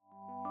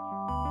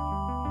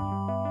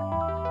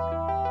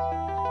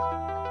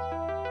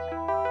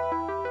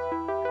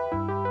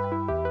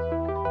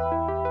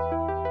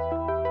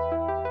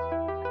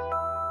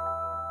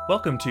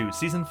Welcome to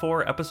Season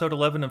 4, Episode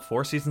 11 of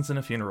 4 Seasons and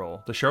a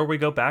Funeral, the show where we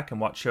go back and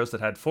watch shows that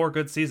had 4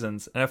 good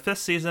seasons, and a 5th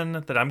season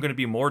that I'm going to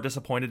be more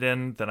disappointed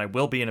in than I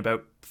will be in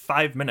about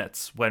 5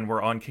 minutes when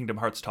we're on Kingdom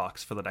Hearts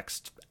Talks for the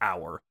next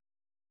hour.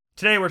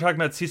 Today we're talking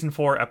about Season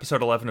 4,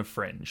 Episode 11 of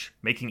Fringe,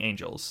 Making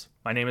Angels.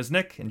 My name is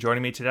Nick, and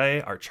joining me today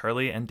are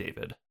Charlie and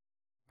David.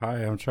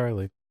 Hi, I'm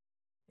Charlie.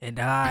 And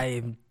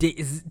I'm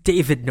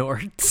David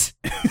Nort,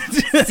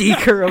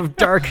 Seeker of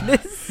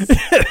Darkness.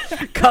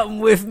 Come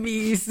with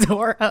me,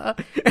 Sora,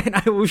 and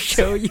I will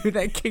show you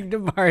that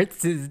Kingdom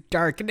Hearts is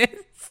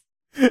darkness.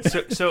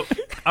 So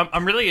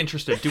I'm really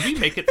interested. Did we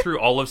make it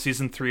through all of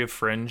Season 3 of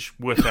Fringe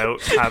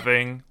without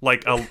having,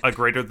 like, a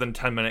greater than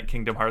 10-minute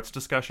Kingdom Hearts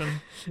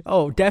discussion?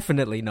 Oh,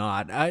 definitely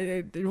not.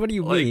 What do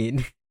you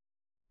mean?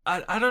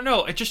 I don't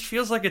know. It just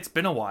feels like it's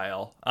been a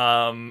while.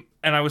 And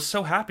I was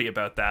so happy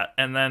about that.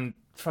 And then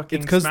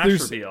fucking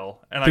Smash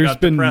reveal, and I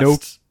got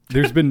depressed.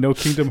 There's been no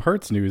Kingdom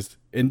Hearts news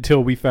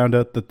until we found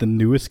out that the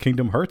newest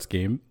Kingdom Hearts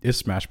game is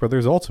Smash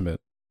Brothers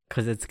Ultimate.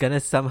 Because it's gonna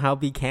somehow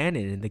be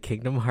canon in the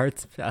Kingdom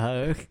Hearts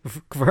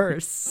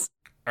verse.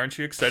 Aren't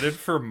you excited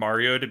for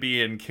Mario to be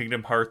in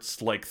Kingdom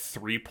Hearts like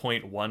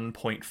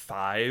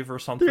 3.1.5 or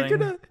something?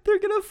 They're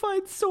gonna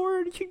find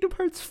Sora in Kingdom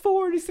Hearts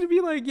 4, and he's gonna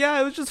be like, "Yeah,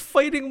 I was just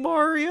fighting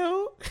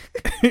Mario."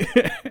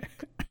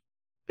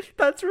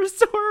 That's where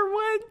Sora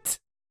went.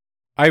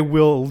 I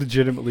will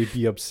legitimately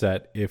be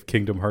upset if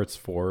Kingdom Hearts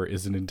 4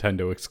 is a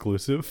Nintendo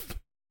exclusive.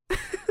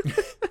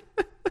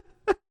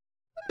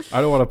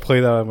 I don't want to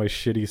play that on my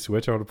shitty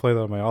Switch. I want to play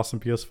that on my awesome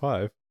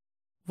PS5.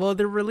 Well,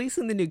 they're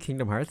releasing the new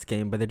Kingdom Hearts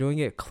game, but they're doing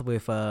it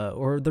with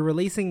or they're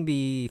releasing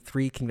the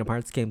 3 Kingdom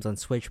Hearts games on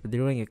Switch, but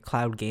they're doing it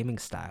cloud gaming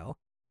style.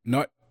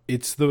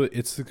 It's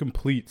the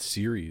complete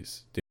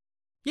series.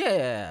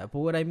 Yeah, but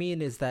what I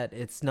mean is that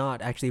it's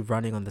not actually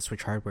running on the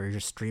Switch hardware, you're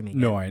just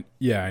streaming it. I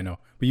know.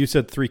 But you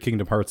said 3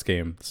 Kingdom Hearts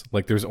games.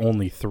 Like, there's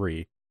only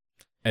 3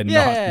 and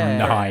not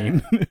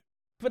 9.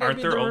 But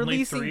Aren't there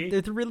only 3?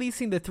 They're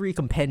releasing the 3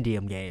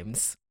 compendium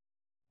games.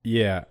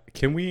 Yeah,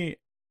 can we...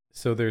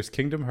 So there's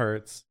Kingdom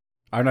Hearts.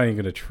 I'm not even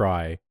going to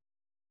try,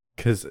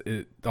 because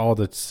all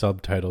the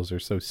subtitles are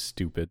so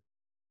stupid.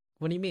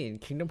 What do you mean?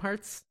 Kingdom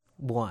Hearts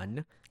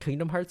 1,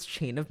 Kingdom Hearts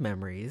Chain of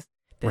Memories.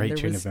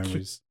 Chain of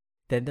Memories.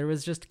 Then there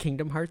was just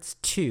Kingdom Hearts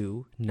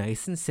 2,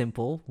 nice and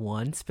simple,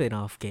 one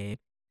spin-off game.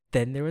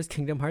 Then there was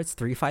Kingdom Hearts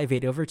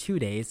 358 over 2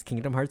 days,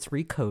 Kingdom Hearts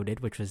Recoded,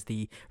 which was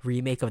the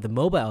remake of the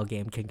mobile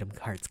game Kingdom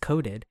Hearts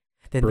Coded.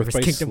 Then Birth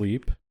there was by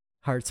Sleep.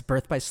 Hearts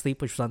Birth by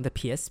Sleep, which was on the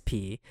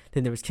PSP.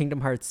 Then there was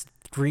Kingdom Hearts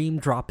Dream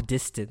Drop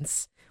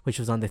Distance, which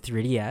was on the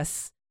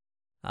 3DS.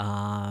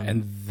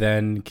 And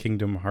then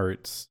Kingdom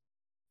Hearts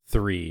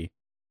 3.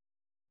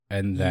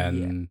 And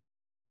then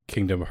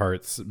Kingdom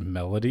Hearts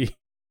Melody.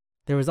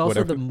 There was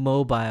also the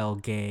mobile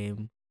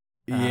game.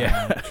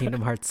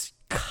 Kingdom Hearts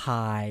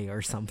Kai or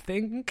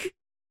something.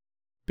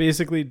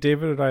 Basically,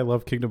 David and I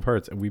love Kingdom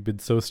Hearts, and we've been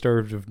so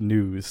starved of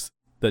news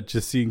that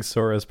just seeing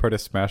Sora as part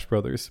of Smash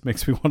Brothers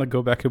makes me want to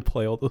go back and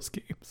play all those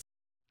games.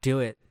 Do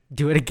it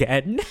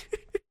again.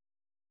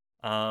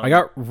 I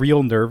got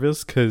real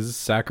nervous because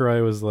Sakurai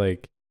was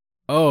like,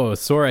 "Oh,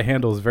 Sora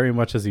handles very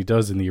much as he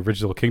does in the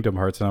original Kingdom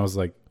Hearts," and I was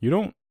like, "You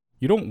don't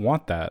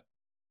want that.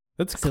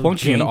 That's so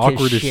clunky and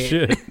awkward as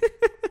shit."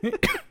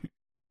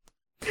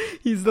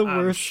 He's the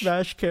worst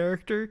Smash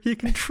character. He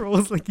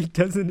controls like he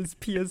does in his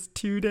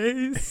PS2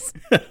 days.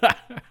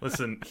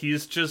 Listen,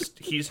 he's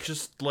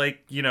just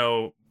like,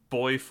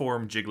 boy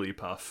form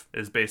Jigglypuff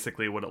is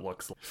basically what it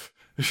looks like.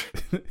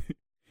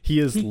 He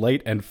is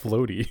light and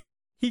floaty.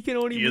 He can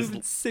only move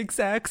in 6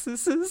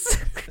 axes.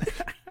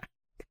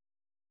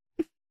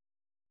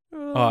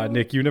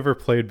 Nick, you never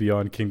played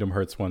beyond Kingdom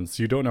Hearts 1,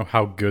 so you don't know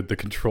how good the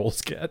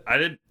controls get. I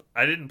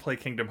didn't play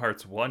Kingdom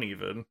Hearts 1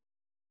 even.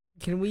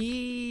 Can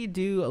we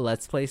do a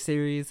Let's Play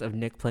series of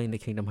Nick playing the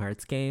Kingdom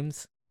Hearts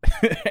games?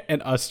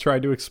 And us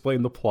trying to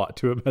explain the plot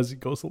to him as he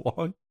goes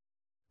along?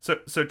 So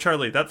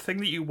Charlie, that thing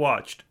that you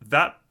watched,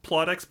 that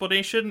plot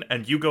explanation,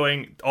 and you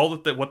going, all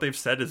that what they've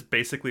said is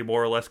basically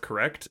more or less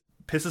correct,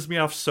 pisses me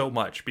off so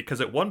much, because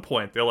at one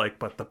point they're like,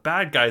 but the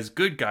bad guy's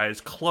good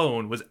guy's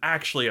clone was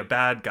actually a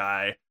bad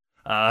guy.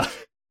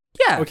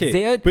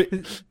 Okay,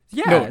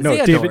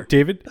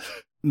 David,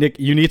 Nick,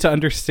 you need to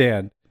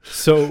understand.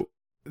 So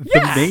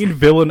the main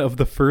villain of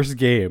the first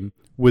game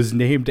was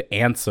named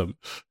Ansem,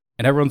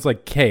 and everyone's like,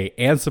 "Okay,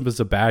 Ansem is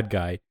a bad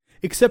guy."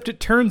 Except it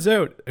turns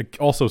out,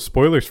 also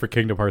spoilers for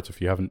Kingdom Hearts if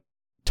you haven't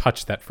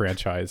touched that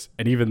franchise,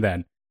 and even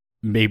then,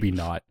 maybe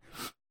not.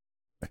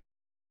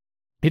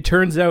 It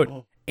turns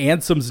out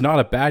Ansem's not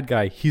a bad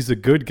guy, he's a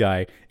good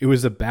guy. It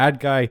was a bad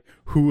guy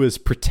who was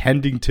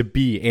pretending to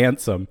be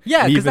Ansem.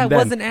 Yeah, because that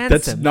wasn't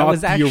Ansem, that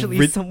was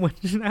actually someone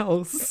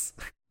else.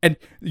 And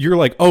you're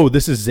like, "Oh,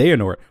 this is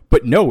Xehanort."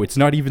 But no, it's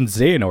not even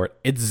Xehanort.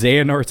 It's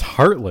Xehanort's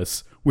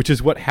Heartless, which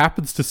is what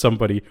happens to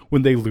somebody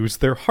when they lose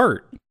their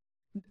heart.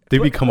 They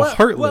become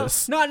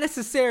heartless. Well, not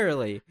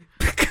necessarily.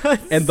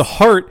 And the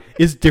heart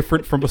is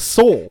different from a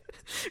soul.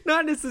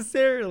 Not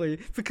necessarily,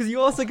 because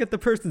you also get the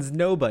person's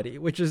nobody,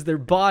 which is their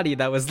body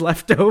that was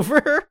left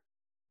over.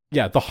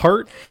 Yeah, the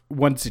heart,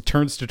 once it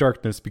turns to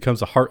darkness,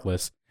 becomes a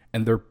heartless,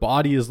 and their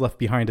body is left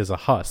behind as a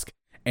husk.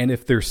 And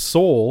if their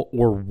soul,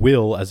 or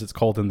will, as it's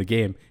called in the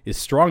game, is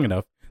strong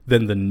enough,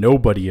 then the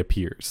nobody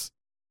appears.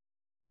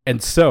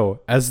 And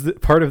so, as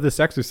part of this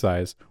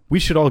exercise, we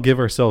should all give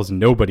ourselves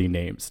nobody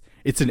names.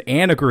 It's an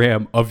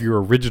anagram of your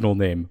original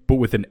name, but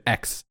with an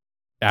X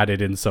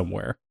added in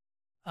somewhere.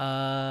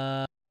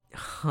 Huh.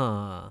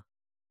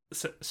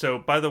 So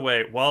by the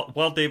way,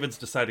 while David's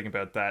deciding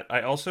about that,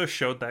 I also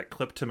showed that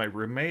clip to my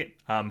roommate,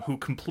 who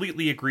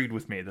completely agreed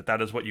with me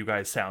that is what you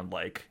guys sound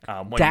like.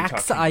 When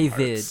Dax you talk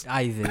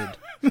Ivid.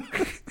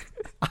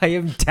 I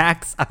am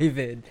Dax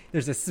Ivid.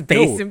 There's a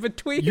space in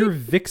between. You're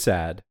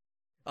Vixad.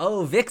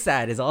 Oh,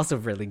 Vixad is also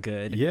really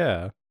good.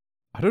 Yeah.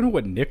 I don't know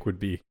what Nick would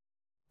be.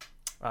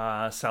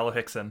 Salo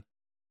Hickson.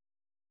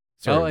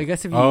 Oh, I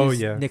guess if you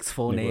use Nick's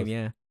full name,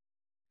 yeah.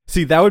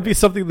 See, that would be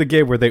something in the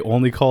game where they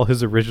only call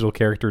his original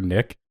character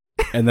Nick,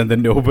 and then the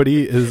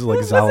nobody is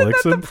like Zal Wasn't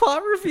Hickson. that the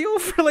plot reveal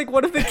for like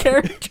one of the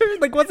characters?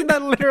 Like, wasn't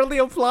that literally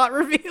a plot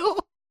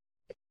reveal?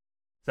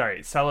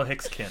 Sorry, Salo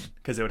Hickskin,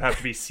 because it would have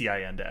to be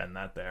CIN to end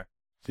that there.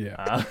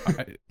 Yeah.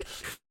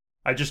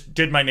 I just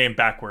did my name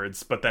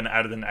backwards, but then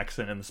added an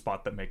accent in the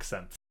spot that makes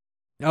sense.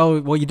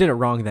 Oh, well, you did it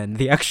wrong then.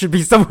 The X should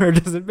be somewhere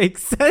it doesn't make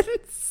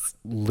sense.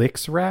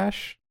 Licks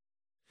Rash?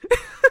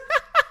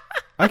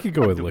 I could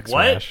go with Licks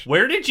What? Rash.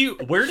 Where'd you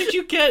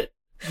get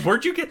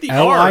the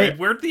L- R? And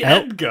where'd the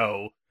L- N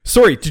go?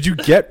 Sorry, did you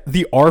get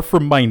the R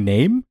from my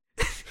name?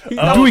 Oh,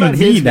 You're doing about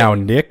me his now,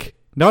 name. Nick.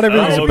 Not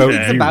everything's Oh, about okay.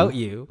 you. It's about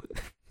you.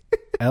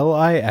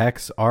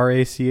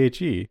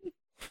 Lixrache.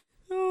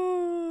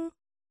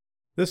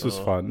 This was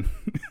Oh. fun.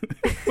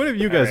 What have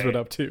you guys All been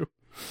right. up to?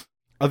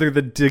 Other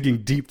than digging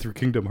deep through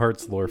Kingdom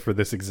Hearts lore for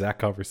this exact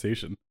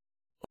conversation.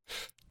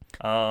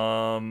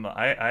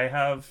 I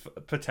have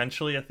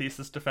potentially a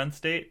thesis defense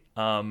date.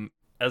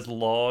 As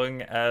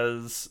long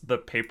as the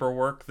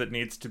paperwork that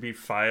needs to be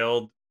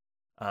filed,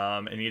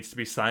 and needs to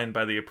be signed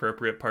by the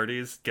appropriate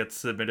parties gets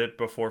submitted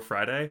before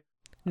Friday.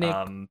 Nick,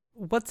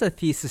 what's a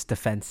thesis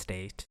defense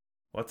date?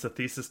 What's a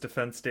thesis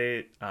defense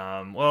date?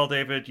 Well,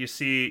 David, you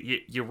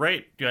see, you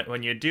write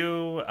when you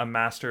do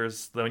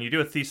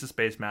a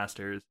thesis-based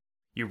master's,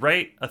 you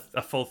write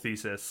a full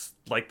thesis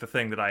like the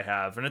thing that I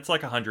have, and it's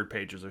like 100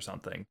 pages or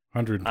something.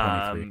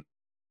 123.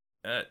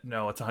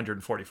 No, it's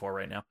 144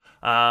 right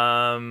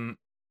now.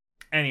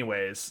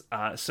 Anyways,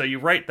 so you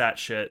write that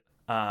shit,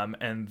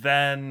 and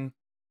then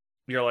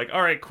you're like,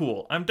 all right,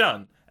 cool, I'm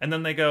done. And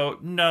then they go,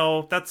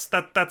 no, that's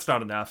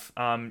not enough.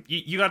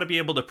 You got to be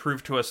able to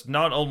prove to us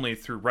not only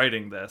through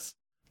writing this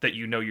that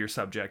you know your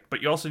subject,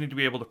 but you also need to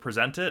be able to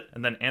present it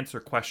and then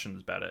answer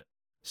questions about it.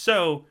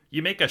 So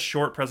you make a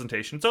short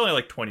presentation. It's only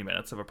like 20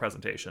 minutes of a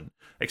presentation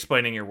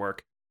explaining your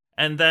work.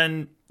 And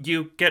then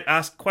you get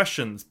asked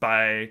questions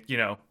by,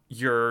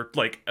 your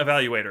like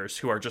evaluators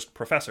who are just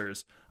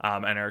professors,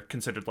 and are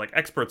considered like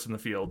experts in the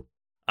field,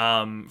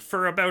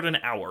 for about an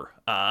hour.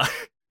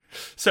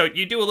 So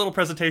you do a little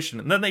presentation,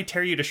 and then they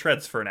tear you to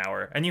shreds for an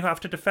hour, and you have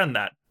to defend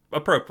that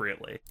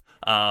appropriately.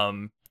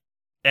 And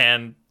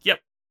yep,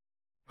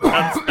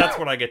 that's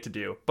what I get to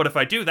do. But if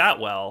I do that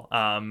well,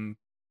 and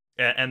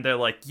they're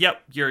like,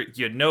 yep,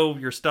 you know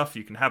your stuff,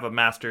 you can have a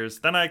master's,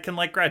 then I can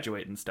like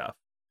graduate and stuff.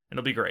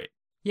 It'll be great.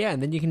 Yeah,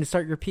 and then you can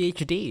start your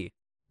PhD.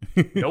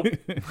 Nope.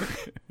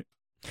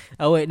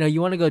 Oh, wait, no,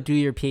 you want to go do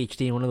your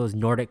PhD in one of those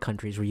Nordic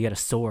countries where you get a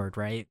sword,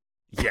 right?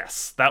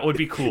 Yes, that would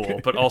be cool,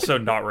 but also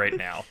not right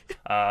now.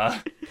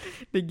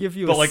 They give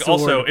you But a like sword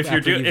also if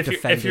after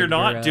you're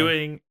not your,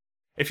 doing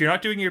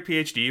your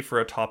PhD for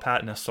a top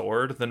hat and a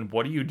sword, then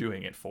what are you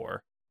doing it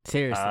for?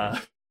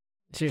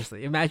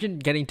 Seriously, imagine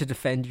getting to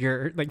defend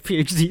your like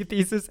PhD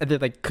thesis and they're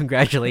like,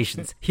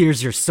 congratulations,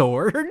 here's your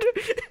sword.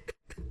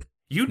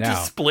 You Now.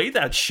 display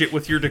that shit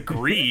with your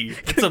degree.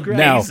 It's Now,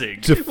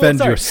 amazing. defend Well,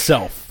 sorry.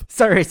 yourself.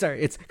 Sorry,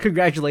 it's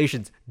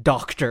congratulations,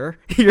 doctor,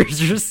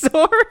 here's your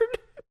sword.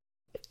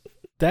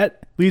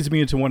 That leads me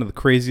into one of the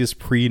craziest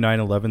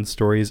pre-9/11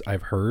 stories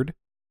I've heard,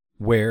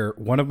 where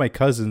one of my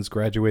cousins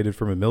graduated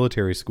from a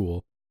military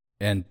school,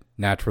 and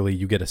naturally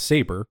you get a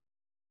saber.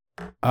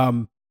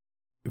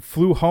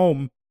 Flew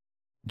home,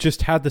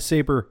 just had the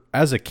saber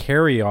as a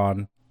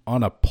carry-on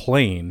on a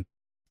plane.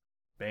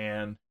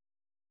 Man.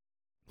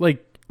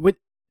 Like,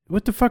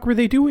 what the fuck were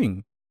they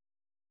doing?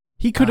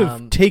 He could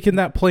have taken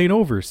that plane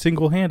over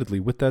single-handedly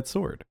with that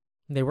sword.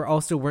 They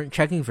weren't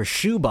checking for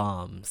shoe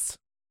bombs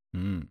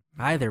Mm.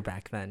 either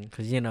back then,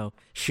 because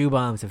shoe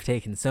bombs have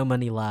taken so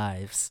many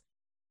lives.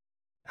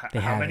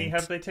 How many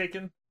have they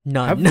taken?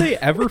 None. Have they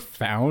ever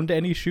found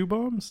any shoe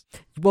bombs?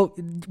 Well,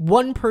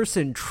 one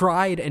person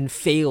tried and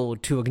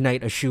failed to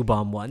ignite a shoe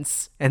bomb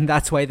once, and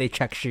that's why they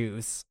check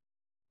shoes.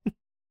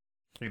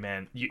 Hey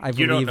man, you I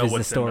don't believe know is the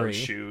what's in those story.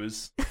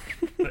 shoes.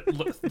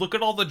 look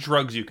at all the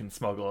drugs you can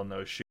smuggle in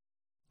those shoes.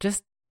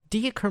 Just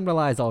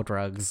decriminalize all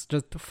drugs,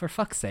 just for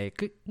fuck's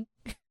sake.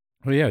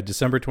 Oh yeah,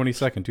 December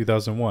 22nd,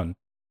 2001.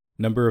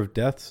 Number of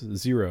deaths,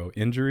 0.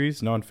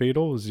 Injuries,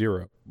 non-fatal,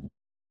 0.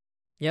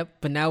 Yep,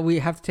 but now we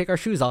have to take our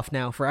shoes off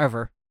now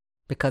forever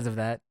because of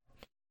that.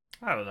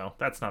 I don't know.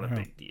 That's not a Yeah.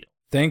 big deal.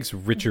 Thanks,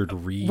 Richard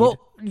Reed. Well,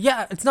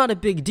 yeah, it's not a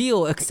big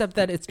deal, except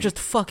that it's just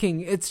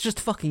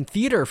fucking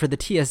theater for the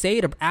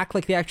TSA to act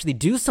like they actually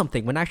do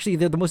something when actually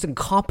they're the most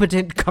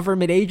incompetent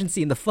government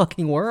agency in the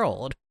fucking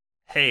world.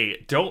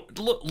 Hey, don't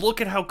look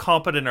at how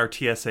competent our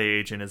TSA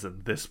agent is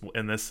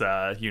in this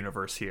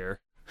universe here.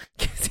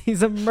 'Cause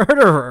he's a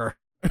murderer.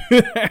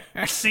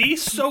 See,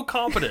 so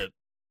competent.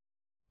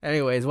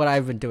 Anyways, what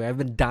I've been doing, I've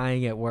been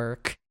dying at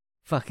work.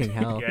 Fucking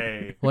hell.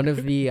 Yay. One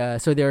of the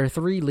so there are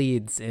 3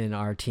 leads in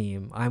our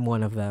team. I'm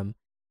one of them.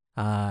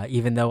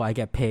 Even though I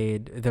get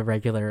paid the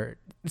regular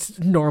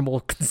normal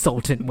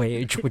consultant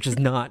wage, which is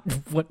not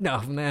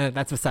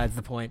that's besides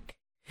the point.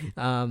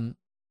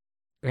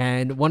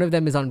 And one of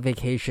them is on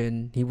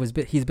vacation.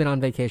 He's been on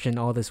vacation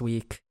all this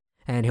week,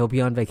 and he'll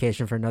be on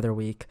vacation for another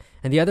week.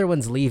 And the other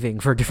one's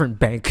leaving for a different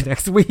bank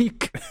next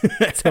week.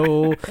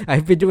 So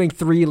I've been doing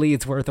 3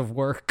 leads worth of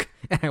work,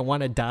 and I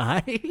want to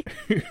die.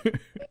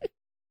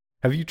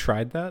 Have you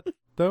tried that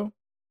though?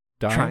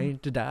 Dying? Trying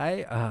to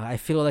die? I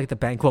feel like the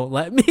bank won't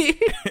let me.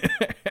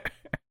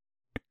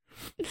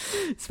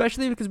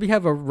 Especially because we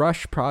have a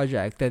rush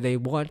project that they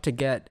want to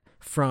get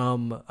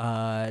from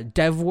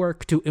dev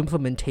work to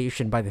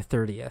implementation by the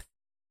 30th.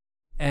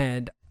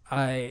 And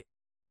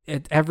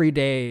every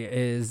day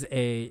is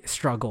a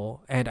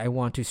struggle, and I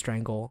want to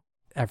strangle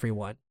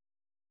everyone.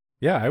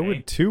 Yeah, I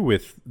would too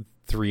with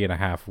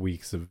 3.5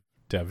 weeks of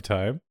dev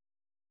time.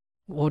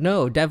 Well,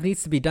 no, dev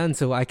needs to be done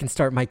so I can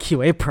start my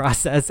QA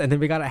process, and then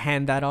we gotta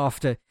hand that off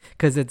to,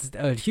 because it's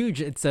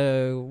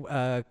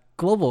a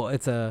global,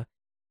 it's a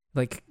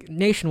like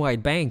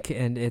nationwide bank,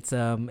 and it's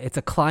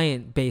a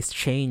client-based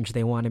change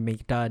they want to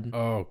make done.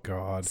 Oh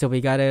God! So we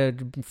gotta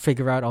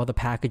figure out all the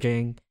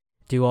packaging,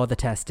 do all the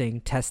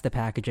testing, test the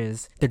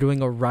packages. They're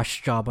doing a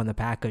rush job on the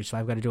package, so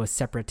I've got to do a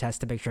separate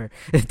test to make sure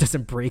it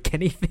doesn't break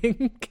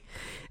anything,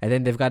 and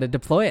then they've got to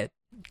deploy it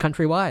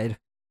countrywide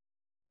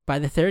by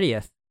the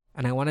 30th.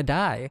 And I want to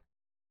die.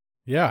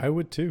 Yeah, I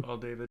would too. Well,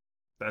 David,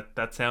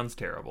 that sounds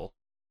terrible.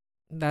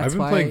 That's I've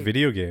been playing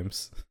video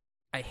games.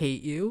 I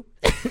hate you.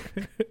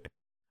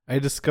 I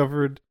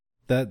discovered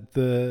that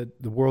the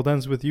World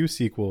Ends With You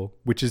sequel,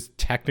 which is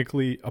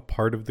technically a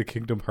part of the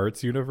Kingdom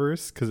Hearts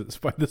universe because it's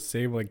by the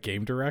same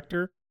game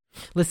director.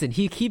 Listen,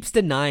 he keeps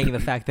denying the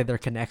fact that they're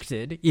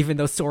connected, even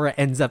though Sora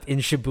ends up in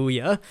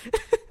Shibuya.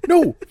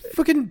 No,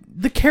 fucking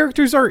the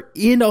characters are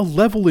in a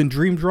level in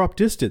Dream Drop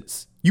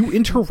Distance. You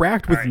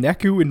interact with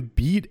Neku and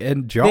Beat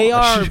and Josh. They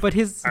are, but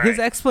his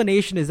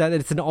explanation is that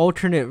it's an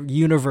alternate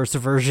universe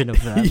version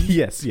of them.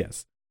 Yes.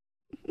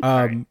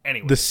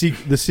 Anyway. The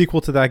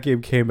sequel to that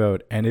game came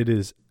out, and it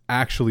is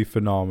actually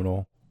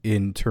phenomenal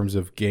in terms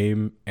of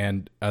game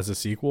and as a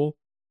sequel.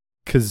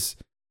 Because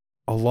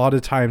a lot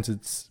of times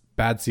it's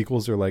bad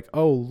sequels are like,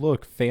 oh,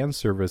 look, fan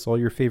service, all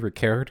your favorite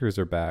characters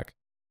are back.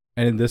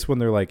 And in this one,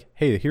 they're like,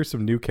 hey, here's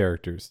some new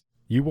characters.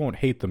 You won't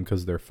hate them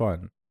because they're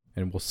fun.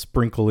 And we'll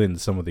sprinkle in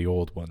some of the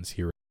old ones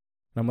here.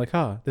 And I'm like,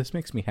 this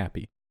makes me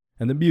happy.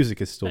 And the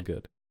music is still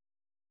good.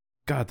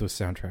 God, those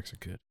soundtracks are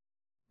good.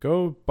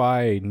 Go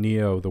buy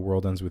Neo, The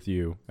World Ends With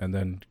You, and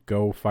then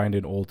go find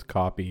an old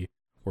copy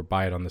or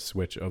buy it on the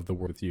Switch of The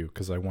World With You,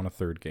 because I want a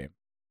third game.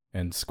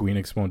 And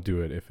Squeenix won't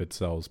do it if it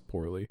sells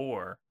poorly.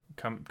 Or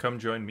come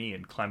join me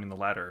in climbing the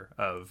ladder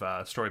of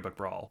Storybook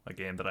Brawl, a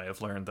game that I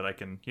have learned that I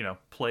can,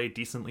 play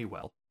decently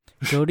well.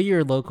 Go to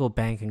your local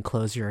bank and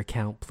close your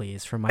account,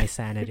 please, for my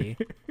sanity.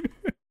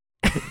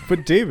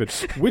 But David,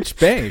 which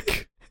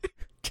bank?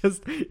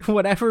 Just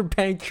whatever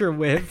bank you're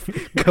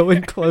with, go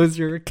and close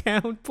your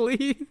account,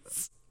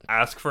 please.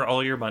 Ask for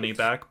all your money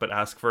back, but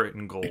ask for it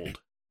in gold.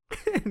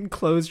 And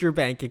close your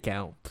bank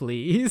account,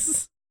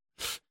 please.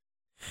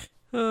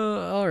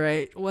 All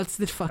right. What's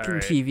the fucking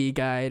TV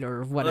guide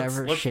or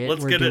whatever let's shit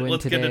let's we're get doing it.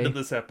 Let's today? get into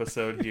this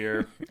episode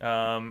here.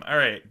 All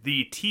right.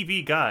 The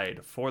TV guide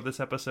for this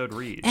episode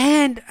reads.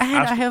 And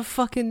I have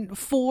fucking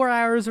 4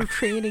 hours of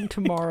training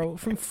tomorrow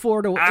from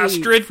 4 to 8.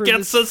 Astrid for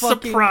gets this a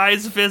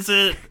surprise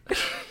visit.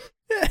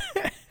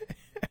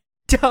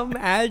 Dumb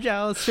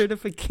agile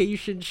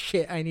certification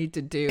shit I need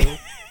to do.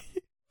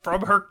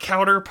 From her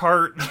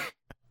counterpart.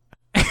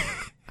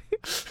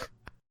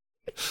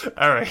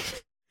 All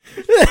right.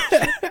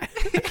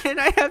 And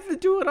I have to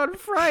do it on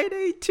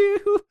Friday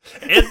too.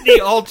 In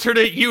the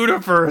alternate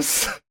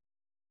universe.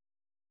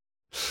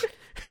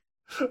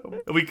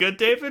 Are we good,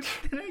 David?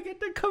 And I get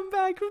to come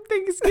back from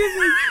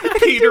Thanksgiving.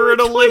 Peter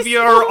and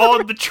Olivia are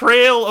on the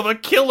trail of a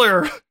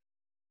killer.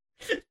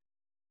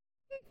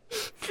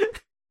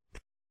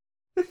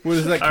 What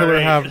does that killer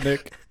have,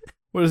 Nick?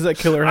 What does that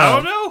killer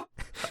have?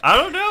 I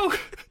don't know.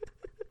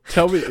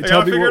 Tell me I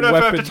what figured I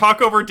have weapon. to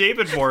talk over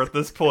David more at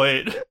this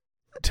point.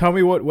 Tell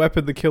me what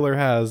weapon the killer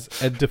has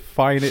and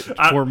define it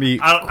for me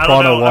I don't know.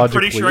 chronologically.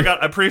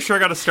 I'm pretty sure I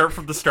got to start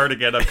from the start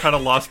again. I've kind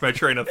of lost my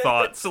train of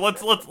thought. So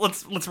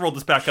let's roll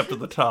this back up to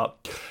the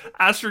top.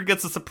 Astrid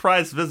gets a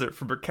surprise visit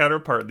from her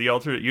counterpart in the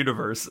alternate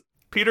universe.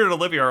 Peter and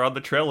Olivia are on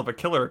the trail of a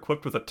killer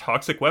equipped with a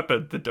toxic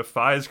weapon that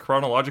defies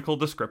chronological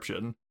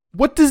description.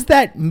 What does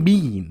that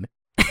mean?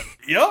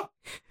 Yep.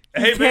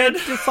 Hey, You can't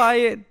man. defy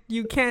it.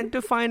 You can't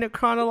define it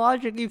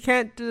chronologically. You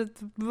can't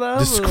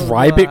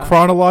Describe it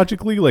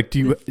chronologically. Like,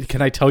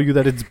 can I tell you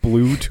that it's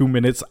blue 2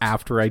 minutes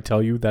after I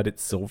tell you that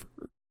it's silver?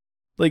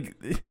 Like,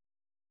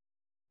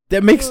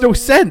 that makes no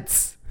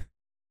sense.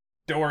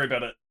 Don't worry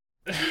about it.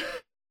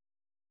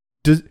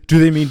 Do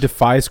they mean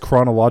defies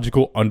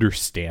chronological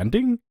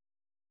understanding?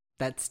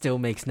 That still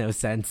makes no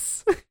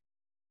sense.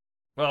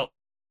 Well,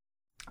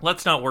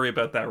 let's not worry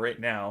about that right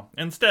now.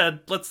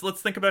 Instead, let's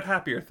think about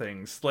happier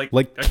things, like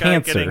a guy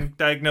cancer. getting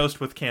diagnosed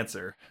with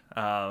cancer.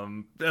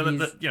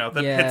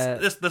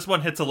 This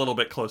one hits a little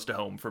bit close to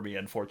home for me,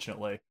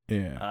 unfortunately.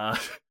 Yeah.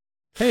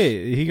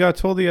 Hey, he got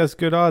told he has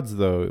good odds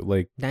though.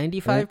 Like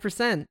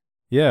 95%.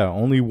 yeah,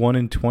 only 1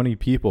 in 20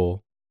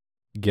 people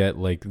get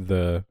like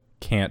the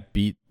can't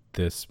beat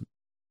this.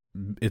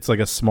 It's like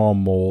a small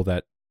mole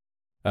that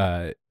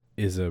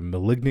is a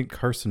malignant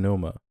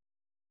carcinoma.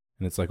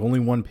 And it's like only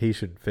one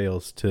patient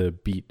fails to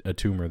beat a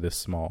tumor this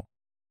small.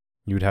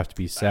 You would have to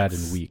be sad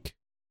and weak.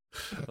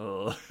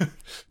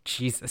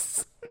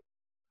 Jesus.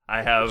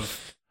 I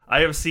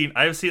have seen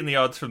the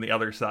odds from the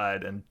other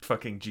side, and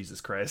fucking Jesus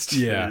Christ.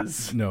 Yeah.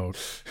 No.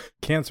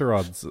 Cancer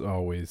odds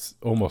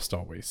almost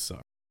always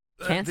suck.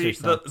 Cancer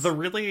sucks. The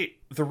really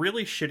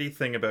shitty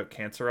thing about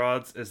cancer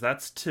odds is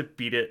that's to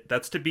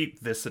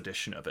beat this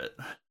edition of it.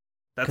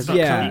 That's 'Cause not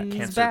to beat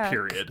he's cancer, back.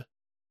 period.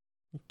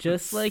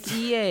 Just like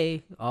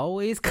EA,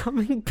 always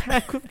coming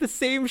back with the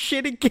same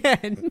shit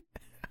again.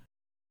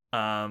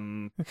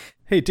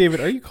 Hey, David,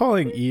 are you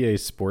calling EA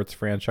sports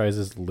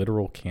franchises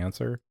literal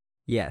cancer?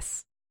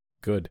 Yes.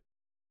 Good.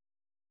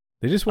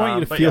 They just want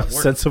you to but feel yeah, a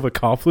sense of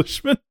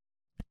accomplishment.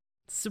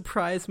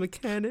 Surprise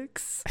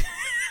mechanics.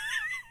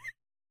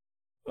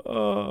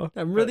 Oh,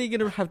 I'm really going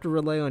to have to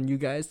rely on you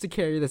guys to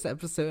carry this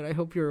episode. I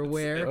hope you're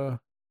aware.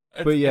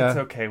 But yeah. It's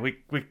okay.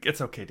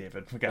 It's okay,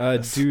 David. We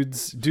got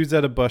this. dudes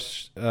at a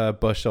bus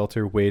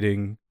shelter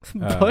waiting.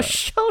 Bush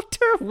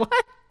shelter?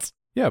 What?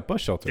 Yeah,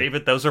 bus shelter.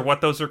 David, those are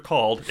what those are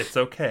called. It's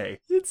okay.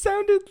 It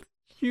sounded...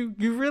 You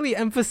really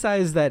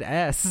emphasized that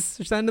S.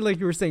 It sounded like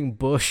you were saying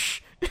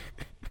bush.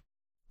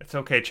 It's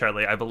okay,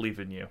 Charlie. I believe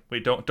in you.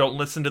 Wait, don't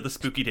listen to the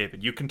spooky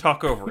David. You can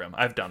talk over him.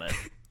 I've done it.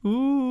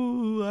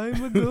 Ooh,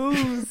 I'm a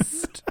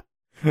ghost.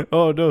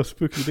 Oh no,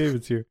 Spooky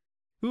David's here.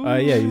 Yeah,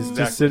 he's Ooh.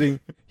 just sitting.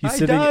 He's I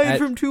sitting died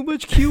from too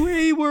much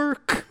QA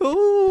work.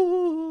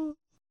 Oh,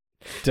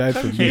 died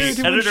from Hey, Here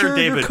to Editor ensure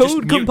David, your just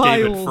code mute David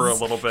compiles. for a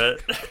little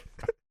bit.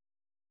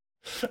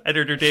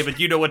 Editor David,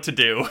 you know what to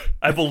do.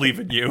 I believe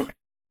in you.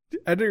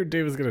 Editor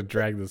David's gonna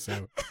drag this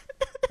out.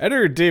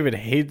 Editor David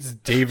hates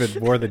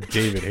David more than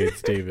David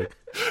hates David.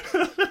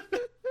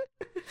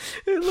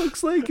 it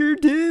looks like your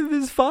div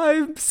is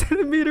 5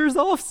 centimeters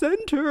off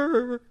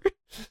center.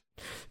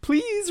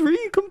 Please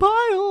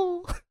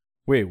recompile.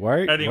 Wait, why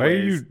are you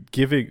Anyways.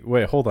 giving?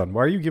 Wait, hold on.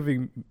 Why are you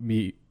giving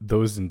me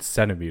those in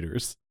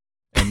centimeters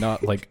and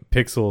not like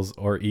pixels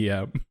or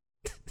EM?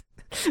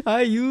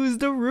 I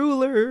used a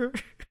ruler.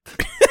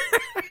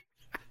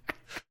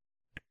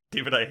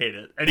 David, I hate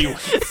it.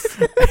 Anyways.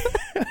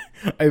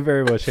 I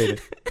very much hate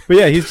it. But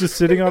yeah, he's just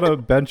sitting on a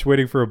bench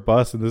waiting for a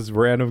bus, and this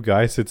random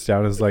guy sits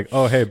down and is like,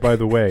 "Oh, hey, by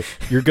the way,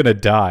 you're gonna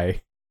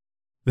die.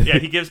 Yeah,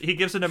 he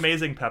gives an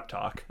amazing pep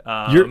talk.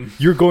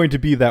 You're going to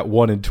be that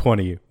 1 in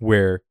 20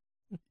 where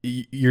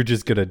you're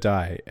just gonna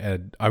die,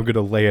 and I'm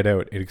gonna lay it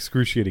out in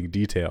excruciating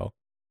detail."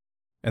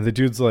 And the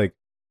dude's like,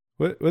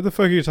 "What the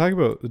fuck are you talking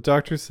about? The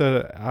doctor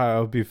said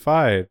I'll be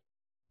fine."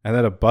 And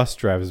then a bus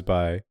drives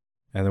by,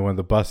 and then when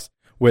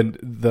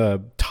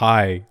the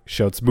Thai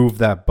shouts, "Move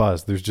that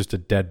bus," there's just a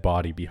dead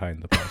body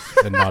behind the bus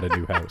and not a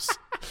new house.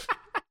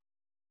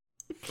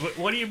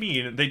 What do you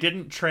mean? They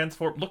didn't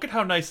transform? Look at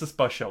how nice this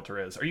bus shelter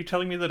is. Are you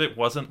telling me that it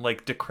wasn't,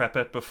 like,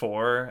 decrepit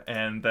before,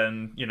 and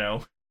then,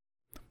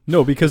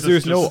 No, because This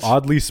is there's no just-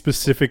 oddly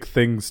specific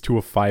things to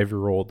a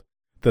 5-year-old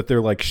that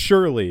they're like,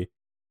 surely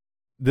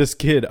this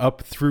kid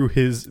up through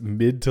his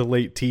mid to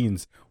late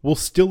teens will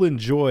still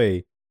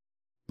enjoy,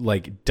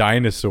 like,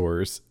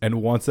 dinosaurs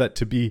and wants that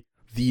to be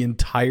the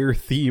entire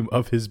theme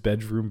of his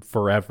bedroom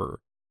forever.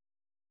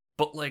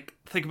 But, like,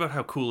 think about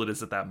how cool it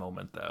is at that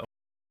moment, though.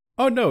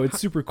 Oh no, it's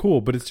super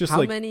cool, but it's just How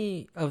like,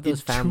 many of in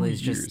those 2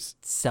 families years.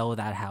 just sell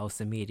that house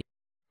immediately?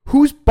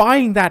 who's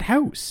buying that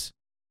house?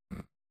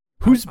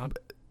 Who's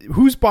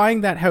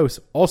buying that house?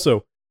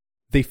 Also,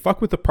 they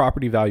fuck with the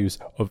property values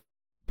of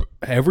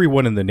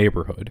everyone in the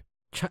neighborhood.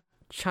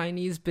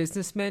 Chinese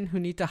businessmen who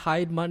need to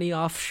hide money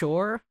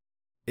offshore?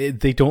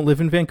 They don't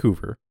live in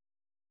Vancouver.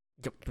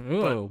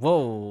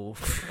 Whoa.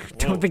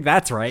 Don't think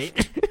that's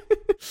right.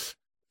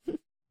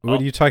 What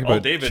are you talking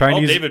about?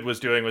 All David was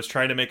doing was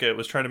trying to make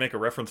a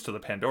reference to the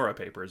Pandora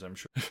Papers, I'm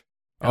sure.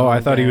 Oh, I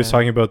thought he was man.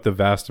 talking about the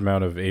vast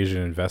amount of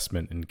Asian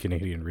investment in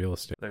Canadian real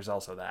estate, There's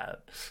also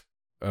that.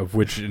 of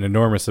which an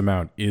enormous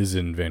amount is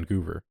in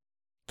Vancouver.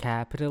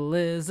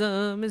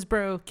 Capitalism is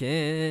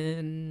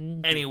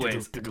broken.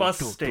 Anyways, bus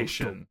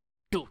station.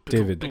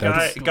 David, The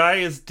that's guy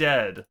is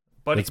dead.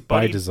 that's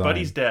by design.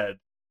 Buddy's dead.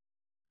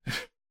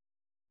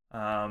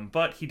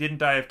 But he didn't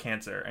die of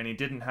cancer, and he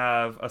didn't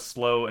have a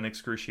slow and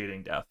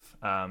excruciating death.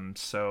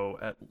 So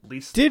at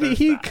least Did there's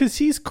he? that. Because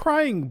he's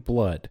crying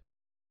blood.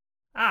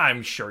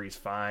 I'm sure he's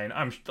fine.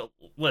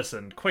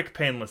 Listen, quick,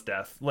 painless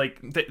death. Like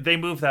they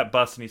move that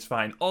bus and he's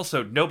fine.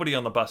 Also, nobody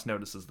on the bus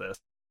notices this.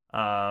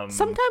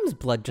 Sometimes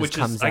blood just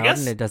comes out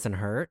and it doesn't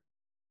hurt.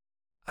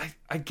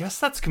 I guess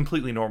that's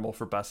completely normal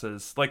for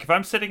buses. Like if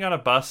I'm sitting on a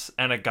bus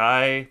and a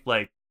guy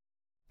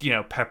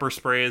pepper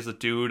sprays a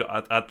dude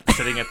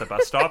sitting at the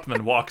bus stop and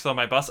then walks on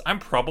my bus, I'm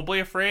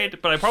probably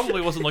afraid. But I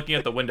probably wasn't looking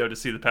at the window to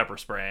see the pepper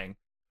spraying.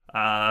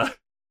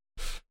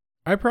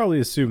 I probably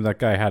assumed that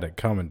guy had it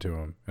coming to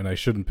him, and I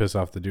shouldn't piss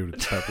off the dude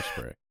with the pepper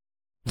spray.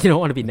 You don't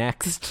want to be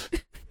next.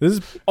 This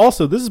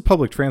is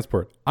public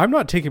transport. I'm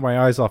not taking my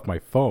eyes off my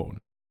phone.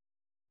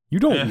 You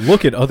don't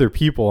look at other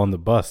people on the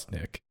bus,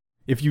 Nick.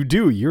 If you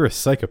do, you're a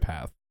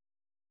psychopath.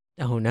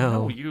 Oh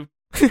no. No, you.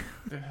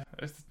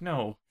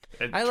 No.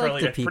 I Charlie,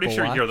 like to I'm people pretty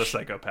sure you're the watch.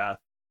 psychopath.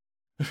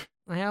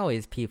 I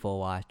always people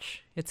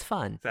watch. It's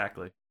fun.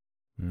 Exactly.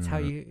 It's how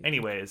you.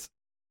 Anyways.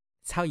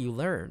 It's how you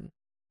learn.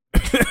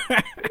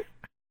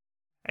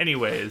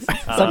 Anyways.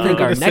 Something our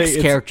gonna say next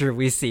it's- character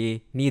we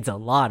see needs a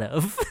lot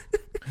of.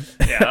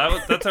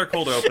 Yeah, that's our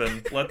cold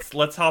open.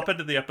 Let's hop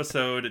into the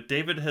episode.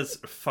 David has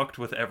fucked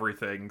with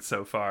everything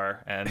so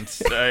far, and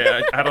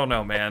I don't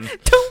know, man.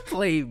 Don't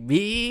blame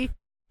me.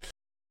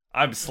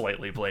 I'm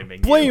slightly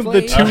blaming Blame you.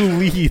 the two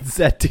leads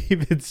at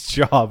David's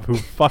job who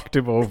fucked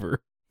him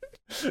over.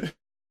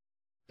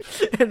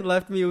 And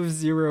left me with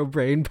zero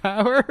brain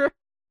power.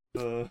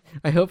 Uh,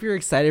 I hope you're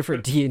excited for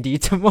D&D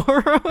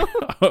tomorrow.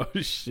 Oh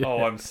shit.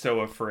 oh, I'm so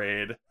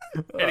afraid.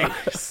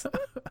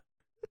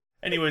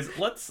 Anyways,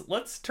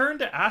 let's turn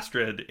to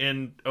Astrid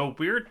in a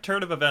weird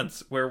turn of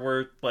events where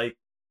we're like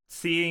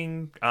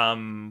seeing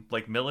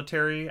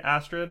military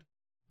Astrid.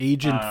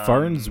 Agent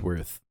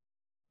Farnsworth.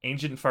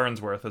 Agent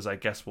Farnsworth, as I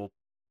guess we'll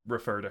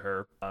refer to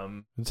her.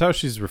 That's how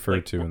she's referred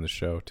like- to in the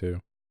show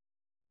too.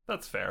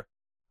 That's fair.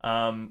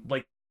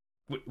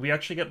 We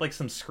actually get like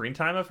some screen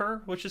time of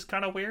her, which is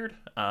kind of weird.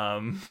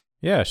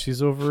 Yeah,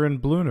 she's over in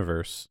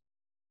Blooniverse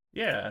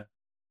Yeah.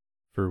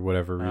 for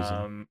whatever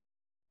reason.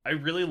 I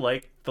really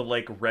like the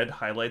red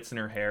highlights in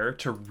her hair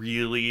to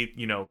really,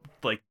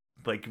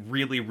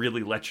 really,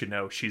 really let you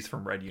know she's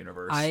from Red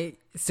Universe. I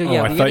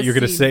thought you were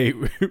gonna say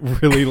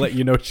really let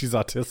you know she's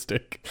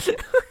autistic.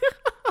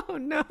 Oh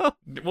no.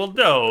 Well,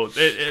 no,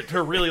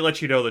 to really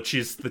let you know that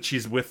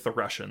she's with the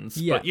Russians.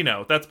 Yeah.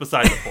 But that's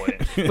beside the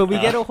point. But we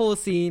get a whole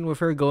scene with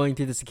her going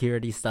through the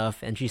security stuff,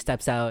 and she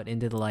steps out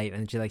into the light,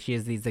 and she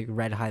has these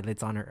red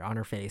highlights on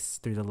her face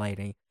through the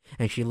lighting,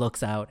 and she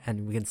looks out,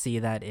 and we can see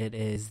that it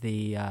is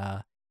the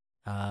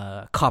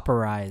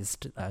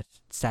copperized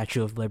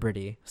Statue of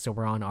Liberty. So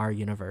we're on our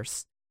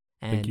universe.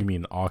 I And think you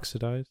mean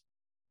oxidized.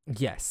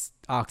 yes,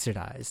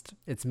 oxidized.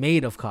 It's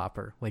made of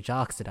copper, which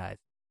oxidized.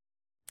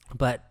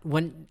 But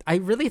when I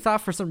really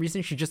thought for some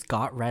reason she just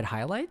got red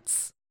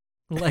highlights.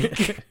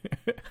 Like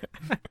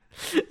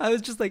I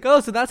was just like, oh,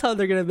 so that's how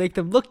they're gonna make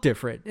them look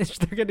different.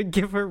 They're gonna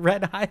give her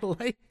red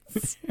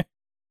highlights.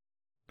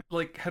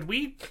 Like,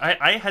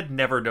 I had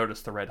never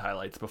noticed the red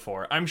highlights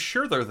before. I'm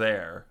sure they're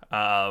there.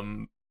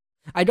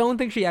 I don't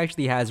think she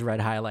actually has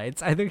red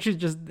highlights. I think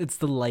it's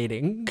the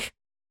lighting.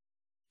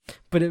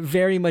 But it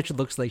very much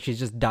looks like she's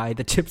just dyed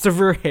the tips of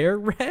her hair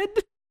red.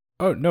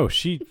 Oh no,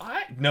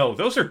 No,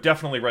 those are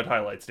definitely red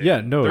highlights, dude.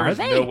 Yeah, no. There's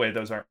Are no they? way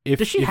those aren't. If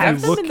Does she if have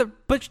you them look, in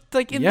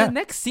the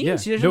next scene? Yeah,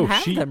 She doesn't yeah.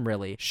 have No, them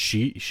really.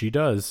 she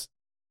does.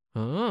 She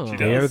Oh, does.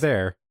 They are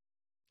there.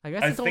 I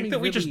guess I it's only think that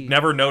we just really-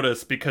 never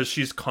notice because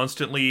she's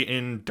constantly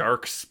in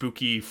dark,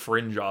 spooky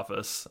fringe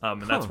office,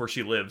 and that's Huh. where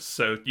she lives.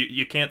 So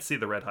you can't see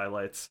the red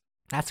highlights.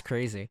 That's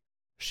crazy.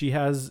 She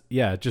has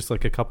just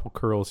like a couple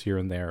curls here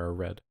and there are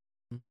red.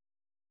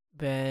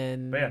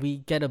 Then But yeah. we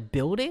get a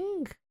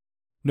building.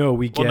 No,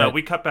 we get Well, no,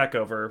 we cut back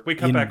over. We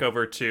cut in- back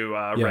over to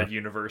yeah. Red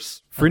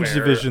Universe. Fringe where,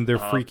 Division. They're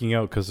freaking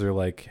out because they're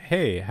like,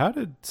 "Hey, how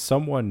did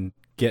someone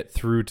get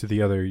through to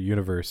the other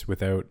universe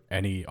without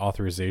any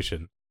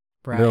authorization?"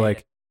 Right.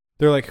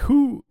 They're like,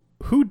 who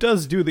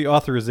does do the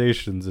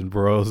authorizations? And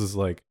Burroughs is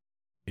like,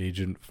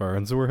 Agent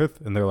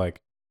Farnsworth, and they're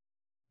like,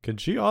 can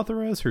she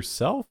authorize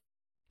herself?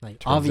 Like,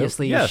 Turns out,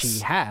 obviously yes. she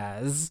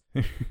has.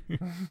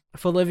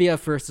 Olivia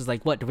first is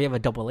like, what, do we have a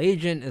double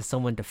agent? Is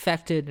someone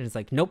defected? And it's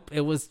like, nope,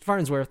 it was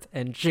Farnsworth,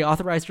 and she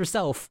authorized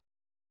herself.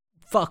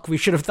 Fuck, we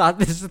should have thought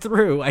this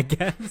through, I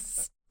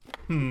guess.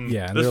 Yeah,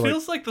 and This they're like-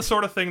 feels like the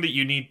sort of thing that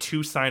you need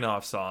 2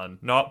 sign-offs on,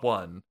 not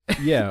 1.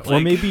 Yeah, or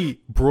Like-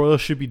 maybe Broyle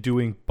should be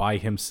doing by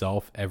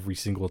himself every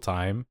single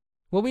time.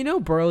 Well, we know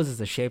Burroughs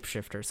is a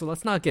shapeshifter, so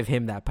let's not give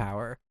him that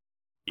power.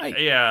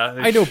 Yeah,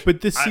 I know,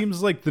 but this I-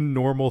 seems like the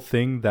normal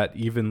thing that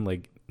even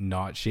like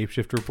not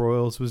shapeshifter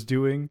Broyles was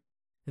doing.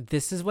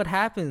 This is what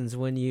happens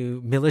when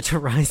you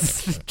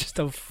militarize just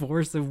a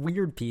force of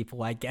weird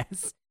people, I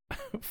guess.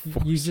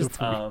 Force just- of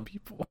weird Um,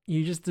 people.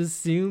 You just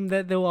assume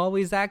that they'll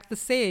always act the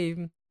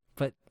same,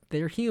 but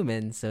they're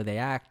human, so they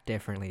act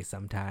differently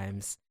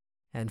sometimes.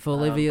 And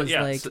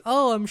Folivia's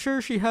oh, I'm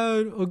sure she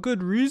had a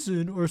good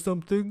reason or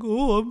something.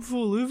 Oh, I'm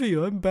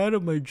Folivia. I'm bad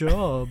at my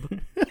job.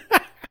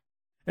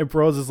 And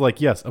Burroughs is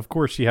like, yes, of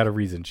course she had a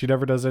reason. She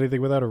never does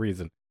anything without a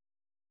reason.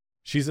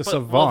 She's a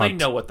savant. Well, they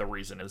know what the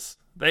reason is.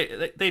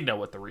 They know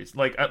what the reason.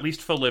 Like, at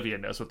least Folivia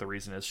knows what the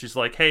reason is. She's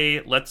like,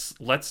 hey, let's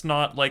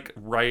not like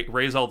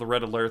raise all the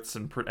red alerts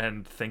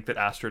and think that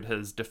Astrid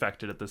has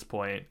defected at this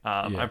point.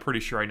 I'm pretty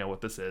sure I know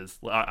what this is.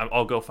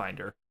 I'll go find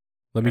her.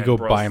 Let me go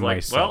by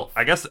myself. Well,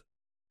 I guess.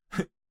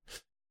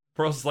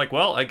 Burroughs is like,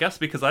 well, I guess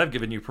because I've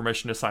given you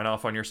permission to sign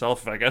off on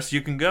yourself, I guess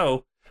you can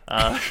go.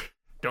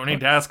 Don't need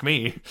to ask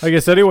me. I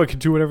guess anyone can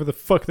do whatever the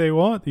fuck they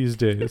want these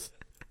days.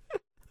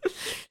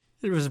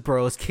 There was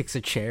Burroughs kicks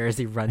a chair as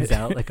he runs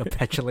out like a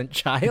petulant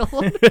child.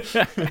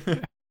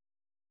 The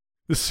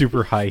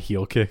super high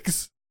heel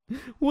kicks.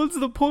 What's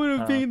the point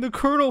of being the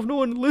colonel if no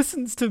one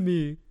listens to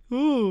me?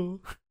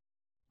 Oh.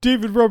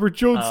 David Robert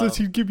Jones says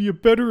he'd give me a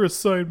better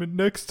assignment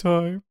next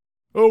time.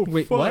 Oh,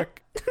 wait,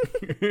 fuck.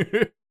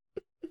 What?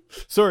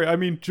 Sorry, I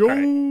mean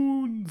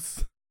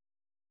Jones.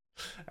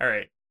 All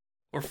right.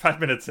 We're 5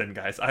 minutes in,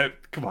 guys.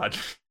 Come on.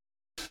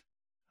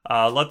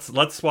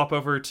 Let's swap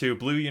over to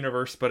Blue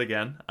Universe, but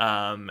again,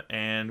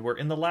 and we're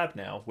in the lab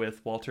now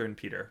with Walter and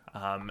Peter,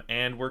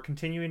 and we're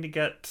continuing to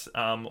get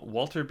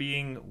Walter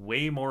being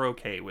way more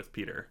okay with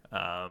Peter.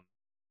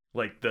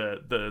 Like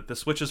the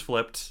switch is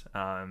flipped.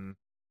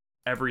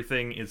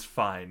 Everything is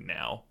fine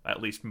now,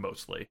 at least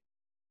mostly.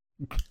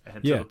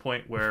 And to the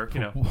point where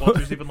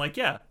Walter's even like,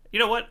 yeah, you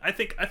know what? I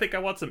think I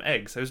want some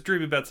eggs. I was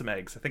dreaming about some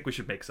eggs. I think we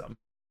should make some.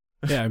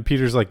 Yeah, and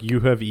Peter's like,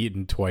 you have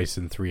eaten twice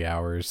in 3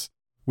 hours.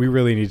 We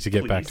really need to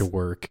get back to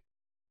work.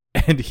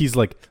 And he's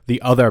like,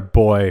 the other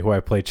boy who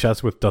I play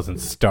chess with doesn't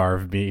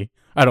starve me.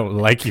 I don't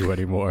like you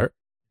anymore.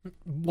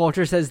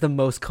 Walter says the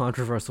most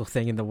controversial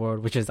thing in the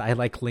world, which is, I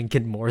like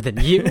Lincoln more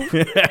than you.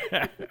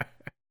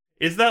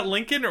 Is that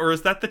Lincoln or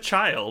is that the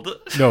child?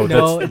 No,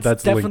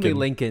 that's definitely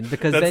Lincoln,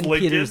 because that's then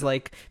Lincoln?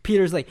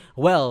 Peter's like,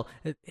 well,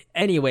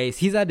 anyways,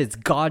 he's at his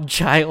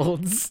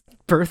godchild's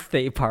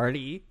birthday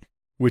party.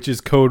 Which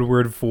is code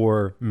word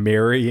for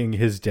marrying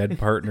his dead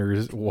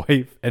partner's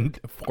wife and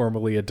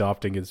formally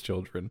adopting his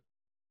children.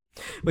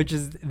 Which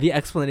is the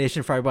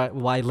explanation for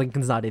why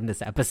Lincoln's not in this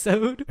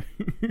episode.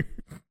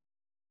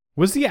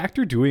 Was the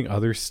actor doing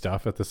other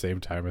stuff at the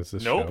same time as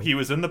this show? Nope, he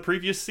was in the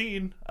previous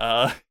scene.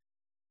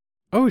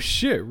 Oh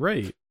shit,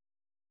 right.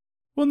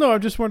 Well, no,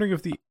 I'm just wondering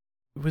if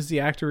was the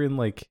actor in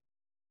like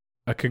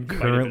a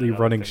concurrently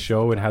running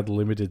show and had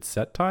limited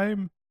set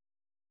time?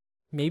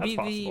 Maybe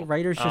the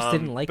writers just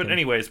didn't like him. But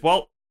anyways,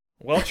 while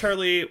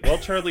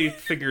Charlie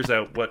figures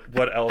out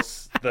what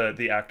else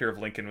the actor of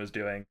Lincoln was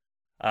doing,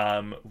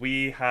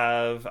 we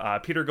have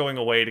Peter going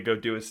away to go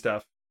do his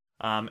stuff,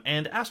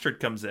 and Astrid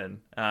comes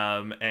in,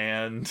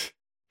 and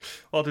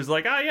Walter's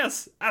like,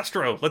 yes,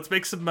 Astro, let's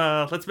make some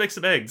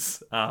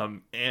eggs,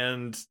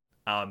 and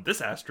this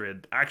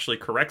Astrid actually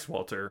corrects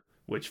Walter,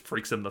 which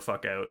freaks him the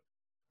fuck out,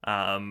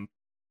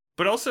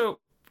 but also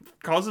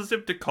causes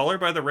him to call her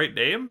by the right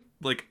name,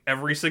 like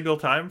every single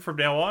time from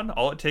now on.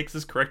 All it takes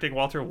is correcting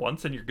Walter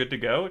once and you're good to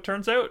go, it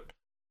turns out.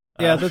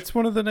 Yeah, that's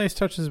one of the nice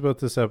touches about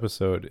this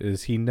episode,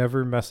 is he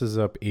never messes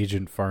up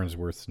Agent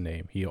Farnsworth's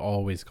name. He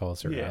always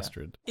calls her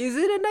Astrid. Is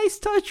it a nice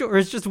touch, or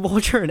is just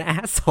Walter an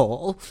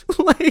asshole?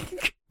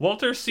 Like,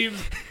 Walter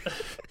seems...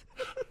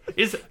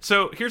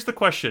 So here's the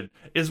question.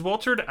 Is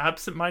Walter an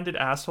absent-minded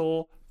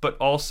asshole, but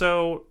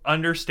also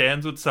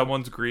understands when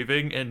someone's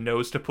grieving and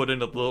knows to put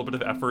in a little bit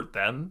of effort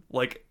then?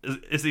 Like,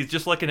 is he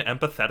just like an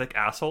empathetic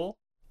asshole?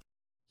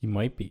 He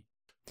might be.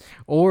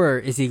 Or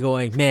is he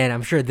going, man,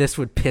 I'm sure this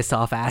would piss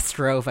off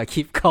Astro if I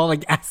keep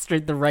calling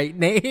Astrid the right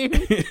name?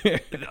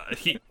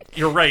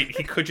 You're right.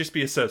 He could just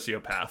be a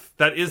sociopath.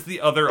 That is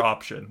the other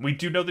option. We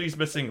do know that he's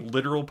missing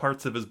literal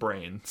parts of his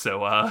brain,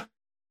 so,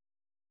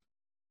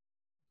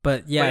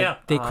 But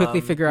they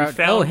quickly figure out,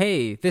 oh,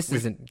 hey, this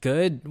isn't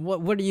good.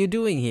 What are you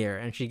doing here?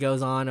 And she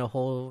goes on a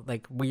whole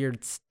like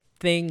weird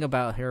thing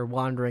about her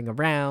wandering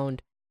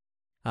around.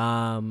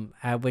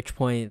 At which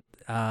point,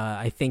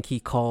 I think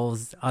he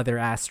calls other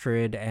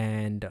Astrid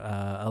and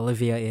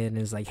Olivia in and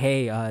is like,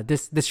 hey,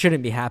 this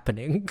shouldn't be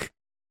happening.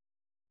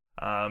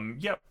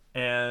 Yep.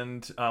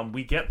 And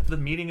we get the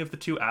meeting of the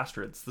two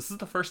Astrids. This is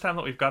the first time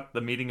that we've got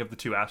the meeting of the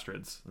two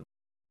Astrids.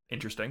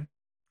 Interesting.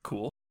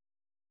 Cool.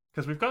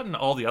 Because we've gotten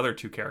all the other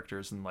two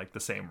characters in like the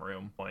same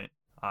room point,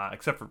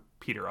 except for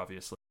Peter,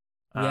 obviously.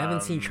 We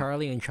haven't seen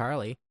Charlie and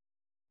Charlie.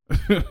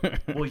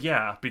 Well,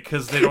 yeah,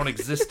 because they don't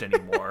exist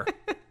anymore.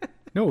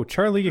 No,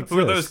 Charlie exists. Who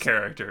are those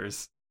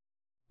characters?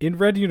 In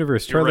Red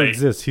Universe, Charlie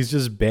exists. He's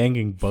just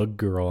banging Bug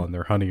Girl on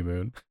their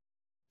honeymoon.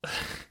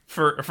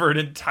 for an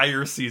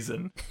entire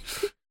season.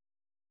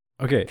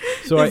 Okay,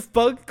 so if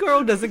Bug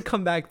Girl doesn't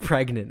come back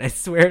pregnant, I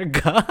swear to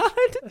God.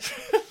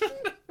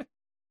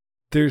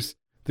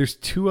 There's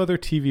two other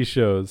TV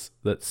shows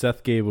that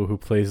Seth Gable, who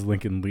plays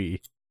Lincoln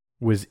Lee,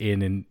 was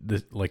in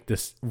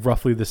this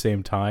roughly the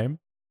same time.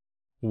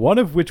 One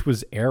of which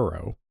was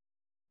Arrow,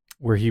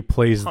 where he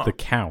plays the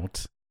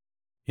Count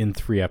in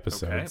 3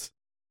 episodes.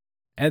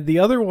 And the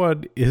other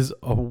one is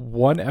a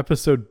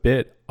 1-episode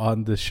bit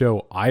on the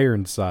show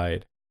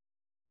Ironside.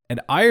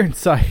 And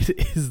Ironside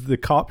is the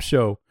cop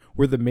show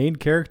where the main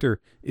character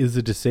is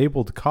a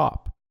disabled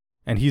cop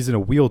and he's in a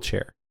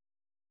wheelchair.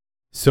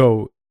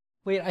 So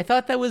Wait, I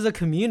thought that was a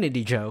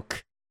Community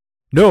joke.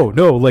 no,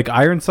 like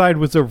Ironside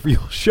was a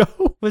real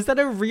show. Was that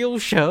a real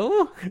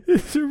show?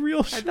 It's a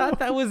real show. I thought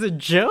that was a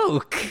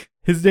joke.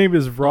 His name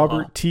is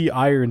Robert T.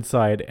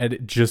 Ironside, and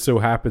it just so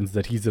happens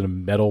that he's in a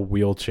metal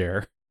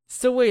wheelchair.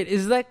 So wait,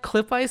 is that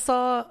clip I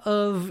saw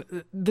of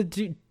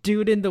the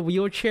dude in the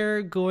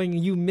wheelchair going,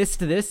 "You missed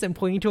this," and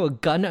pointing to a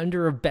gun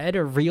under a bed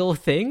a real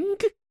thing?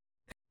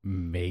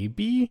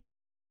 Maybe?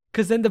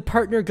 Because then the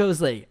partner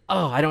goes like,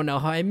 "Oh, I don't know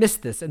how I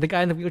missed this." And the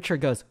guy in the wheelchair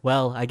goes,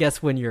 "Well, I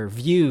guess when your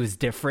view's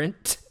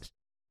different."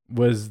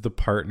 Was the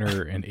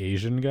partner an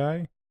Asian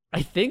guy?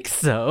 I think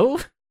so.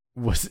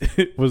 Was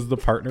the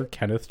partner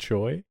Kenneth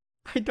Choi?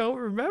 I don't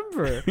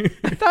remember.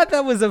 I thought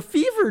that was a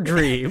fever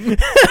dream.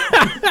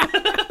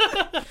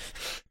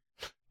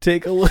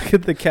 Take a look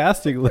at the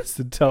casting list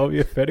and tell me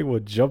if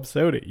anyone jumps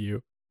out at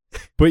you.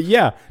 But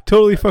yeah,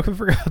 totally fucking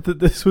forgot that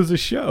this was a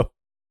show.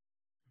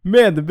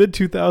 Man, the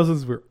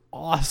mid-2000s were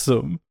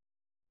awesome.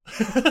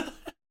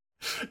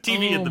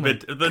 TV in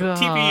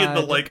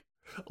the like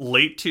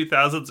late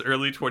 2000s,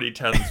 early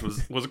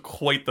 2010s was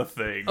quite the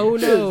thing. Oh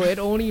no, it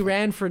only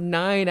ran for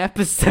 9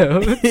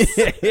 episodes.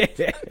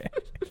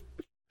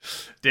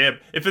 Damn,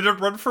 if it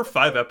had run for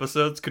 5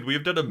 episodes, could we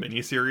have done a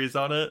mini-series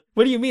on it?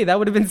 What do you mean? That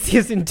would have been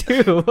season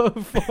 2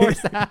 of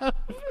Force Out.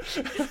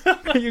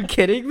 Are you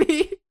kidding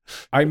me?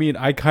 I mean,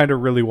 I kind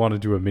of really want to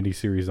do a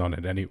mini-series on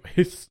it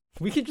anyways.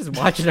 We can just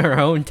watch it in our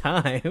own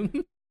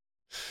time.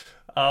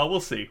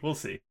 We'll see.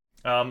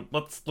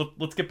 Let's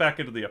get back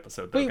into the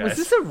episode, though, Wait, guys.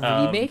 was this a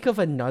remake of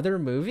another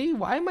movie?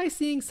 Why am I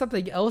seeing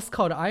something else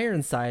called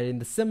Ironside in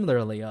the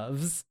similarly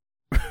ofs?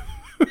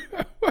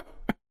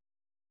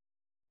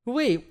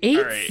 Wait,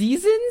 8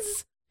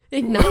 seasons?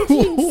 In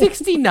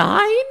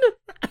 1969?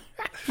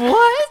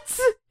 What?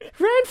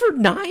 Ran for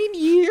 9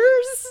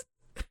 years?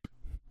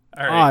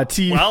 All right.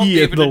 TV While in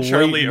David the and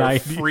Charlie late are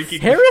 90s. freaking...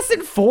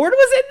 Harrison Ford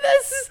was in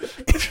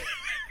this?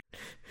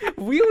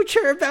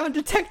 Wheelchair-bound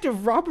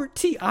detective Robert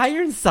T.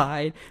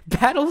 Ironside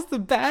battles the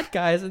bad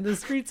guys in the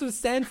streets of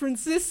San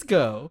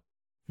Francisco.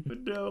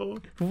 No.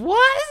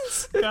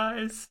 What?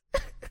 Guys,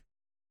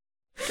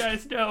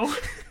 no.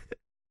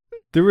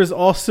 There was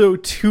also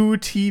 2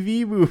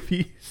 TV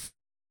movies.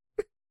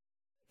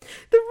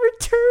 The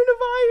Return of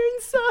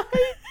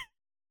Ironside?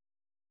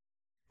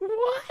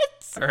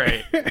 What?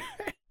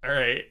 All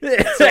right.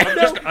 So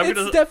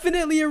It's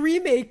definitely a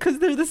remake because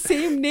they're the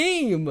same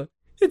name.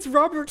 It's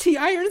Robert T.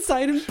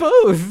 Ironside in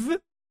both.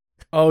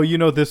 Oh, you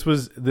know, this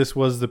was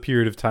the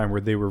period of time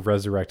where they were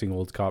resurrecting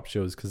old cop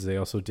shows because they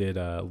also did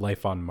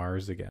Life on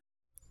Mars again.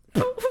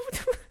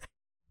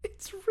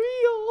 It's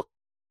real.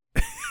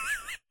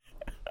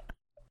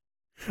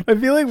 I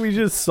feel like we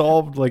just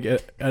solved like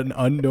an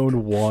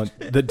unknown want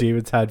that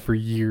David's had for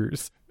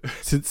years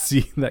since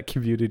seeing that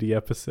Community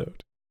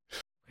episode.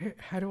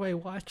 How do I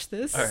watch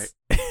this? All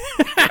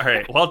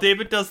right. While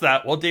David does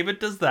that,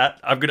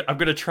 I'm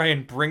gonna try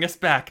and bring us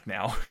back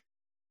now.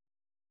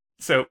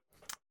 So,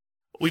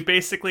 we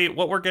basically,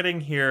 what we're getting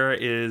here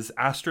is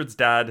Astrid's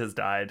dad has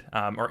died,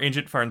 or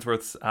Agent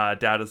Farnsworth's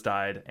dad has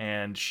died,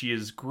 and she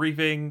is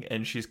grieving,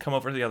 and she's come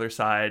over to the other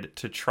side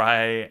to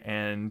try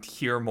and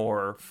hear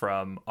more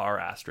from our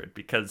Astrid,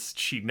 because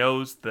she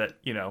knows that,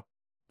 you know,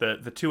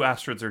 the two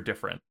Astrids are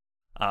different,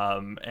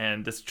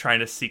 and is trying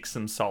to seek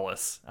some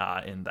solace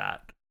in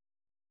that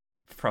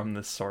from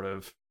this sort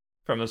of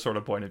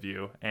point of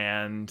view.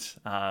 And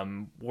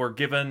we're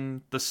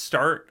given the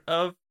start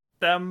of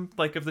them,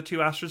 like of the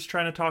two Astrids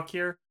trying to talk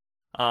here,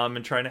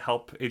 and trying to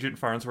help Agent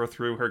Farnsworth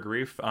through her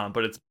grief,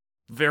 but it's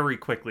very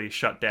quickly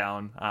shut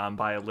down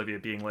by Olivia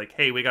being like,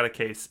 "Hey, we got a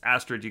case.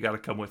 Astrid, you got to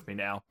come with me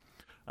now."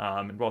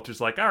 And Walter's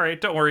like, "All right,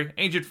 don't worry.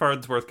 Agent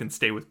Farnsworth can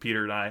stay with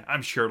Peter and I.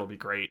 I'm sure it'll be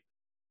great."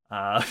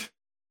 And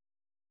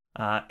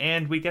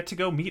we get to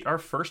go meet our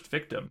first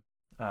victim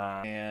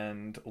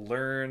and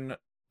learn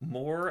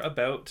more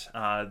about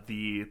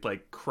the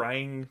like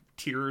crying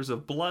tears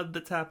of blood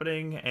that's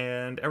happening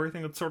and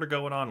everything that's sort of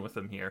going on with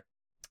him here.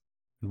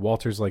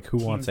 Walter's like, "Who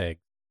wants eggs?"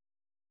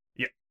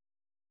 Yeah,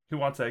 who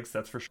wants eggs?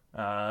 That's for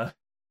sure.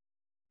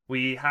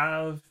 We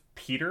have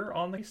Peter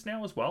on the case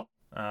now as well.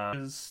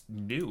 Is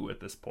new at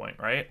this point,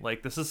 right?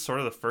 Like this is sort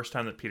of the first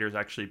time that Peter's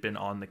actually been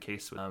on the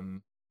case with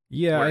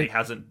where he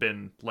hasn't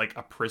been like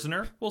a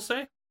prisoner, we'll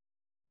say.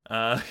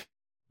 I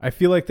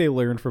feel like they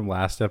learned from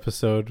last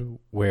episode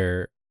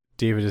where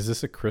David, is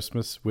this a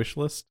Christmas wish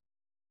list?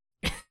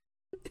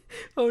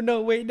 Oh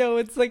no, wait, no,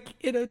 it's like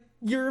in a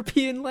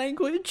European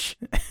language.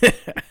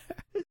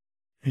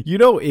 You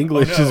know,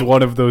 English is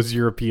one of those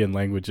European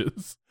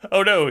languages.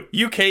 Oh no,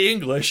 UK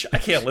English. I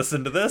can't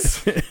listen to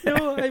this.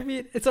 No, I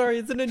mean, it's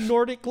in a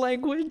Nordic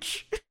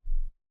language.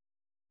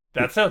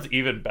 That sounds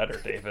even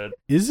better, David.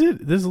 Is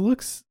it? This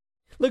looks...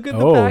 Look at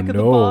the back of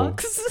the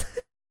box.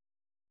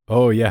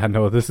 Oh yeah,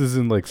 no, this is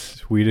in like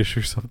Swedish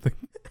or something.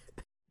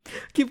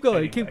 Keep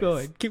going.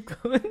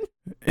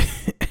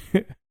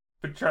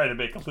 Been trying to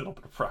make a little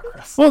bit of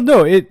progress. Well,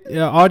 no,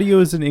 audio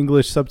is in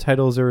English,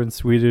 subtitles are in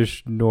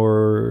Swedish,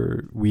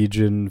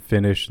 Norwegian,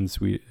 Finnish, and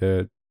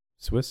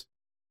Swiss.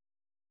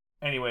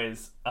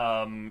 Anyways,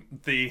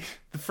 the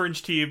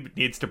Fringe team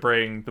needs to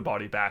bring the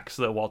body back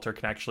so that Walter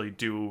can actually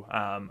do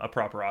a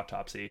proper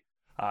autopsy.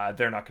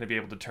 They're not going to be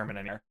able to determine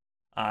any.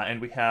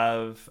 And we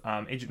have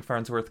Agent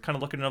Farnsworth kind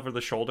of looking over the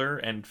shoulder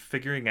and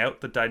figuring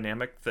out the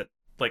dynamic that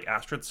like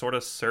Astrid sort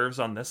of serves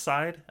on this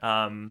side.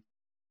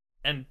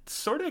 And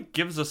sort of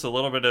gives us a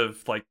little bit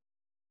of like,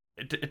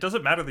 it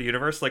doesn't matter the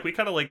universe. Like we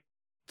kind of like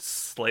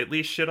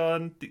slightly shit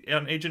on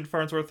Agent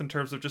Farnsworth in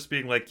terms of just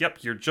being like, yep,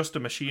 you're just a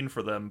machine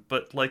for them.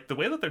 But like the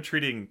way that they're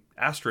treating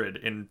Astrid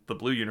in the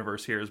Blue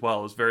universe here as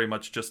well is very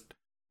much just,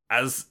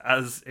 as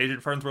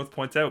Agent Farnsworth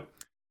points out,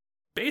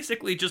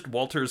 basically just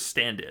Walter's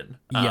stand-in.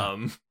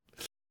 Yeah.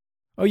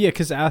 Oh yeah,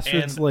 because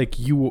Astrid's like,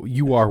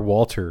 you are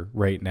Walter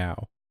right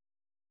now.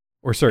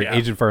 Or sorry, yeah.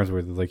 Agent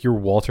Farnsworth is like, you're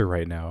Walter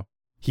right now.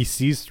 He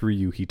sees through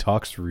you. He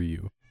talks through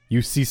you.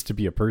 You cease to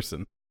be a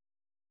person.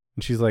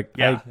 And she's like,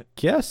 yeah. I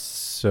guess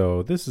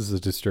so. This is a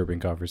disturbing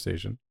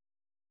conversation.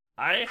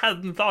 I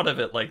hadn't thought of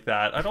it like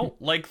that. I don't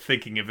like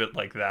thinking of it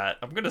like that.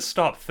 I'm going to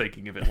stop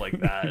thinking of it like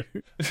that.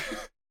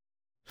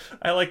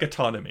 I like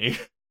autonomy.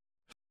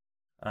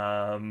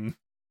 But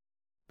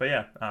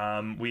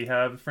yeah, we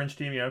have the French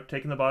team,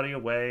 taking the body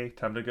away.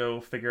 Time to go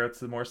figure out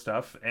some more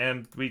stuff.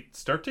 And we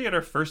start to get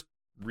our first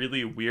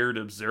really weird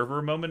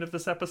observer moment of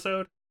this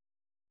episode.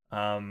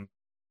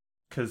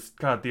 Because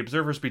God, the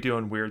observers be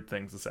doing weird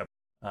things this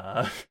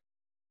episode.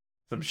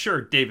 So I'm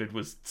sure David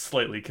was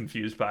slightly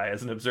confused by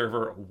as an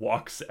observer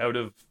walks out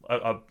of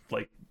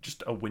like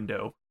just a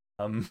window.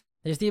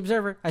 There's the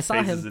observer. I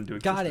saw him.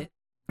 Got it.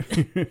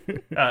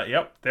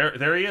 Yep,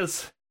 there he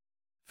is.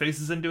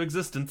 Phases into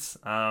existence.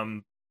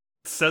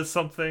 Says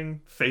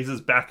something.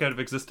 Phases back out of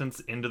existence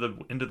into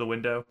the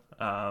window.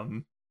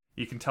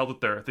 You can tell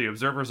that the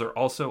observers are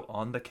also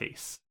on the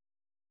case.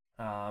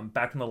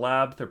 Back in the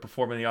lab, they're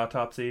performing the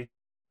autopsy.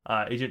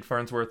 Agent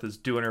Farnsworth is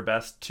doing her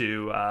best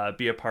to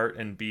be a part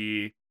and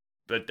be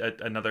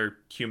another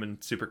human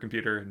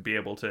supercomputer and be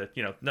able to,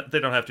 they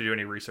don't have to do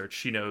any research.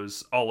 She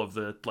knows all of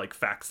the like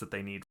facts that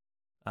they need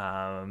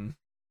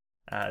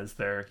as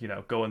they're,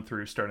 going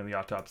through starting the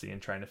autopsy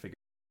and trying to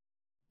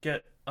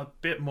get a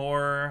bit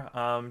more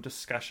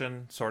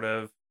discussion sort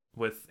of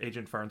with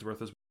Agent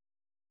Farnsworth as well.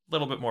 A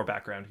little bit more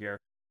background here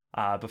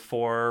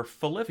before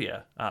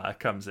Folivia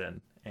comes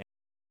in.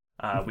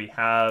 We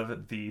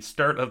have the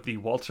start of the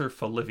Walter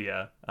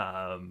Folivia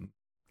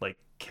like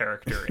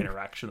character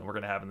interaction that we're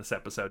going to have in this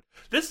episode.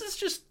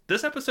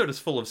 This episode is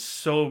full of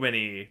so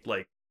many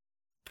like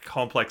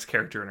complex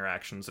character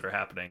interactions that are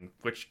happening,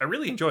 which I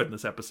really enjoyed in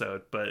this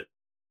episode, but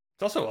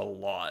it's also a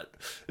lot.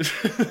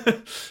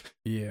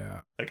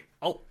 Yeah. Like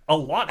a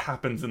lot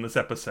happens in this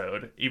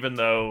episode, even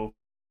though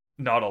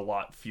not a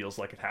lot feels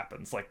like it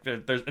happens. Like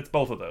it's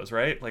both of those,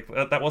 right? Like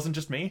that wasn't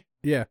just me.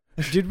 Yeah.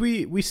 Did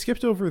we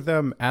skipped over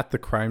them at the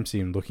crime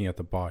scene looking at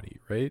the body,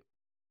 right?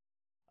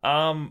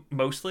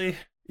 Mostly.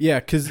 Yeah,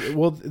 because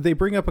they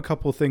bring up a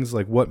couple of things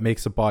like what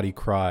makes a body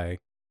cry,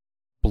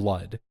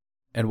 blood,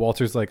 and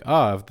Walter's like,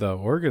 if the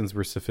organs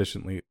were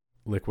sufficiently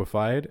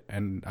liquefied,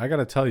 and I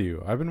gotta tell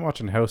you, I've been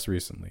watching House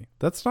recently.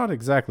 That's not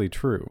exactly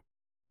true.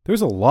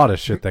 There's a lot of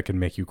shit that can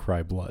make you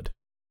cry blood.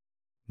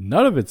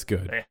 None of it's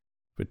good.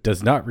 But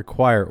does not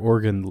require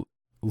organ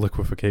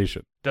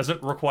liquefaction.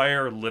 Doesn't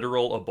require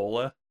literal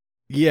Ebola.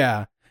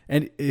 Yeah.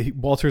 And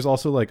Walter's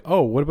also like,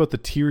 what about the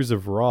Tears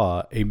of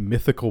Ra, a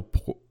mythical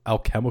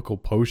alchemical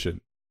potion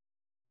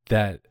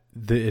that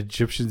the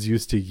Egyptians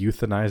used to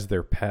euthanize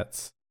their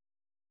pets?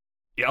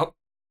 Yep.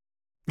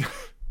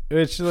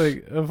 Which,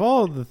 like, of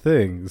all the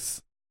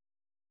things,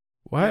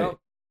 why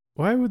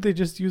would they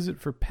just use it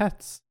for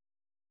pets?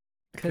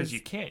 Because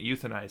you can't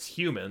euthanize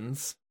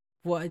humans.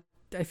 What?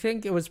 I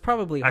think it was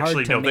probably hard to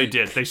make. Actually, no, they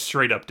did. They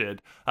straight up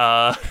did.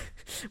 Well,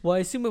 I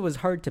assume it was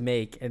hard to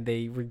make, and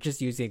they were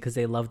just using it because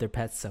they love their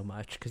pets so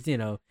much. Because,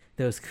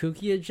 those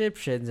kooky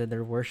Egyptians and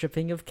their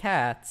worshipping of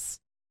cats.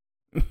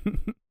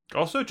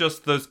 Also,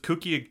 just those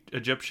kooky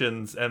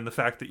Egyptians and the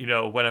fact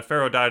that, when a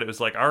pharaoh died, it was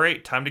like, all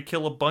right, time to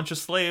kill a bunch of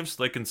slaves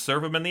so they can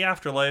serve them in the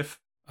afterlife.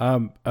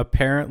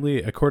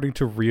 Apparently, according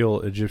to real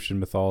Egyptian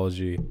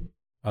mythology,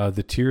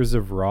 the Tears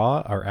of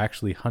Ra are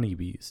actually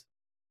honeybees.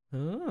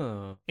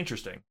 Oh.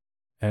 Interesting.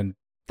 And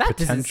that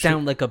doesn't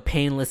sound like a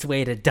painless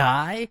way to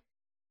die.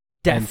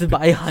 Death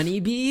by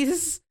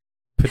honeybees?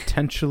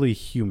 Potentially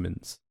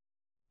humans.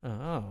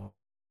 Oh.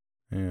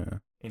 Yeah.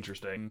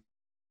 Interesting.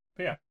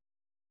 But yeah.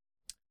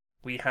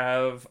 We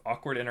have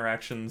awkward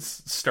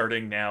interactions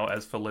starting now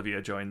as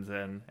Folivia joins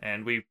in.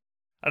 And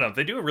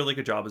they do a really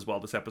good job as well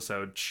this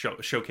episode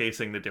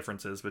showcasing the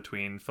differences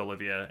between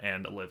Folivia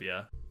and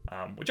Olivia,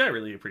 which I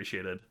really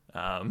appreciated.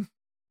 How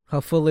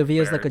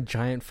Folivia is like a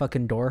giant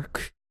fucking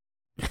dork.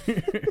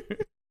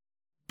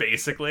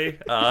 Basically,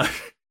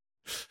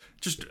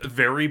 just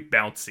very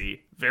bouncy,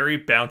 very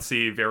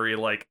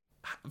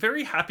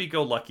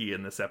happy-go-lucky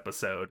in this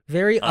episode.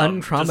 Very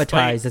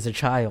untraumatized as a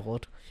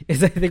child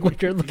is, I think,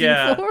 what you're looking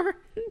for.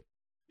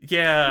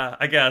 Yeah,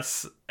 I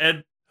guess.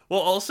 And,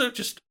 well, also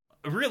just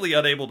really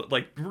unable to,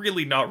 like,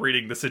 really not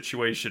reading the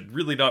situation,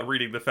 really not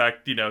reading the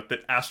fact, that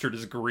Astrid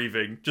is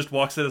grieving, just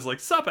walks in as like,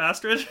 sup,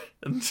 Astrid?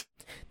 And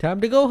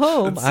Time to go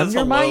home. I'm says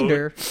your hello.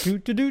 minder. Do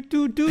do do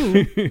do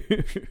do.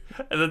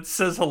 and then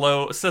says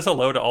hello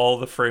to all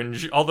the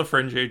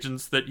fringe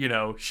agents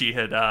that, she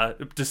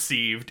had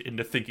deceived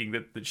into thinking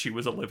that she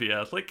was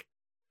Olivia. Like,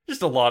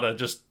 just a lot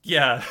of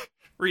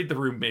read the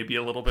room maybe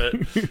a little bit.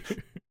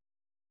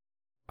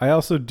 I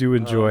also do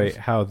enjoy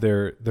how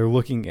they're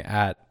looking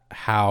at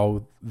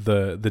how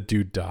the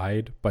dude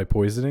died by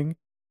poisoning,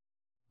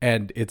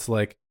 and it's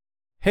like,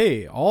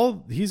 hey,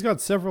 he's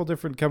got several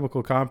different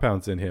chemical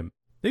compounds in him.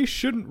 They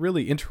shouldn't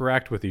really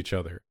interact with each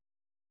other.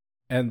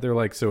 And they're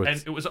like, so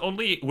it's... And it was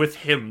only with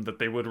him that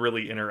they would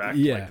really interact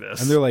like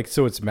this. And they're like,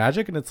 so it's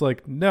magic? And it's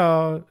like,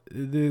 no,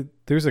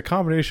 there's a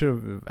combination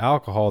of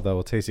alcohol that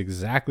will taste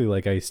exactly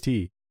like iced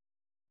tea.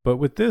 But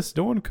with this,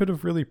 no one could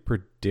have really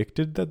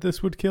predicted that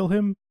this would kill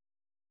him.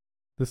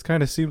 This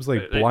kind of seems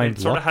like blind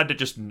luck. Sort of had to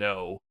just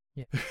know.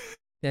 Yeah.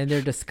 And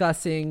they're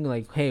discussing,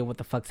 like, hey, what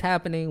the fuck's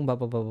happening, blah,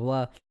 blah, blah, blah,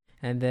 blah.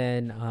 And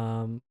then,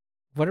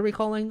 what are we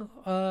calling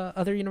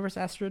Other Universe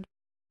Astrid?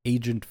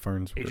 Agent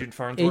Farnsworth.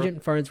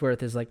 Agent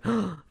Farnsworth is like,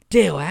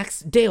 Deo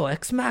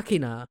ex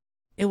machina.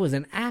 It was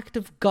an act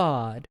of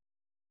God.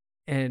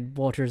 And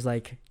Walter's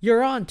like,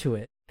 you're onto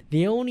it.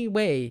 The only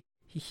way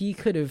he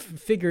could have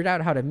figured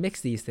out how to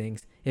mix these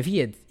things if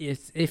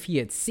he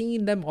had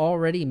seen them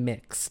already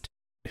mixed.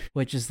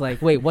 Which is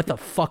like, wait, what the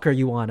fuck are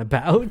you on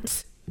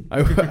about?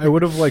 I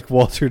would have liked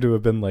Walter to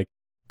have been like,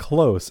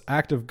 close.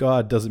 Act of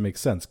God doesn't make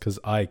sense because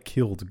I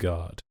killed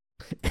God.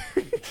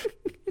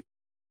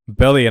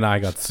 Belly and I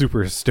got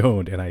super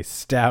stoned and I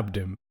stabbed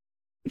him.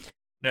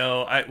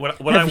 No,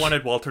 what I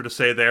wanted Walter to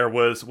say there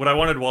was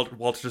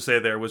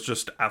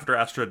just after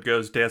Astrid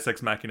goes Deus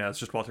Ex Machina, it's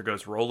just Walter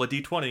goes, roll a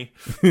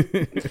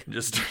d20.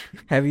 Just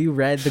Have you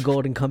read the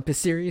Golden Compass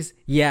series?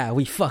 Yeah,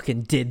 we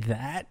fucking did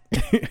that.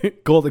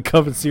 Golden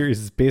Compass series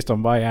is based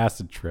on my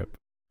acid trip.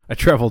 I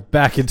traveled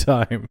back in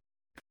time.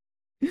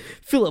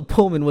 Philip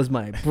Pullman was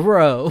my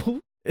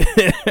bro.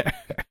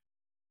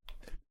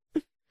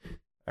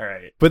 All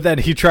right. But then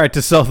he tried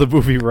to sell the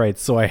movie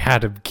rights, so I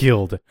had him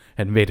killed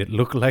and made it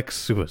look like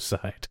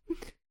suicide.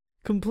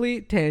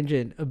 Complete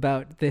tangent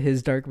about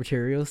his Dark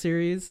Material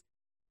series.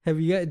 Do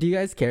you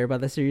guys care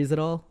about the series at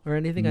all or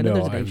anything? I know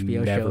there's an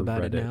HBO show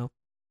about it now.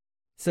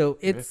 So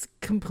it's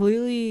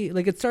completely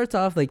like, it starts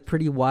off like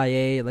pretty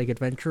YA, like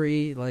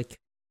adventure-y, like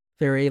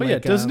very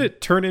like. Doesn't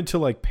it turn into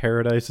like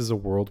Paradise is a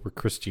world where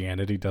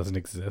Christianity doesn't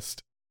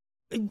exist?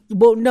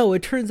 Well, no,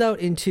 it turns out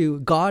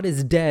into God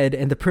is dead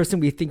and the person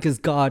we think is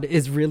God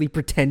is really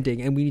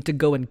pretending and we need to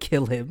go and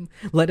kill him.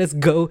 Let us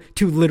go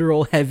to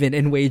literal heaven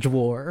and wage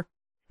war.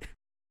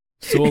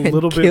 So a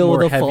little bit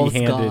more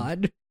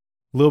heavy-handed. A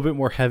little bit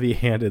more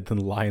heavy-handed than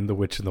Lion the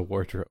Witch in the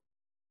Wardrobe.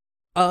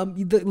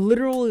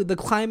 The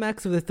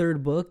climax of the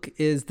third book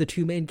is the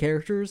two main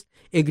characters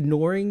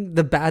ignoring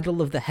the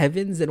battle of the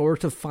heavens in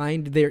order to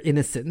find their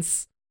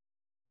innocence.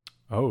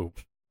 Oh.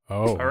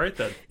 All right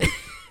then.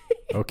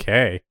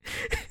 Okay.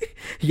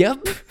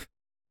 Yep.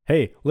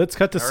 Hey, let's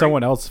cut to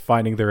someone else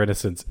finding their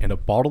innocence in a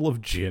bottle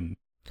of gin.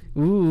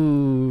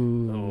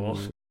 Ooh. Oh.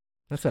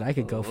 That's what I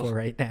could go for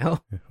right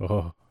now.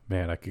 Oh,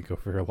 man, I could go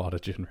for a lot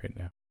of gin right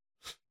now.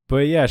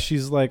 But yeah,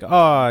 she's like,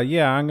 oh,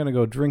 yeah, I'm going to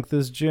go drink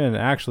this gin.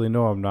 Actually,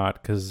 no, I'm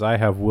not, because I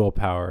have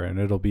willpower and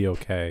it'll be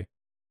okay.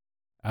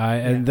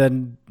 And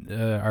then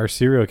our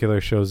serial killer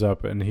shows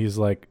up and he's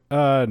like,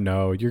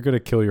 no, you're going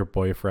to kill your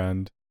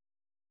boyfriend.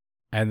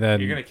 And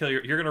then you're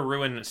gonna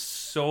ruin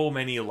so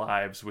many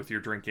lives with your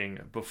drinking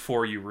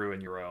before you ruin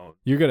your own.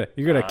 You're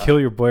gonna kill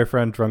your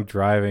boyfriend drunk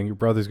driving. Your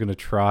brother's gonna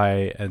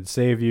try and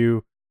save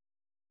you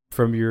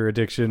from your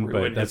addiction,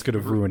 but that's gonna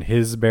ruin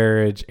his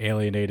marriage,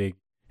 alienating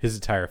his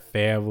entire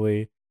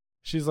family.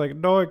 She's like,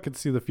 no, I can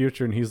see the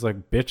future, and he's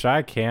like, bitch,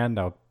 I can.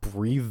 Now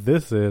breathe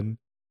this in.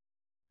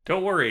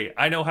 Don't worry,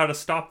 I know how to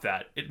stop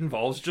that. It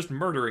involves just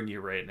murdering you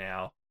right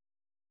now.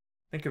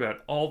 Think about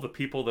all the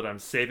people that I'm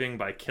saving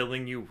by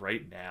killing you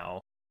right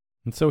now.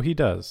 And so he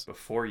does.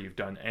 Before you've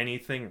done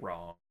anything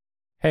wrong.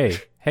 Hey,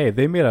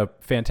 they made a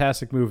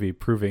fantastic movie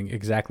proving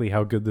exactly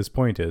how good this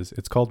point is.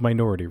 It's called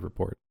Minority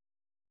Report.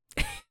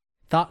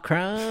 Thought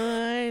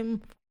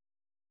crime.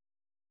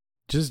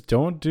 Just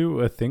don't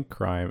do a think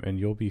crime and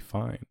you'll be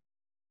fine.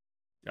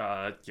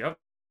 Yep.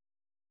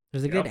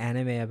 There's a good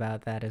anime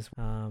about that as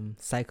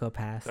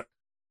Psychopath.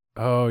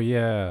 Oh,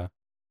 yeah.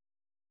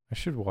 I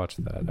should watch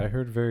that. I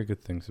heard very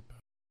good things about it.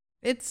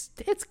 It's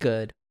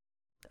good.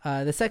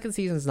 The second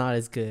season's not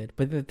as good,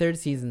 but the third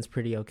season's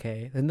pretty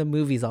okay. And the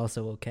movie's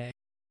also okay.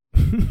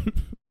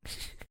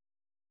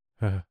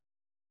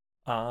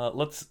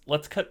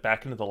 Let's cut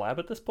back into the lab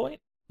at this point.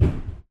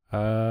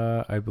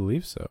 I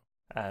believe so.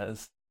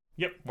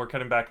 We're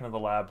cutting back into the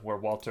lab where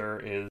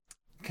Walter is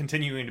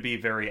continuing to be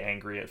very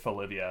angry at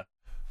Olivia,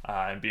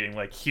 and being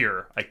like,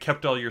 "Here, I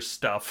kept all your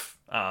stuff.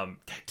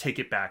 Take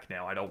it back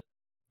now. I don't."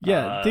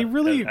 Yeah, they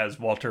really as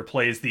Walter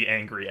plays the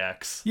angry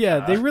ex. Yeah,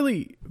 they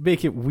really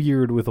make it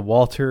weird with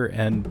Walter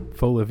and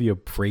Olivia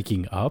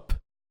breaking up.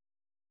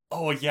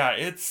 Oh yeah,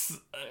 it's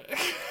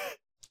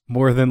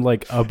more than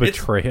like a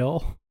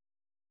betrayal.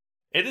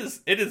 It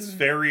is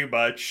very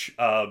much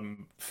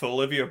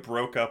Olivia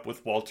broke up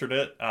with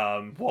Walternet.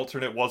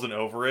 Walternet wasn't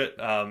over it,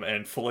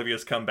 and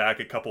Olivia's come back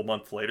a couple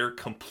months later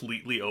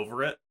completely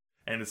over it,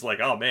 and it's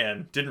like, oh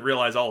man, didn't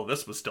realize all of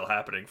this was still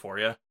happening for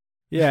you.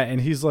 Yeah,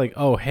 and he's like,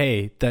 oh,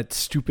 hey, that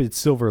stupid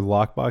silver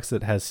lockbox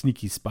that has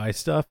sneaky spy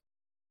stuff,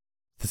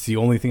 that's the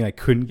only thing I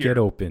couldn't get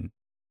open.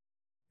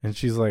 And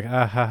she's like,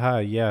 ah, ha, ha,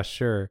 yeah,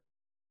 sure.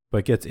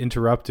 But gets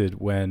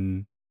interrupted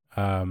when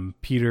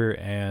Peter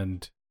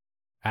and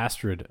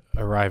Astrid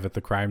arrive at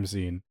the crime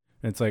scene.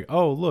 And it's like,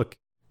 oh, look,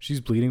 she's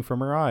bleeding from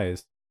her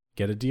eyes.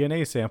 Get a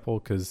DNA sample,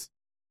 because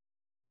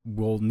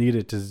we'll need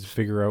it to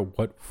figure out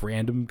what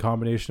random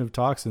combination of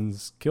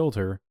toxins killed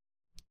her.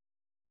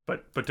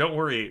 But don't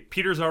worry,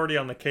 Peter's already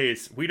on the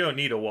case. We don't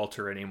need a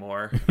Walter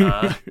anymore.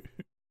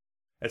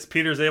 As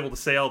Peter's able to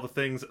say all the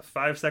things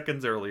 5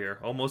 seconds earlier,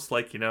 almost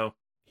like,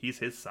 he's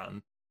his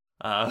son.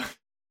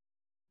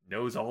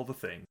 Knows all the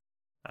things.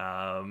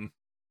 That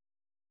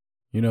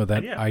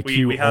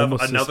IQ we have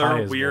almost another as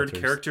high as weird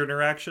Walter's. character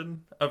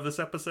interaction of this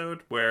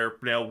episode where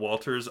now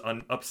Walter's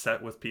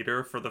upset with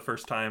Peter for the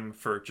first time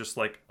for just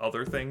like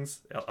other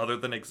things other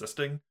than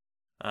existing.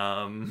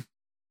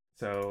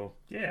 So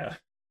yeah.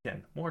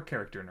 Again, more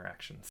character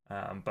interactions.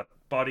 But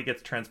body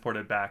gets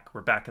transported back. We're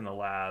back in the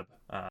lab.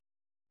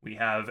 We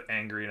have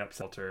angry and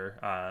upset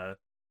Walter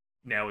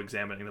now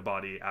examining the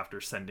body after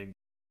sending,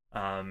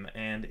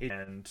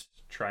 and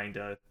trying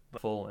to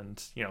full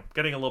and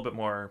getting a little bit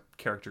more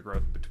character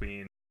growth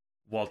between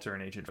Walter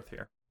and Agent Farnsworth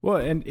here. Well,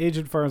 and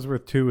Agent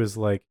Farnsworth too is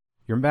like,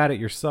 you're mad at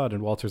your son,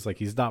 and Walter's like,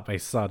 he's not my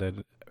son,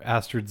 and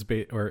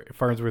or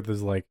Farnsworth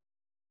is like,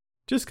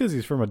 just because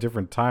he's from a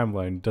different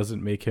timeline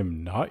doesn't make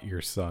him not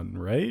your son,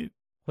 right?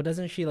 Well,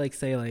 doesn't she like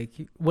say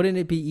like, wouldn't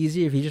it be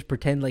easier if you just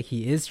pretend like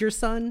he is your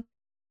son,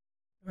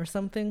 or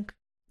something?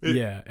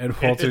 Yeah, and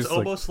Walter's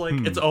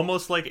it's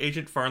almost like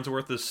Agent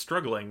Farnsworth is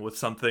struggling with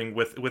something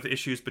with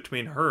issues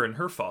between her and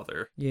her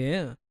father.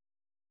 Yeah.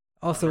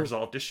 Also,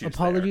 unresolved issues.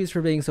 Apologies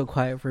for being so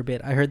quiet for a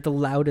bit. I heard the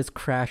loudest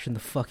crash in the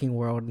fucking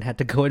world and had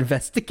to go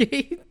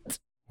investigate.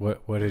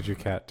 What did your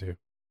cat do?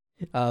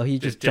 Oh, he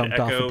just jumped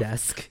off a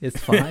desk. It's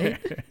fine.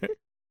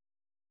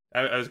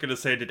 I was gonna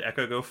say, did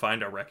Echo go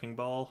find a wrecking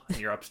ball and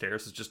your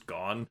upstairs is just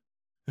gone?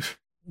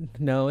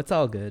 No, it's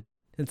all good.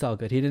 It's all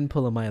good. He didn't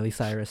pull a Miley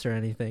Cyrus or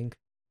anything.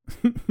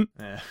 Would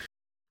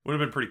have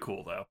been pretty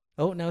cool though.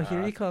 Oh, now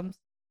here he comes.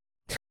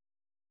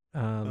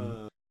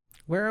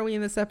 Where are we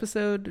in this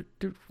episode?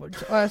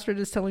 Astrid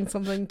is telling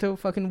something to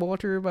fucking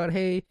Walter about,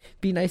 hey,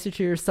 be nicer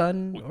to your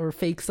son, or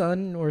fake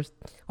son, or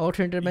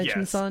alternate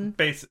dimension son.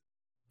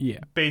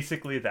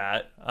 Basically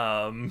that.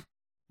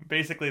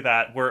 Basically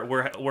that.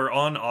 We're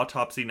on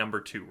autopsy number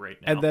 2 right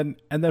now.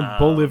 And then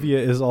Bolivia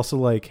is also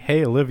like,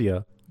 hey,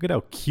 Olivia, look at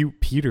how cute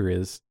Peter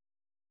is.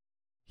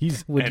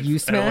 Would you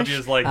smash? And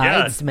Olivia's like,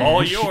 yeah, it's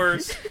all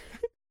yours.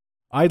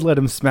 I'd let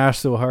him smash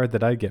so hard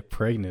that I'd get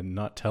pregnant and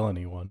not tell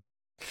anyone.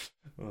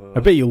 I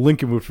bet you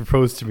Lincoln would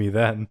propose to me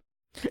then.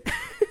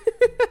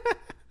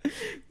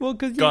 Well,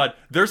 God,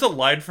 there's a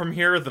line from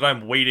here that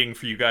I'm waiting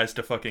for you guys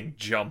to fucking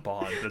jump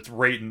on. That's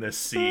right in this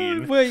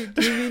scene. Wait,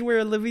 do you mean where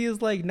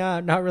Olivia's like, nah,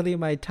 not really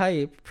my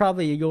type.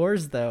 Probably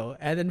yours, though.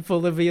 And then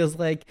Olivia's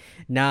like,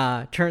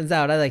 nah, turns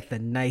out I like the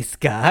nice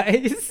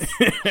guys.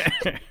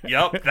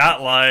 Yep,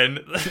 that line.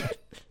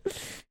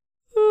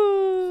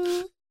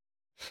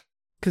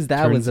 Because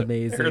that was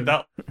amazing.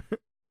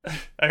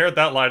 I heard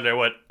that line and I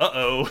went,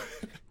 uh-oh.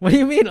 What do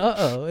you mean,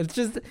 uh-oh? It's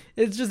just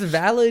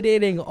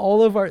validating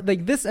all of our,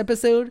 like, this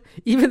episode,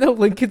 even though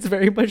Lincoln's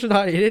very much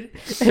not in it,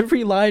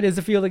 every line is,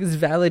 I feel like, is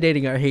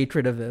validating our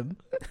hatred of him.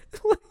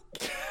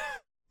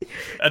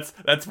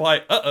 That's why,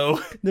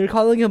 uh-oh. They're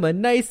calling him a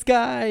nice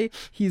guy.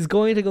 He's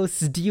going to go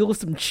steal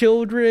some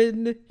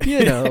children,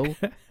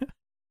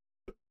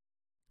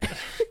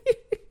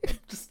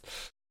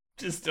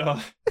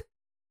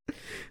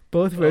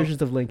 Both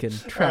versions of Lincoln.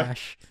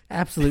 Trash.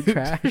 Absolute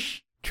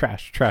trash.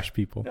 Trash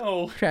people.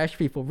 No. Trash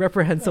people.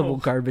 Reprehensible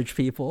garbage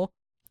people.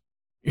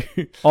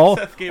 all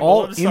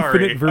Gable,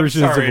 infinite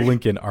versions of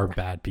Lincoln are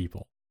bad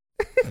people.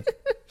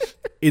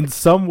 In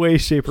some way,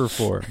 shape, or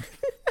form.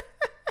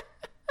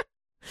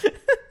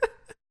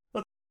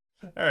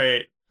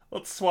 Alright.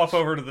 Let's swap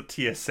over to the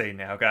TSA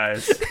now,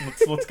 guys.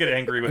 Let's get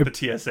angry with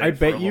the TSA I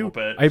bet you,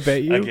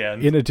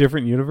 again. In a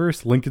different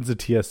universe, Lincoln's a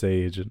TSA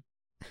agent.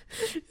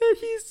 And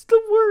he's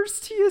the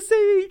worst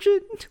TSA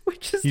agent,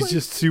 he's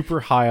just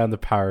super high on the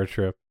power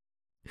trip.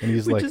 And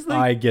he's like,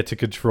 I get to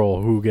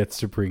control who gets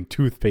to bring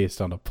toothpaste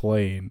on a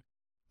plane.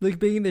 Like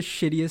being the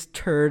shittiest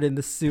turd in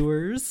the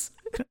sewers.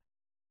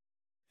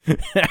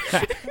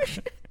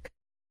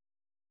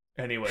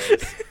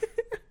 Anyways,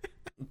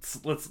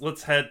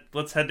 let's head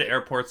to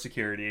airport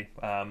security,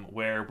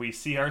 where we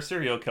see our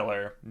serial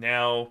killer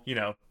now,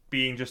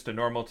 being just a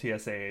normal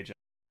TSA agent,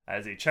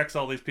 as he checks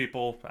all these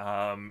people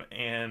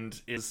and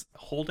is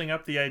holding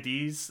up the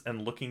IDs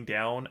and looking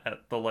down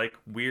at the like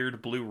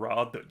weird blue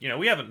rod that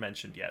we haven't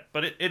mentioned yet,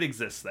 but it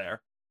exists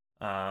there.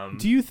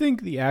 Do you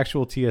think the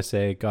actual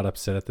TSA got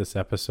upset at this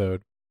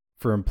episode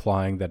for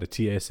implying that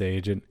a TSA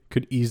agent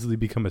could easily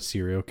become a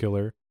serial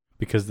killer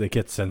because they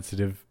get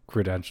sensitive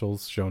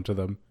credentials shown to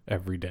them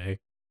every day?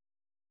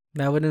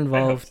 That would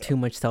involve too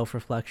much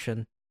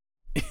self-reflection.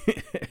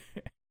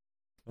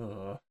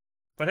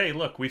 But hey,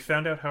 look, we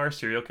found out how our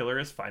serial killer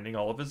is finding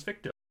all of his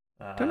victims.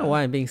 I don't know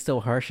why I'm being so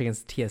harsh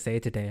against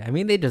TSA today. I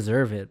mean, they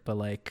deserve it, but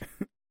like...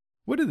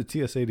 What did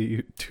the TSA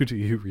do to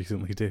you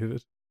recently,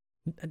 David?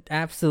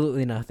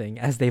 Absolutely nothing,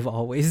 as they've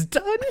always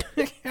done.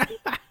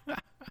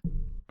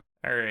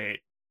 All right.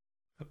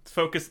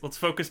 Let's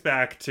focus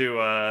back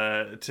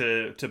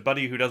to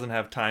Buddy, who doesn't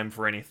have time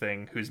for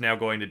anything, who's now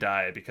going to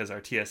die because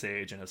our TSA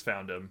agent has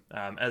found him,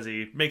 as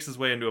he makes his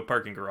way into a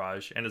parking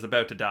garage and is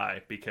about to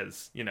die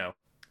because,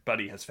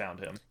 Buddy has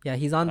found him. Yeah,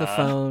 he's on the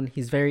phone.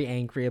 He's very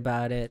angry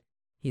about it.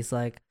 He's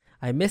like,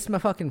 I missed my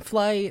fucking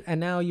flight, and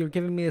now you're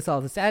giving me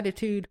all this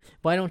attitude.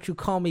 Why don't you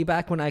call me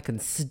back when I can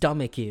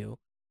stomach you?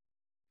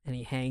 And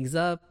he hangs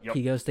up. Yep.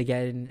 He goes to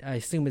get in, I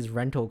assume, his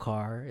rental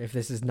car, if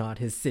this is not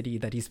his city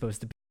that he's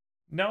supposed to be.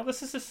 No,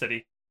 this is his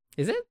city.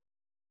 Is it?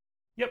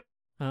 Yep.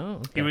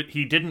 Oh, okay.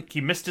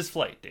 He missed his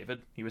flight,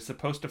 David. He was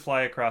supposed to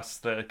fly across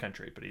the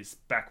country, but he's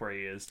back where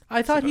he is.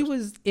 I thought he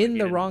was in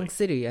the wrong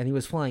city and he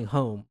was flying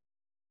home.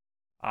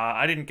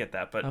 I didn't get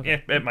that, but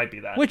okay. It might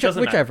be that.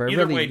 Whichever. Either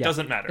really, way, it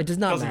doesn't matter. It does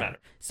not matter.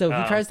 So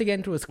he tries to get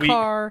into his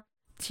car.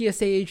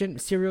 TSA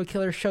agent, serial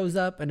killer, shows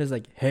up and is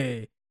like,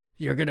 hey,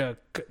 you're going to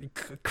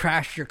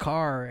crash your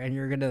car and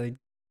you're going to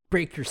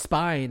break your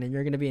spine and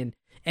you're going to be in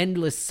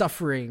endless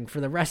suffering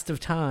for the rest of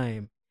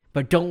time.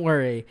 But don't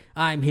worry,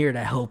 I'm here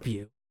to help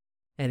you.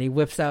 And he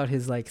whips out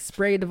his like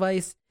spray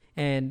device,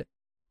 and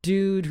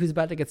dude who's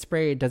about to get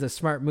sprayed does a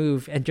smart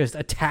move and just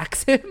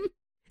attacks him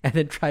and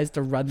then tries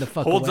to run the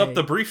fuck Holds away. up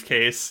the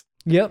briefcase.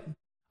 Yep.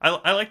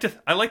 I like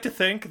to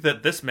think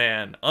that this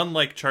man,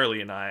 unlike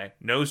Charlie and I,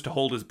 knows to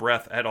hold his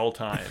breath at all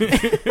times.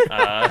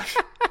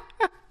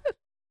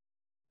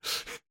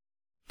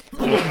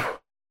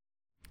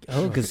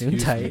 Oh,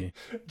 Gesundheit.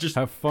 Just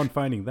have fun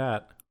finding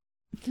that.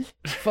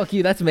 Fuck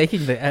you. That's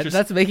making the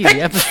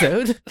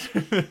episode.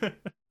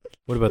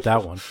 What about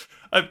that one?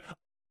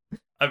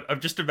 I'm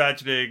just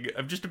imagining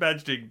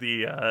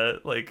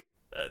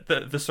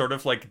the sort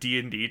of like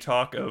D&D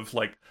talk of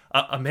like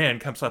a man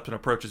comes up and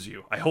approaches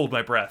you. I hold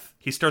my breath.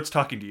 He starts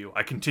talking to you.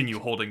 I continue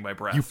holding my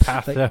breath. You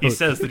pass out. He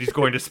says that he's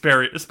going to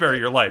spare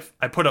your life.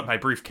 I put up my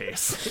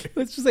briefcase.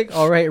 It's just like,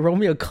 all right, roll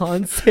me a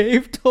con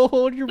save to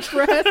hold your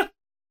breath.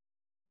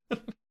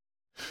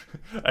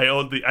 I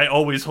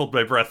always hold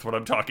my breath when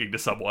I'm talking to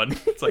someone.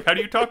 It's like, how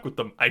do you talk with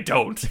them? I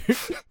don't.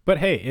 But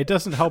hey, it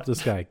doesn't help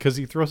this guy because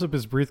he throws up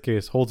his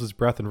briefcase, holds his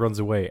breath, and runs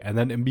away, and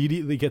then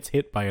immediately gets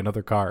hit by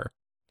another car.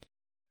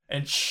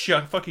 And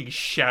fucking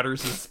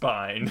shatters his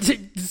spine.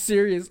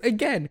 Serious.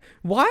 Again,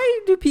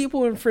 why do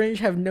people in Fringe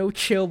have no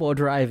chill while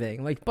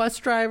driving? Like bus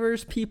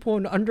drivers, people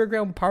in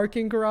underground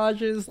parking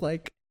garages,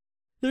 like,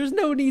 there's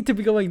no need to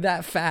be going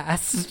that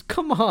fast.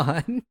 Come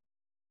on.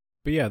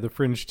 But yeah, the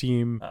Fringe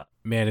team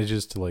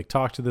manages to like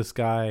talk to this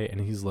guy,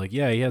 and he's like,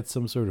 yeah, he had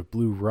some sort of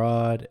blue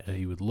rod, and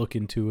he would look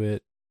into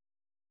it,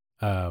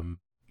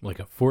 like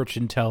a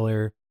fortune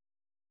teller.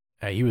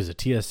 He was a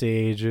TSA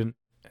agent,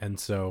 and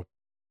so...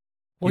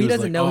 Well, he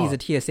doesn't know he's a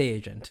TSA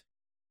agent.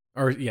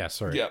 Or, yeah,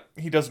 sorry. Yeah,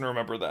 he doesn't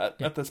remember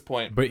that at this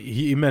point. But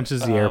he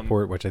mentions the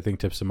airport, which I think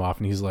tips him off,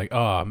 and he's like,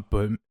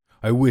 but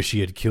I wish he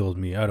had killed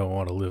me. I don't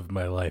want to live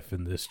my life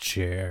in this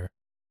chair.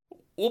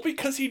 Well,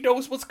 because he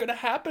knows what's going to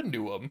happen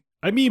to him.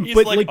 I mean, he's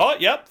but like, oh,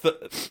 yep.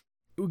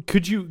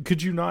 Could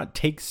you not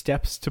take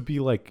steps to be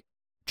like,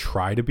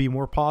 try to be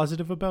more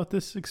positive about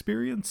this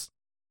experience?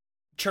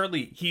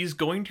 Charlie, he's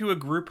going to a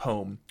group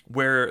home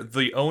where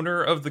the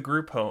owner of the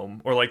group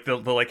home, or like the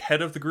like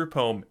head of the group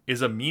home,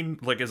 is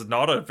is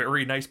not a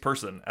very nice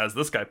person, as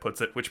this guy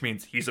puts it, which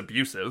means he's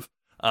abusive.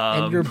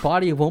 And your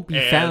body won't be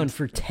found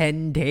for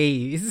 10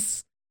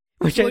 days.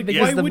 Which I think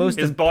is the most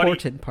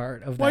important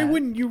part of that. Why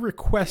wouldn't you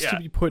request to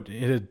be put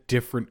in a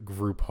different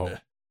group home?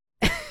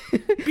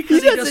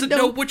 Because he doesn't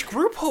know which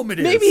group home it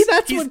is. Maybe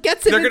that's what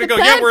gets him. They're going to go,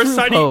 we're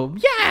assigning home.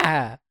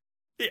 Yeah.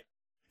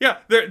 Yeah,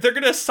 they're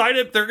going to assign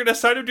him. They're going to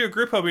assign him to a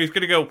group home. And he's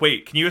going to go,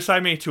 wait, can you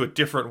assign me to a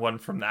different one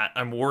from that?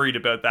 I'm worried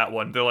about that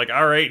one. They're like,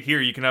 all right,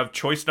 here, you can have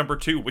choice number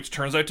 2, which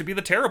turns out to be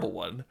the terrible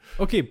one.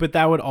 Okay, but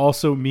that would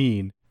also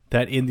mean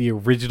that in the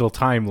original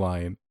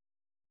timeline,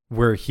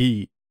 where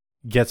he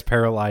gets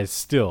paralyzed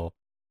still,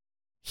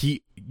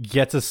 he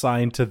gets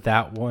assigned to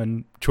that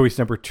one, choice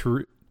number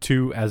 2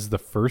 as the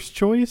first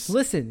choice?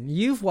 Listen,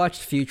 you've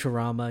watched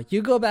Futurama.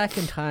 You go back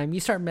in time,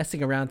 you start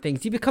messing around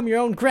things, you become your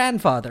own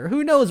grandfather.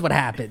 Who knows what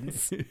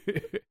happens?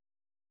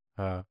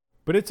 But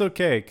it's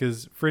okay,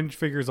 because Fringe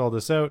figures all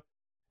this out,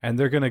 and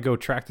they're going to go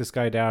track this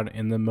guy down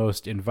in the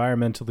most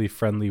environmentally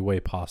friendly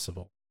way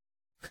possible.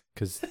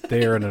 Because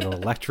they're in an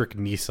electric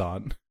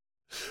Nissan.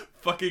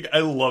 Fucking, I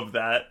love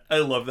that. I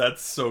love that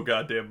so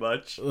goddamn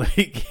much.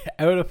 Like,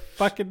 out of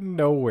fucking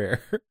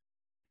nowhere.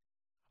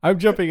 I'm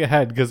jumping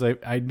ahead because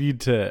I need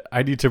to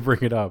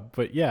bring it up.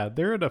 But yeah,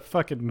 they're in a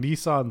fucking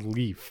Nissan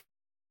Leaf.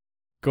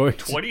 Going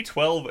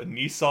 2012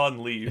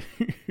 Nissan Leaf.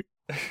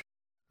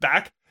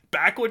 Back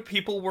when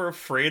people were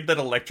afraid that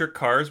electric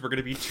cars were going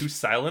to be too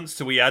silent,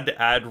 so we had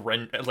to add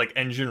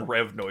engine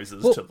rev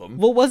noises to them.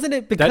 Well, wasn't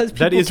it because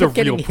that people is a kept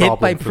getting real hit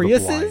by problem for the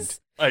blind. Priuses?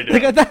 I know.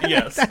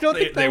 Yes, I don't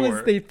think that was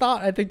were. they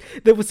thought. I think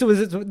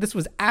this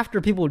was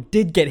after people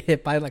did get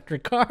hit by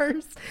electric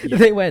cars. Yeah.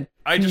 They went.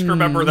 I just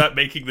remember that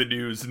making the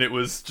news, and it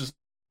was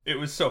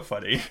so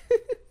funny.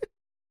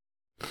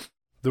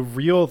 The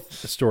real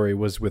story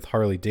was with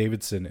Harley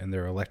Davidson and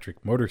their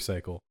electric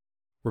motorcycle,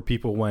 where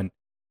people went,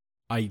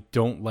 I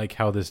don't like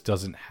how this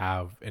doesn't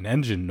have an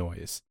engine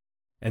noise.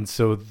 And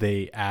so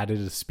they added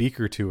a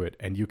speaker to it,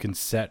 and you can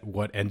set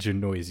what engine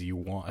noise you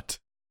want.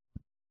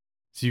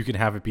 So you can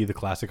have it be the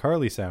classic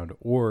Harley sound,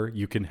 or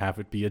you can have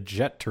it be a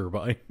jet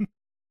turbine.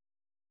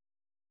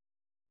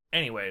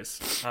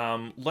 Anyways,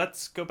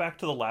 let's go back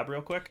to the lab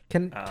real quick.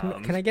 Can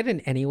I get an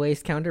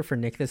anyways counter for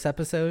Nick this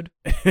episode?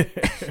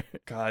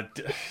 God,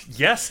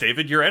 yes,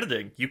 David, you're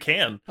editing. You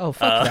can. Oh,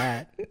 fuck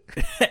that.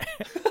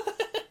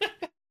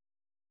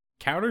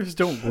 Counters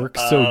don't work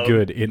so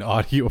good in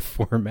audio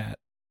format.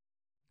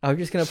 I'm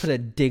just gonna put a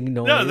ding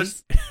noise. No,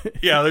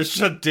 there's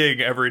just a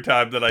ding every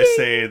time that I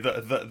say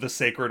the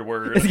sacred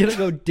word. It's gonna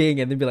go ding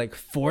and then be like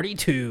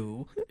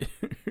 42.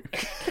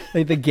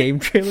 Like the game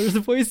trailer's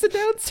voice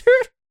announcer.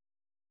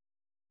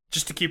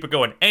 Just to keep it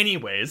going.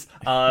 Anyways,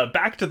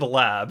 back to the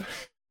lab,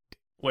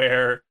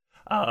 where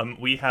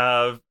we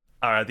have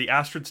the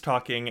Astrids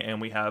talking,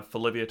 and we have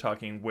Olivia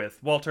talking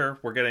with Walter.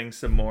 We're getting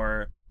some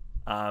more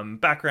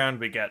background.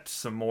 We get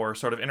some more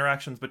sort of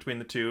interactions between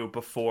the two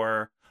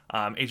before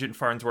Agent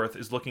Farnsworth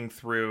is looking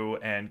through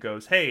and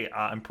goes, hey,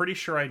 I'm pretty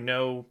sure I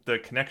know the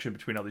connection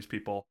between all these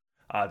people.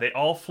 They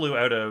all flew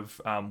out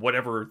of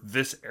whatever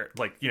this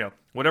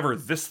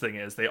thing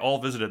is. They all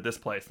visited this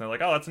place. And they're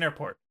like, oh, that's an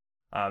airport.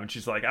 And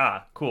she's like,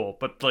 cool.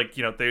 But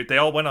they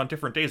all went on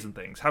different days and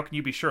things. How can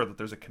you be sure that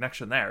there's a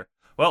connection there?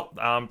 Well,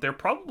 they're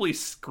probably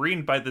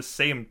screened by the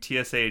same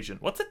TSA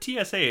agent. What's a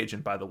TSA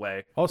agent, by the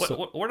way?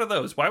 Also, what are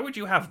those? Why would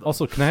you have them?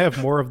 Also, can I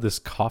have more of this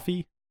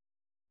coffee?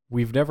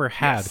 We've never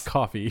had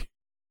coffee.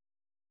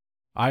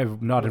 I'm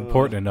not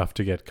important enough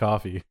to get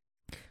coffee.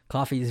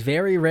 Coffee is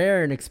very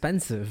rare and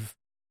expensive,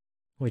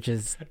 which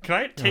is. Can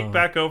I take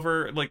back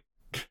over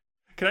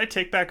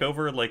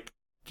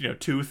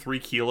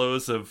 2-3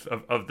 kilos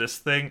of this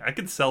thing? I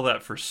could sell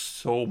that for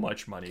so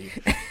much money.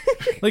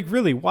 Like,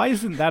 really, why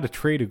isn't that a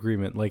trade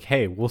agreement? Like,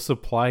 hey, we'll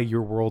supply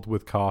your world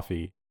with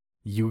coffee.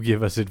 You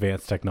give us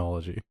advanced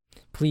technology.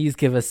 Please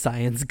give us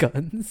science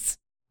guns.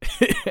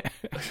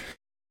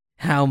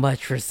 How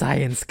much for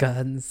science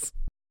guns?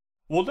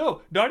 Well,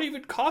 no, not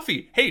even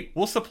coffee. Hey,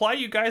 we'll supply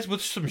you guys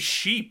with some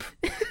sheep.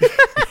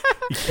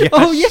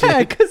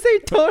 Yeah, because they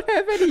don't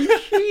have any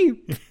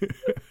sheep.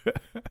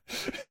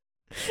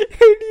 Hey,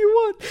 do you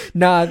want?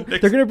 Nah,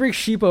 they're gonna bring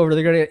sheep over.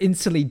 They're gonna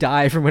instantly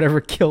die from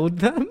whatever killed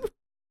them.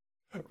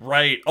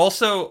 Right.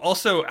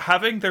 Also,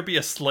 having there be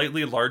a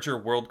slightly larger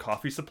world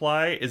coffee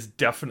supply is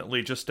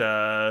definitely just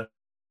it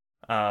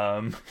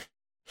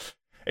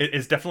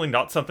is definitely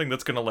not something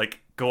that's gonna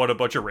go on a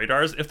bunch of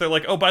radars. If they're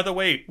like, oh, by the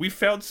way, we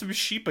found some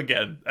sheep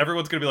again,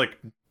 everyone's gonna be like,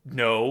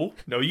 no,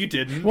 you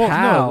didn't. Well,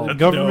 How? no, the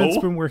government's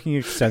been working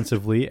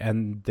extensively,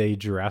 and they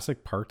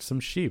Jurassic Parked some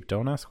sheep.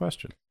 Don't ask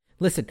questions.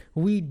 Listen,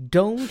 we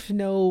don't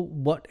know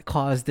what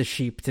caused the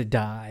sheep to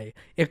die.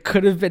 It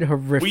could have been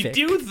horrific. We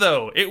do,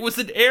 though. It was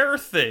an air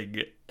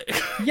thing.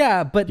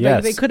 Yeah, but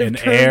Yes, they could have an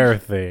turned, air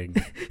thing.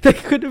 They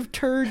could have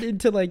turned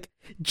into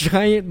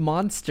giant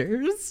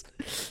monsters.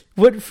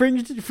 What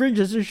Fringe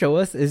doesn't show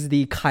us is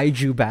the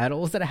kaiju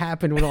battles that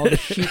happen when all the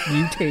sheep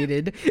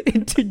mutated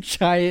into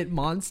giant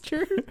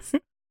monsters.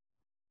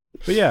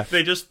 But yeah,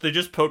 they just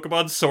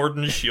Pokemon Sword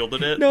and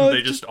Shielded it. No, and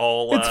they just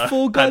all it's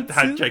full had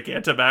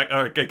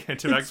Godzilla.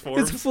 Gigantamax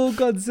forms. It's full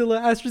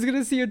Godzilla. Astra's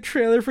gonna see a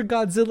trailer for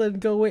Godzilla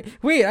and go,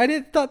 wait!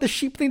 I thought the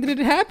sheep thing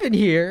didn't happen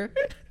here.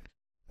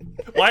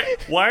 Why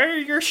are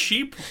your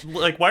sheep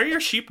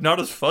not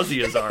as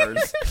fuzzy as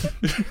ours?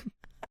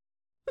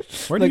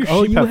 Why do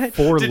your sheep have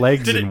four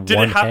legs and one head? Did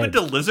it happen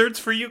to lizards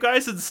for you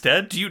guys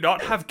instead? Do you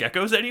not have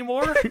geckos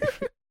anymore?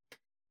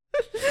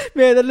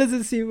 Man, that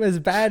doesn't seem as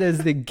bad as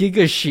the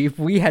Giga sheep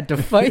we had to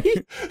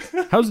fight.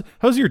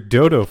 How's your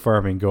dodo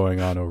farming going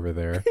on over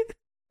there?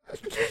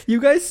 You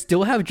guys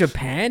still have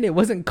Japan? It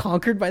wasn't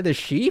conquered by the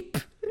sheep?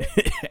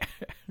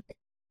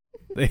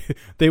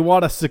 They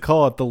want us to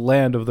call it the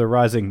land of the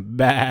rising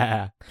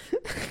bah.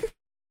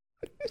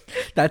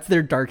 That's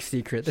their dark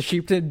secret. The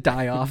sheep didn't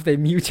die off. They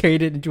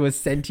mutated into a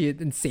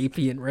sentient and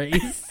sapient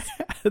race.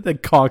 They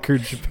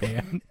conquered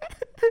Japan.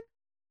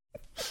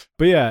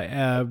 But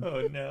yeah,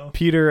 oh no.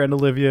 Peter and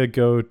Olivia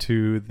go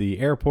to the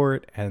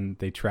airport and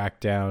they track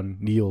down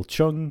Neil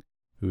Chung,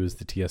 who is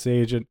the TSA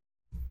agent,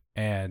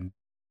 and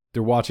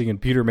they're watching,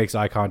 and Peter makes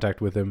eye contact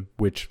with him,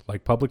 which,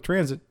 like public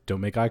transit, don't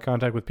make eye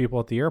contact with people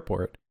at the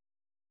airport.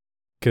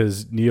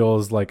 because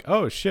Neil's like,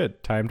 oh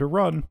shit, time to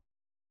run,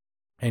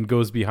 and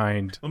goes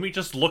behind. Let me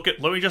just look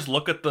at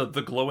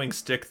the glowing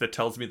stick that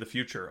tells me the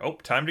future. Oh,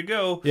 time to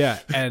go. Yeah,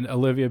 and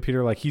Olivia and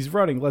Peter are like, he's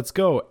running, let's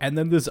go. And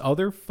then this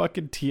other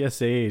fucking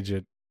TSA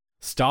agent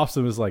stops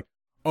him and is like,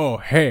 oh,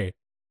 hey,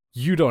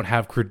 you don't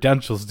have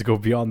credentials to go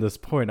beyond this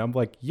point. I'm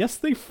like, yes,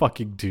 they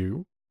fucking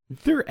do.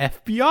 They're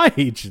FBI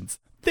agents.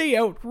 They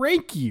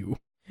outrank you.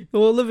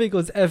 Well, Olivia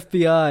goes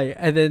FBI,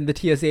 and then the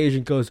TSA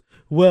agent goes,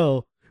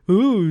 well, I'm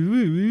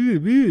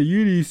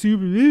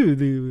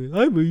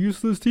a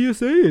useless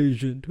TSA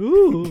agent.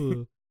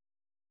 Oh.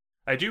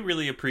 I do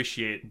really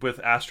appreciate with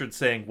Astrid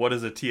saying, what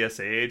is a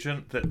TSA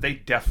agent, that they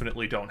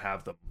definitely don't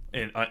have them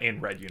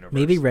in Red Universe.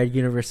 Maybe Red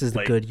Universe is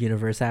the good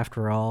universe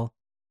after all.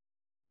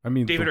 I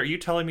mean, David, are you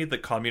telling me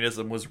that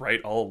communism was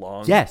right all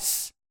along?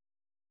 Yes.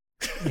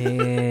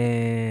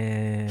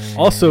 And...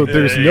 Also,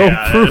 there's no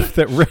proof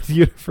that Red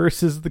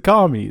Universe is the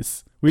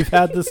commies. We've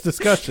had this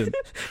discussion.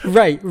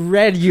 Right,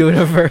 Red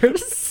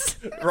Universe.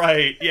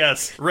 Right,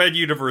 yes. Red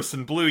Universe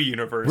and Blue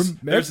Universe.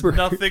 Remember. There's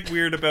nothing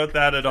weird about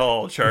that at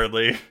all,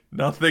 Charlie.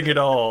 Nothing at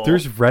all.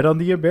 There's red on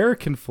the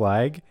American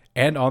flag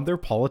and on their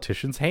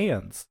politicians'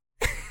 hands.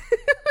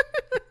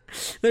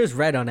 There's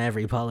red on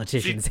every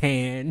politician's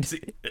hand.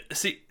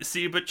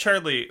 See, but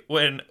Charlie,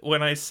 when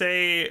I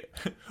say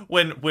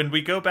when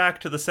we go back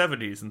to the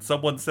 70s and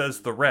someone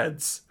says the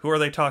Reds, who are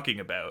they talking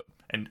about?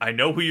 And I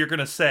know who you're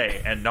gonna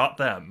say, and not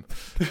them.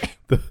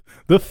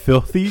 The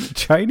filthy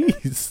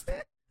Chinese.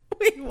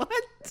 Wait,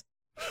 what?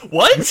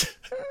 What?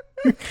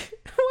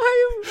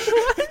 Why?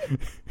 What?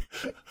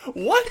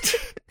 What?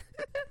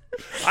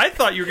 I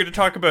thought you were gonna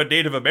talk about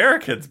Native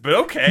Americans, but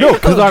okay. No,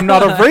 because I'm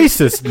not a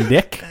racist,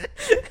 Nick.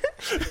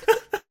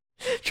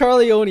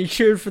 Charlie only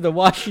cheered for the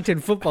Washington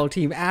football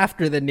team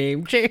after the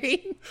name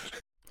change.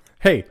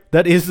 Hey,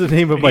 that is the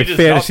name of He my does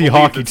fantasy not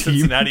believe hockey that team.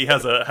 Cincinnati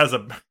has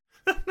a.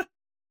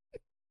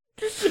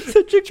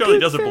 Such a Charlie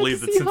good doesn't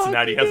believe that fantasy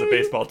Cincinnati hockey has a name.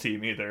 baseball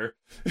team either.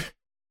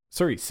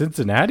 Sorry,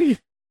 Cincinnati?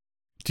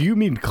 Do you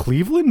mean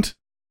Cleveland?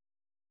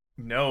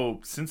 No,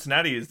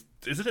 Cincinnati is.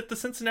 Isn't it the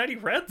Cincinnati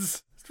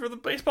Reds for the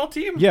baseball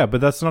team? Yeah, but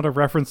that's not a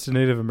reference to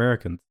Native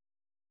Americans.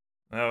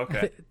 Oh,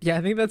 okay. Yeah,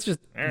 I think that's just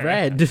All right.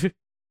 red.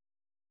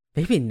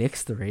 Maybe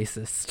Nick's the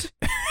racist.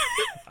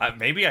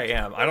 Maybe I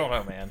am. I don't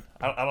know, man.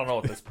 I don't know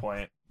at this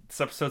point.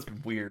 This episode's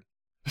been weird.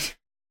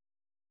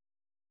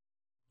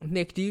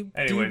 Nick, do you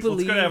Anyways,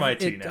 believe let's go to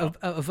MIT now.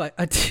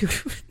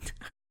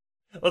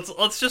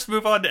 Let's just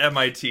move on to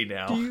MIT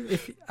now. Do you,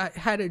 if I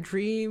had a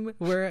dream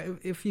where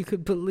if you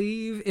could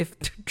believe, if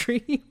to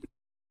dream.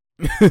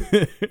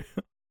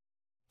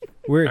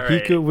 Where All he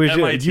right, could wish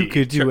MIT. you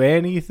could do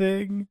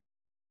anything.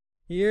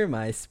 You're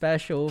my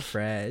special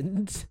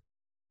friend.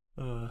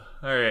 All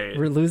right.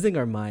 We're losing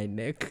our mind,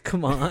 Nick.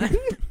 Come on.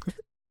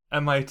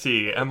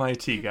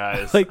 MIT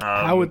guys. Like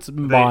how it's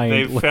mine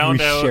they when found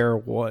we out. share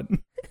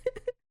one.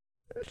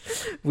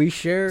 We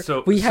share.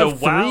 So- we so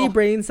have while- 3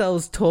 brain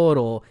cells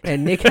total,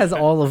 and Nick has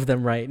all of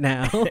them right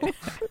now.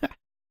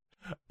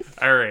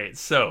 All right.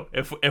 So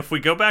if we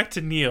go back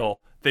to Neil,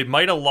 they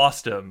might have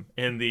lost him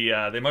in the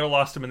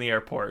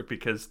airport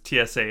because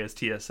TSA is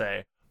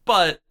TSA.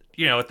 But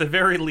at the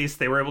very least,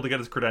 they were able to get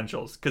his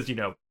credentials because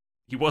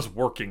he was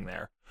working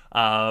there.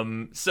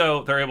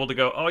 So they're able to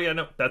go, oh yeah,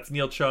 no, that's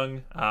Neil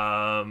Chung.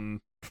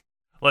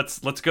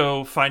 Let's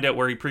go find out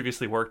where he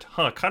previously worked.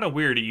 Kind of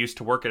weird. He used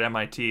to work at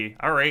MIT.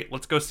 All right,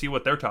 let's go see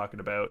what they're talking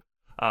about.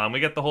 We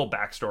get the whole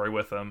backstory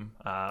with him.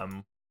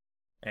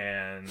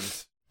 And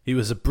He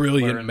was a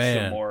brilliant learn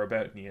man some more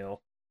about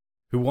Neil.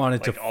 who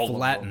wanted like to all of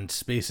flatten them.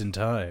 space and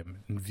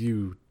time and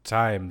view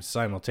time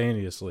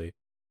simultaneously.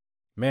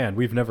 Man,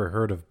 we've never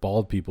heard of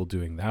bald people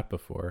doing that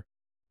before.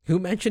 Who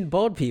mentioned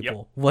bald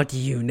people? What do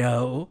you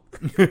know?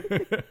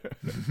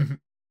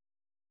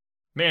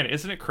 Man,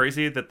 isn't it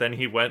crazy that then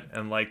he went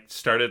and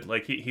started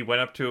he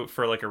went up to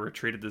for a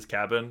retreat at this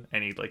cabin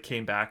and he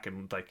came back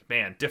and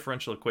man,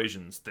 differential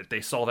equations that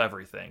they solve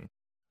everything.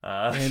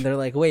 And they're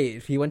like,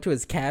 wait, he went to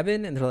his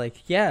cabin? And they're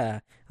like, yeah.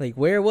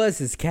 Where was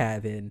his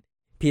cabin?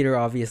 Peter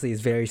obviously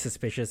is very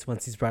suspicious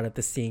once he's brought up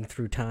the seeing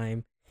through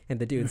time. And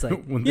the dude's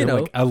like, when they're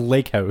like a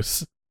lake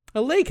house.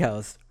 a lake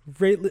house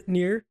right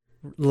near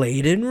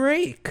Layden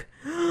Rake.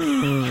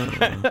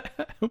 And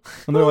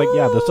they're like,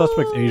 yeah, the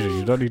suspect's Asian.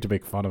 You don't need to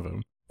make fun of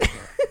him.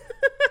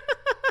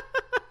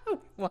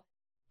 What?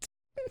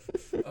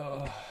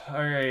 All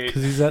right.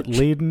 Because he's at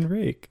Layden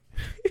Rake.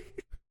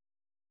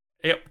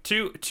 Yep,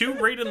 to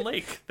Raiden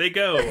Lake they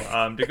go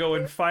to go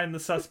and find the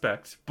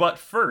suspect. But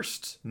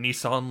first,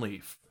 Nissan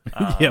Leaf.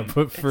 Yeah,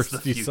 but it's first the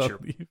he saw future.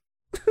 Leaf.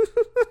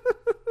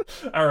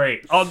 All right,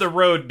 on the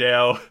road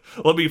now.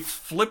 Let me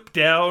flip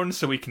down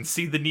so we can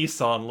see the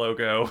Nissan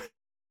logo.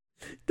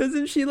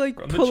 Doesn't she From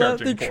the pull out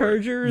charging the port.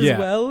 charger as Yeah.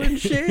 well and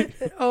shit?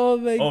 Oh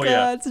my Oh, god,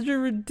 yeah. such a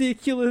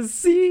ridiculous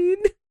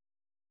scene.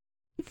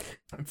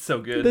 It's so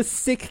good. The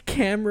sick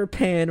camera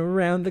pan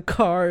around the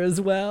car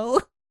as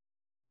well.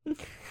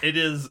 It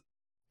is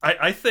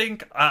I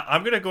think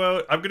I'm gonna go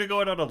out. I'm gonna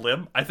go out on a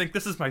limb. I think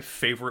this is my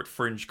favorite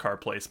Fringe car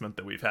placement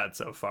that we've had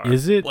so far.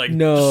 Is it? Like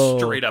No.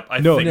 straight up? I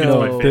No, think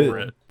no. it's my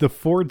favorite. The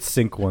Ford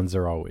Sync ones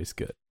are always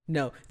good.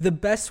 No, the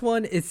best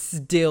one is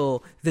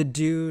still the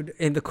dude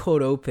in the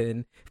cold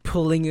open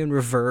pulling in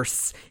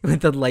reverse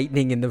with the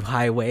lightning in the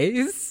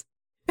highways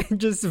and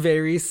just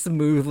very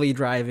smoothly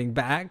driving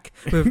back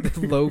with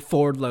the low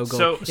Ford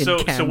logo.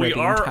 So we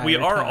are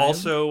time.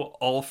 also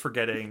all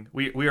forgetting.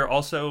 We are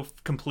also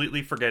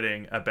completely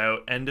forgetting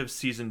about end of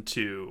season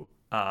 2.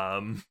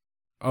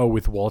 Oh,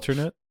 with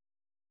Walternate?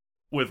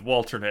 With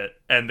Walternate,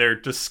 and they're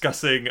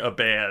discussing a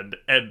band,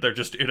 and they're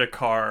just in a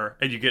car,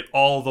 and you get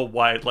all the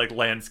wide like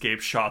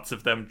landscape shots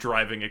of them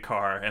driving a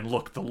car, and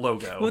look, the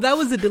logo. Well, that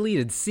was a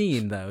deleted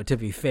scene, though. To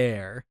be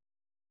fair,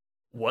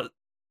 What?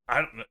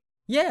 I don't know.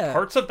 yeah.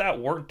 Parts of that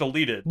weren't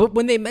deleted. But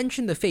when they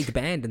mentioned the fake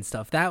band and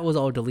stuff, that was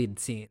all deleted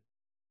scene.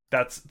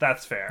 That's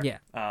fair. Yeah.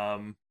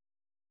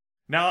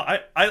 Now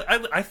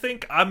I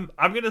think I'm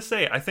gonna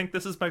say I think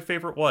this is my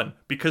favorite one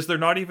because they're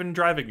not even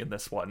driving in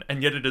this one,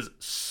 and yet it is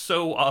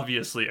so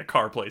obviously a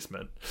car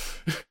placement.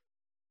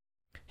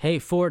 Hey,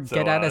 Ford, So,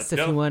 get at us if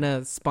no. you want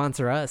to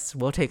sponsor us.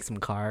 We'll take some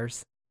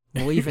cars.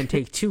 We'll even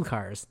take 2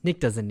 cars.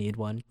 Nick doesn't need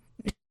one.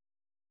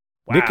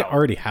 Wow. Nick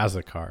already has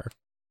a car.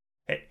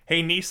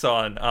 Hey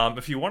Nissan,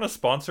 if you want to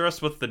sponsor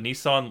us with the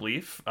Nissan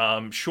Leaf,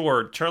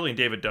 sure, Charlie and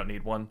David don't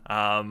need one.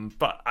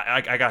 But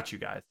I got you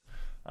guys.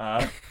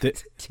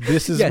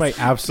 This is Yes. my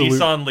absolute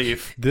Nissan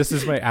Leaf. This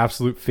is my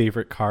absolute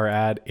favorite car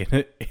ad in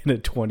a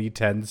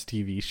 2010s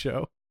TV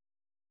show.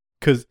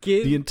 Because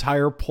the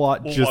entire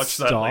plot We'll just watch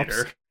that stops,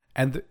 later.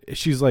 and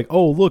she's like,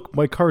 "Oh, look,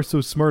 my car's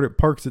so smart it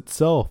parks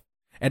itself,"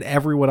 and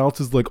everyone else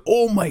is like,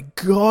 "Oh my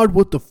god,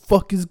 what the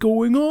fuck is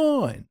going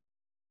on?"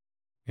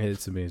 And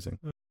it's amazing.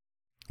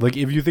 Like,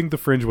 if you think the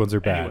Fringe ones are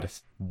bad,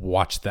 Anyways.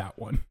 watch that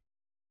one.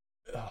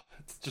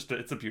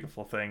 It's a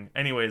beautiful thing.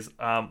 Anyways,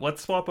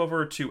 let's swap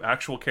over to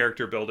actual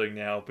character building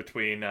now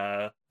between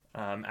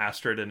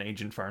Astrid and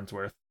Agent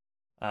Farnsworth.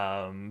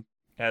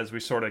 As we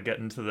sort of get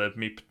into the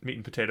meat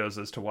and potatoes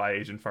as to why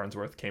Agent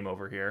Farnsworth came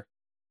over here.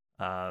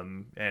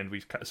 And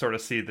we sort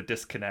of see the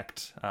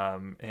disconnect.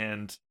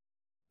 And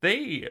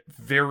they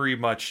very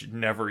much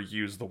never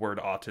use the word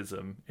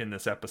autism in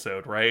this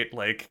episode, right?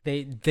 Like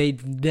They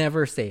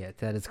never say it.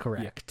 That is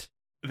correct.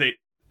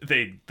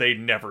 they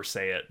never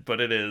say it, but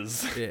it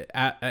is.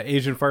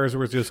 Agent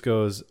Farnsworth just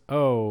goes,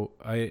 "Oh,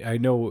 I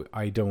know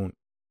I don't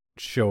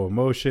show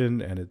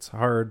emotion and it's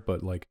hard,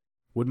 but like,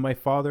 would my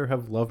father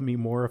have loved me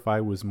more if I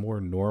was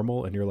more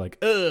normal?" And you're like,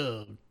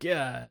 "Oh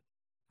god."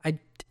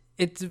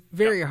 It's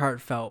very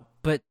heartfelt,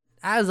 but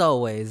as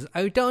always,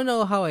 I don't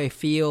know how I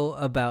feel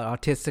about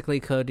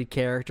autistically coded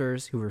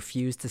characters who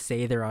refuse to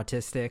say they're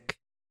autistic.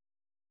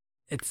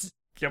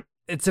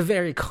 It's a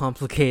very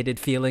complicated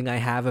feeling I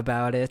have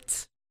about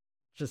it.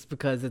 Just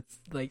because it's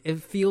like,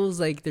 it feels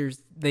like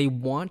they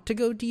want to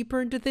go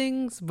deeper into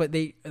things, but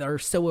they are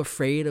so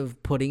afraid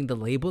of putting the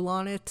label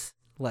on it.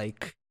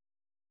 Like,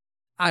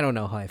 I don't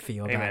know how I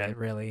feel about it,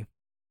 really.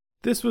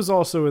 This was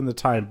also in the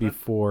time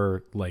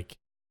before, like,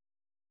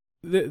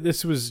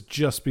 this was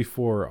just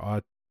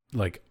before,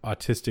 like,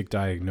 autistic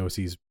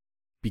diagnoses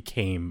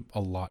became a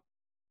lot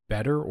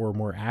better or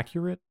more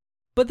accurate.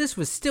 But this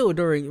was still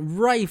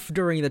rife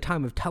during the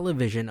time of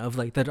television of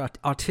like the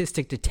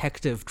autistic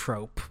detective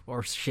trope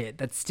or shit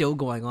that's still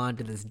going on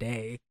to this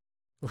day.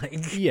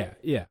 Like, yeah.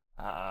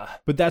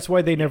 But that's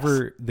why they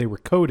were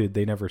coded.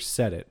 They never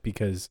said it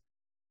because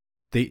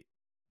they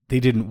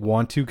didn't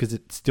want to, because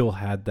it still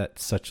had that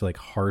such like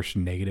harsh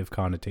negative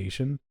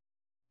connotation.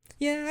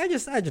 Yeah, I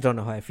just don't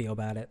know how I feel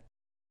about it.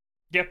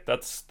 Yep,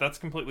 that's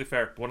completely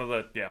fair. One of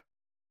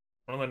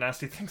the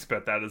nasty things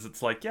about that is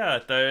it's like,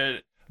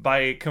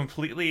 by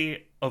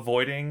completely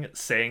avoiding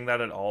saying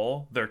that at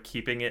all, they're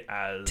keeping it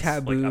as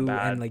taboo like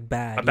a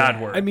bad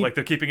word. I mean, like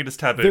they're keeping it as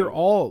taboo. They're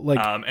all like,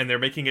 and they're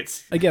making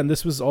it again.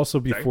 This was also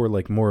before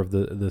like more of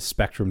the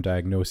spectrum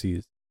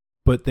diagnoses,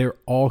 but they're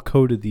all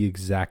coded the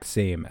exact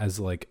same as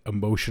like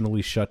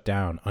emotionally shut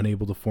down,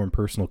 unable to form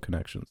personal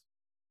connections,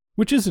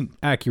 which isn't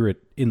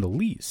accurate in the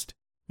least.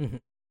 Mm-hmm.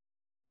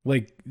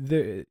 Like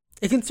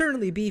it can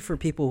certainly be for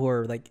people who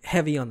are like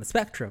heavy on the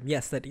spectrum.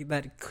 Yes, that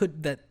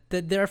there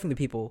are definitely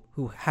people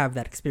who have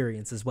that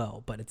experience as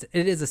well. But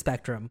it is a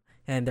spectrum,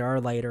 and there are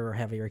lighter or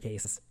heavier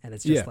cases, and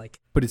it's just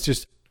but it's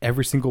just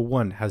every single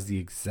one has the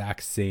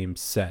exact same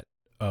set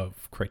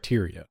of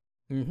criteria.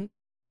 Mm-hmm.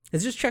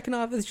 It's just checking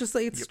off. It's just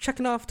like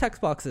checking off text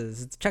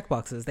boxes. It's check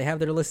boxes. They have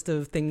their list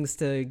of things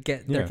to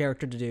get their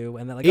character to do,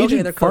 and they're like,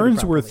 Agent they're coded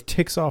Farnsworth properly.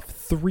 ticks off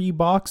 3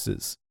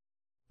 boxes.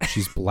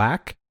 She's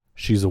black.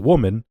 She's a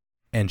woman.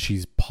 And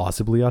she's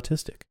possibly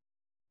autistic.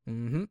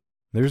 Mm-hmm.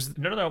 There's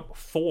no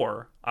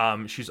 4.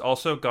 She's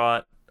also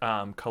got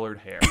colored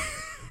hair.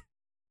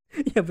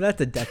 Yeah, but that's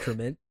a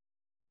detriment.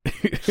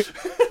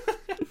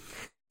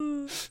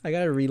 I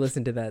gotta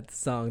re-listen to that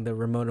song, the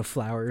Ramona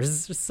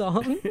Flowers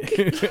song.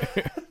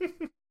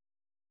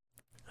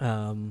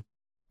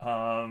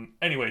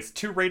 Anyways,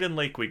 to Raiden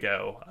Lake we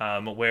go,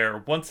 where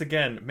once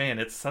again, man,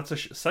 it's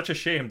such a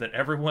shame that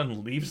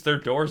everyone leaves their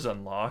doors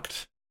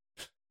unlocked.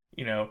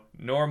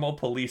 normal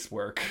police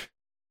work.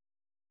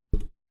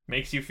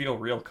 Makes you feel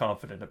real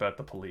confident about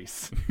the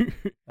police.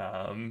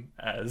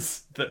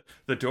 As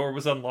the door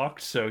was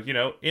unlocked, so,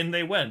 in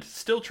they went,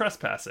 still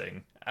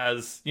trespassing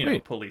as,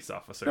 Wait, police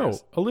officers. No,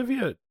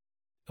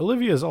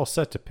 Olivia is all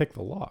set to pick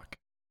the lock.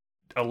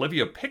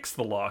 Olivia picks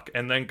the lock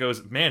and then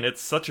goes, man,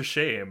 it's such a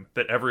shame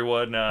that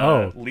everyone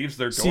leaves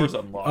their doors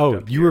unlocked. Oh,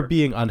 up you here. were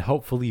being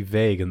unhelpfully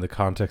vague in the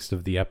context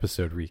of the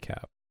episode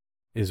recap,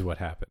 is what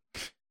happened.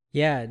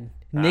 Yeah,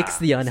 Nick's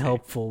the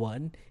unhelpful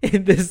one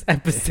in this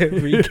episode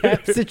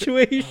recap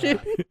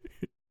situation.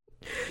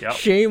 Yep.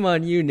 Shame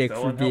on you, Nick,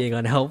 So for being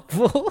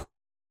unhelpful.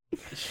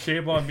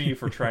 Shame on me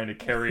for trying to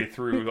carry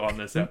through on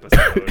this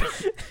episode.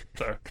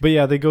 So, But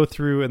yeah, they go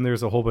through and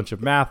there's a whole bunch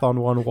of math on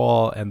one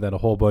wall and then a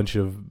whole bunch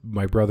of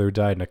my brother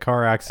died in a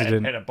car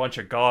accident. and a bunch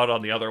of God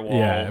on the other wall.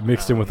 Yeah,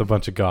 mixed in with a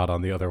bunch of God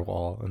on the other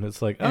wall. And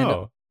it's like,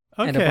 okay.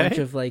 And a bunch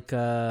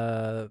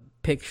of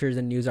pictures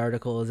and news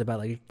articles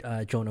about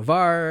Joan of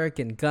Arc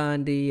and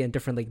Gandhi and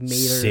different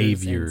martyrs,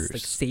 saviors, and,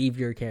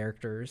 savior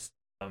characters.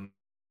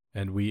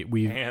 And we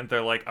and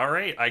they're like, all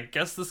right, I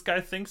guess this guy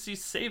thinks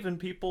he's saving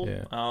people.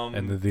 Yeah.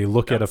 And then they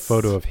look at a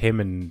photo of him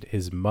and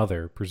his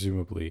mother,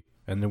 presumably,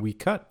 and then we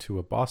cut to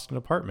a Boston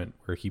apartment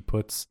where he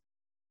puts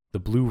the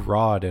blue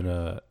rod in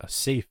a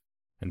safe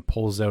and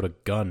pulls out a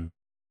gun.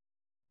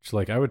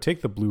 Which, I would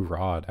take the blue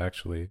rod,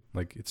 actually.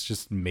 It's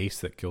just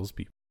mace that kills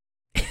people.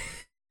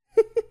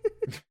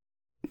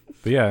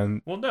 But yeah,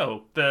 and well,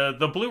 no,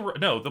 the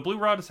blue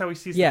rod is how he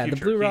sees the future.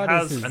 The blue rod he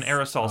has is an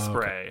aerosol okay.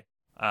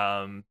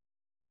 spray,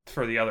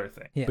 for the other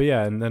thing. Yeah. But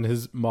yeah, and then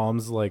his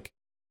mom's like,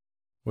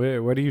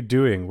 what are you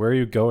doing? Where are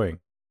you going?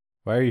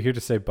 Why are you here to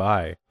say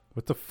bye?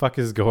 What the fuck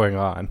is going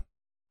on?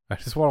 I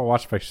just want to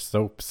watch my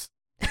soaps.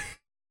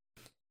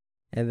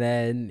 And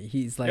then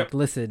he's like, Yep.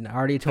 listen, I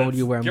already told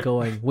you where I'm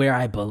going, where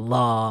I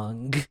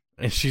belong.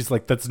 And she's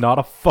like, that's not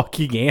a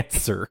fucking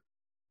answer.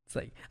 It's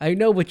like, I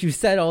know what you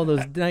said all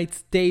those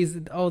days,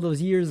 all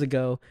those years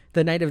ago,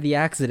 the night of the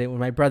accident when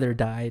my brother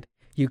died.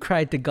 You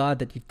cried to God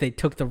that they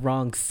took the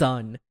wrong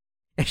son.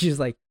 And she's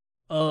like,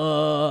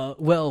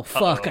 well,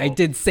 fuck, I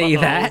did say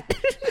that.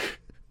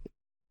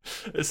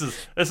 This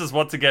is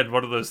once again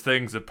one of those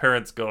things of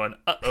parents going,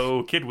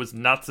 kid was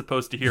not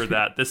supposed to hear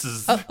that. This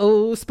is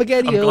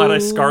spaghetti. I'm glad I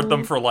scarred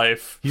them for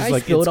life. He's I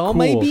like, spilled it's all cool.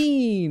 my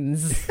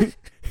beans.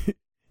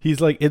 He's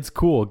like, it's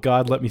cool.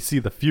 God let me see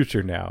the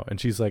future now. And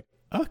she's like,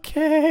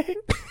 okay.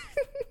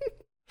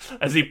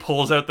 As he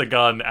pulls out the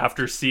gun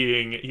after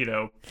seeing,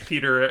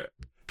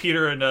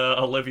 Peter and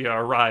Olivia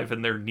arrive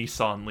in their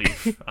Nissan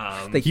Leaf.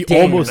 He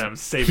damn.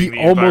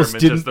 almost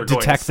didn't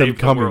detect them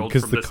coming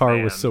because the car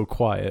was so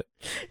quiet.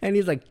 And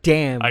he's like,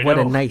 damn, what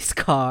a nice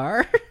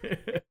car.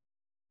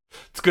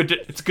 It's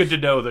good to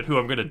know that who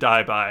I'm going to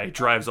die by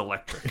drives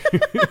electric.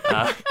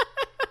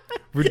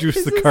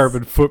 Reduce the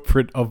carbon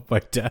footprint of my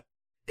death.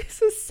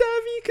 It's a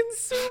savvy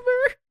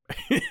consumer.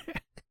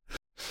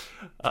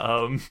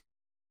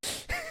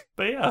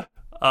 But yeah.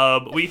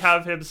 We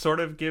have him sort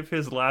of give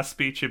his last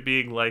speech of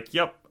being like,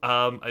 yep,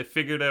 I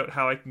figured out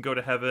how I can go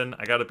to heaven.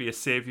 I gotta be a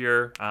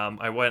savior.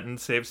 I went and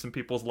saved some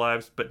people's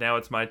lives, but now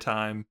it's my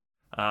time.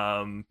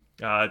 Don't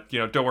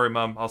worry,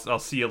 Mom, I'll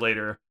see you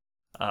later.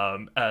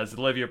 As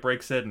Olivia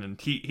breaks in and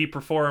he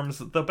performs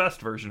the best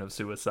version of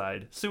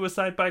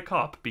suicide by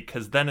cop,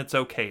 because then it's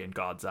okay in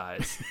God's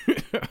eyes.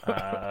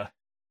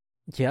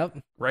 Yep.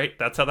 Right?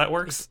 That's how that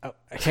works?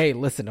 Hey,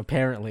 listen,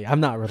 apparently, I'm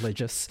not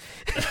religious.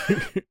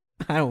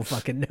 I don't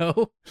fucking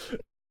know.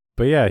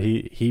 But yeah,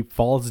 he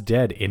falls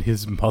dead in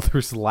his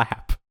mother's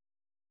lap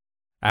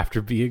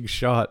after being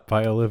shot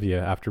by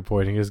Olivia after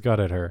pointing his gun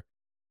at her.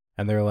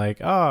 And they're like,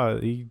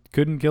 he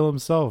couldn't kill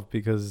himself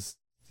because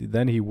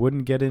then he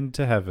wouldn't get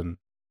into heaven.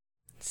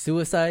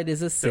 Suicide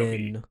is a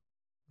sin.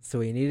 So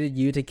he needed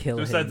you to kill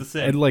Suicide's him. a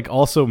sin. And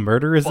also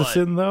murder is a But-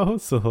 sin though.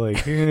 So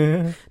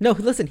No,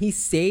 listen, he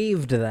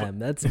saved them.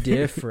 That's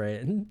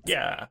different.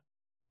 Yeah.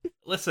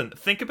 Listen,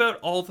 think about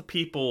all the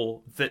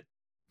people that,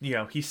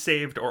 he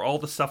saved, or all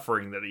the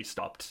suffering that he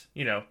stopped.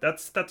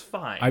 That's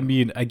fine. I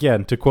mean,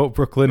 again, to quote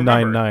Brooklyn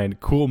Remember- Nine-Nine,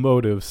 cool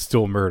motive,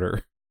 still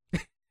murder.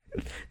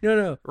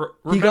 No. Remember,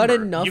 He got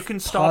enough you can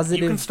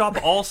positive-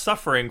 stop all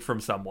suffering from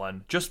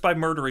someone just by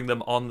murdering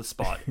them on the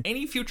spot.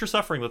 Any future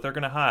suffering that they're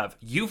going to have,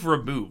 you've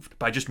removed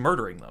by just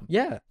murdering them.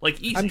 Yeah.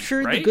 Easy, I'm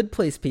sure right? the Good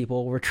Place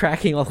people were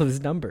tracking all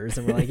those numbers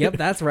and were like, yep,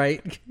 that's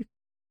right.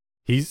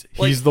 He's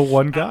the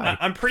one guy.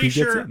 I'm pretty He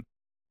gets sure. in.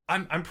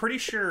 I'm pretty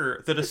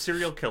sure that a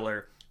serial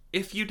killer,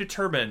 if you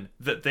determine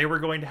that they were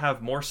going to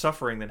have more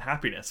suffering than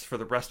happiness for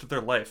the rest of their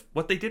life,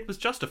 what they did was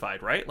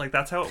justified, right?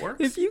 That's how it works.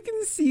 If you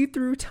can see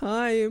through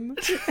time,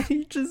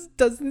 he just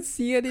doesn't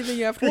see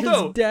anything after his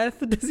No. death.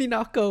 Does he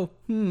not go,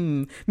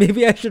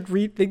 maybe I should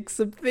rethink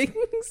some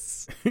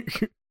things?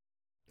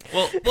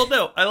 Well,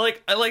 no. I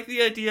like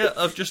the idea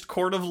of just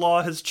court of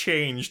law has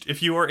changed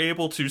if you are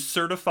able to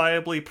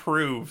certifiably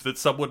prove that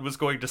someone was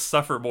going to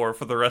suffer more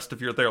for the rest of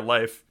their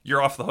life.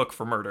 You're off the hook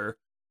for murder.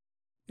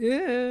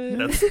 Yeah.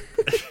 That's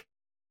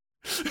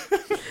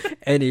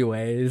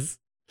Anyways.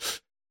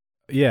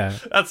 Yeah.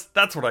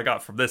 That's what I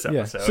got from this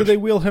Yeah. episode. So they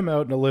wheel him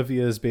out, and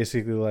Olivia is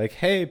basically like,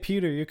 "Hey,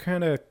 Peter, you're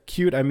kind of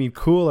cute. I mean,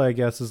 cool, I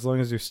guess, as long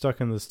as you're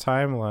stuck in this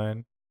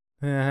timeline."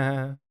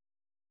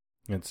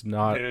 It's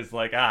not. It was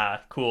like,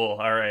 cool,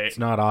 all right. It's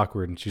not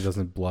awkward, and she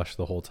doesn't blush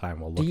the whole time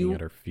while looking at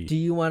her feet. Do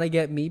you want to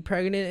get me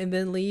pregnant and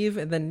then leave,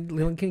 and then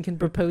Lincoln can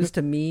propose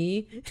to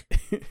me?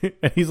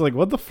 And he's like,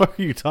 "What the fuck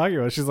are you talking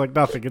about?" She's like,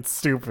 "Nothing. It's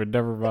stupid.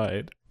 Never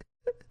mind."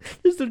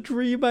 Just a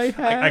dream I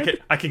had.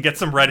 I can get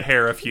some red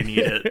hair if you need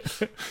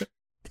it.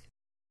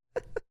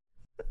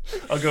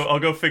 I'll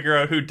go figure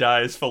out who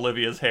dyes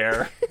Folivia's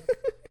hair.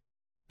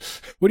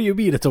 What do you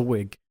mean it's a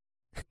wig?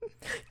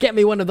 Get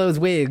me one of those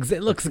wigs.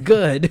 It looks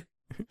good.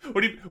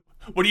 What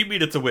do you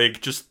mean it's a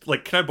wig? Just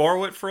like, can I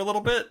borrow it for a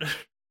little bit?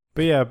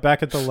 But yeah,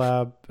 back at the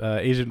lab,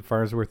 Agent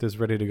Farnsworth is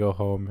ready to go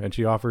home, and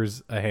she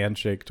offers a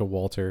handshake to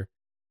Walter,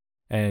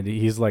 and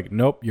he's like,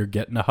 "Nope, you're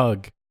getting a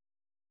hug."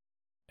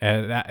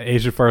 And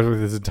Agent Farnsworth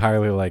is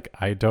entirely like,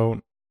 "I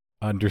don't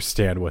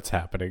understand what's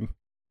happening."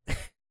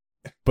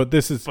 But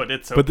this is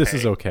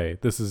okay.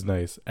 This is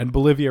nice. And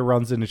Bolivia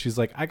runs in and she's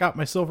like, "I got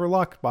my silver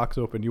lockbox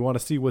open. You want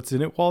to see what's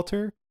in it,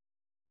 Walter?"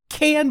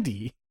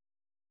 Candy.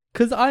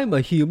 'Cause I'm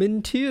a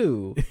human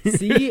too.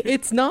 See,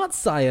 it's not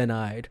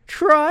cyanide.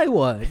 Try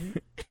one.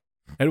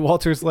 And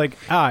Walter's like,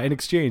 "In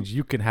exchange,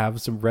 you can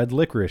have some red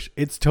licorice.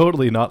 It's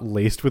totally not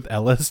laced with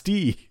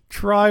LSD.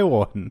 Try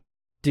one."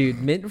 Dude,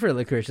 mint for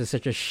licorice is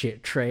such a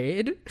shit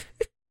trade.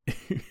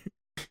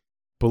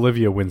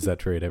 Bolivia wins that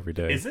trade every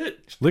day. Is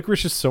it?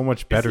 Licorice is so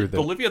much better than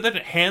Bolivia then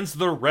hands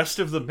the rest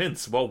of the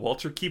mints while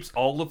Walter keeps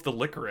all of the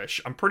licorice.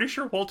 I'm pretty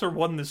sure Walter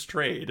won this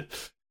trade.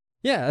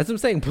 Yeah, that's what I'm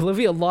saying.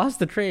 Bolivia lost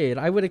the trade.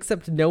 I would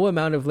accept no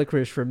amount of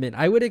licorice for mint.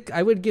 I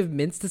would give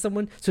mints to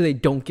someone so they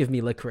don't give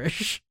me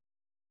licorice.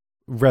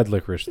 Red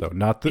licorice though,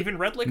 not the even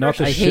red licorice. Not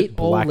the I shit hate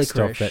all black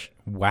licorice. stuff.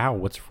 Wow,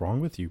 what's wrong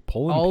with you?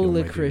 Pull and All peel, my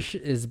dude. licorice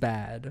is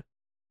bad.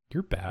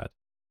 You're bad.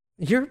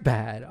 You're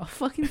bad. I'll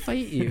fucking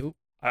fight you.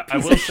 I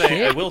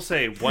will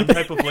say one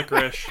type of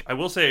licorice. I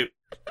will say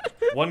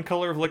one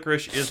color of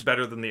licorice is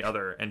better than the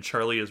other, and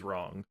Charlie is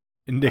wrong.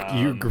 Nick,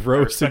 you're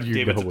gross I and you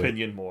respect David's know it.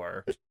 opinion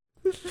more.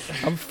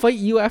 I'll fight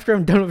you after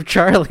I'm done with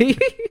Charlie.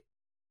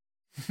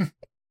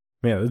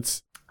 Man,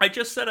 it's I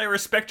just said I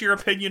respect your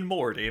opinion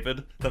more,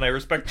 David, than I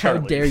respect How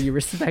Charlie's. dare you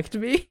respect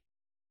me?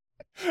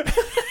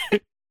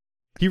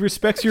 he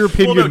respects your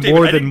opinion Well, no, David,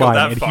 more I than didn't go mine,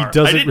 that and far. he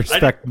doesn't I didn't-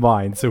 respect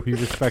mine, so he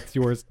respects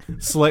yours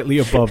slightly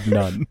above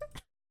none.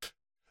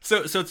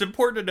 So it's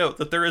important to note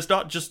that there is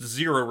not just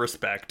zero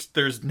respect.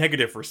 There's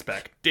negative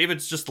respect.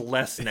 David's just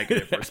less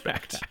negative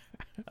respect.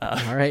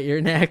 All right, you're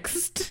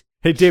next.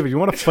 Hey, David, you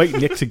want to fight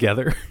Nick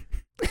together?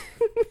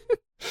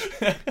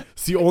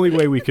 It's the only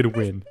way we could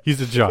win. He's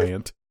a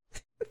giant.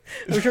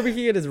 I'm sure we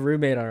can get his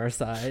roommate on our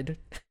side.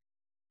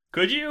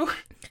 Could you?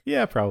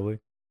 Yeah, probably.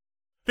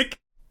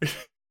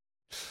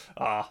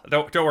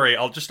 Don't worry.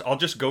 I'll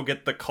just go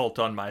get the cult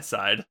on my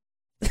side.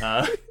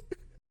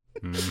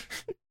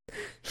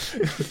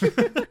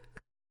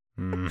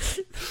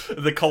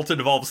 The cult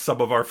involves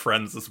some of our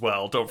friends as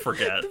well. Don't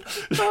forget.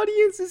 The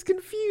audience is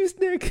confused,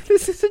 Nick.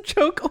 This is a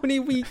joke only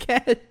we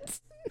get.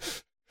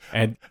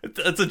 And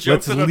it's a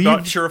joke that I'm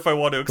not sure if I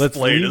want to let's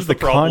explain. leave Is the the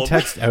problem?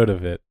 context out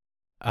of it.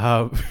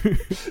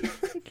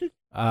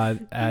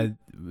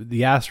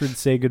 The Astrids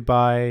say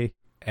goodbye,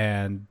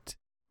 and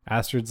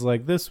Astrid's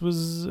like, "This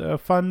was a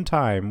fun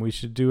time. We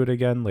should do it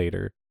again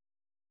later."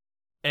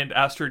 And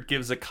Astrid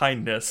gives a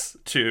kindness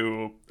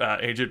to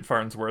Agent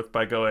Farnsworth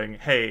by going,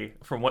 "Hey,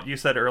 from what you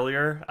said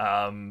earlier,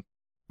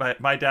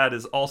 my dad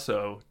is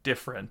also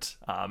different,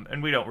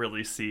 and we don't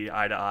really see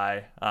eye to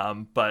eye,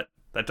 but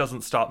that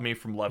doesn't stop me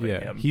from loving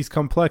him." He's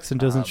complex and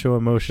doesn't show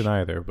emotion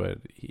either, but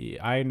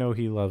I know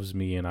he loves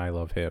me and I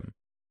love him.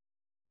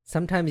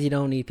 Sometimes you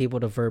don't need people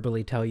to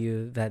verbally tell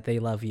you that they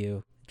love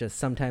you. Just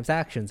sometimes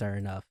actions are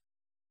enough.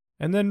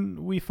 And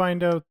then we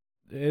find out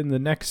in the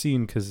next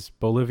scene, because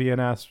Bolivia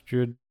and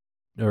Astrid,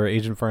 or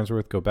Agent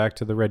Farnsworth, go back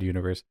to the Red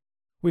Universe,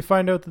 we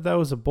find out that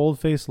was a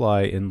bold-faced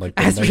lie in like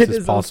the Astrid nicest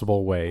is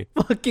possible way.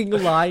 Fucking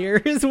liar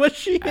is what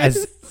she is.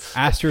 As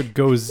Astrid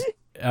goes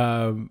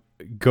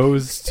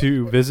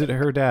to visit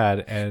her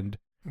dad, and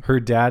her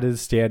dad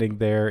is standing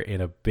there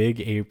in a big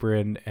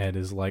apron and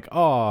is like,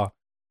 "Aw,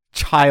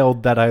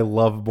 child that I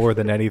love more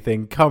than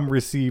anything, come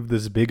receive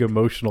this big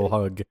emotional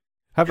hug.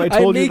 Have I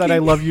told you that I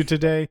love you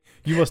today?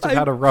 You must have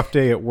had a rough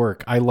day at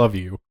work. I love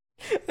you."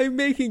 I'm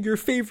making your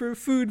favorite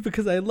food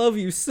because I love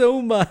you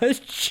so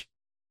much.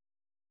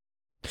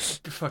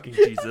 Fucking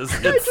Jesus.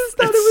 I just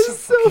thought it was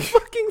so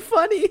fucking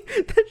funny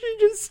that she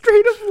just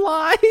straight up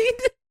lied.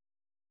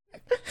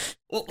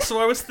 Well, so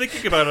I was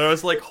thinking about it. I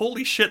was like,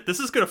 holy shit, this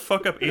is going to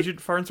fuck up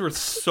Agent Farnsworth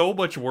so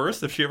much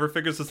worse if she ever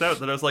figures this out.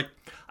 That I was like,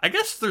 I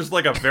guess there's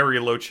like a very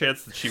low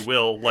chance that she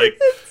will. Like,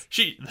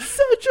 she...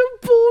 Such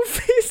a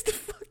bull-faced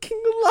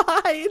fucking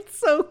lie. It's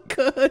so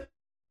good.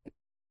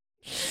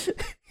 It's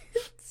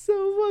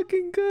so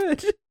fucking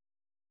good.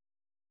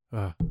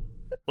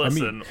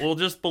 Listen, we'll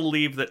just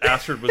believe that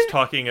Astrid was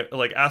talking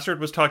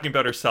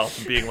about herself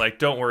and being like,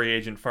 "Don't worry,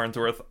 Agent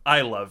Farnsworth,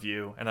 I love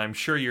you, and I'm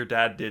sure your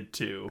dad did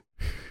too."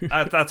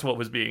 That's what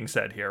was being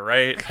said here,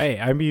 right? Hey,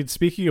 I mean,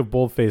 speaking of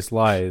bold-faced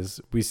lies,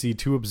 we see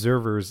two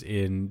observers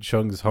in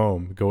Chung's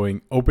home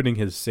opening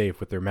his safe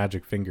with their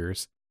magic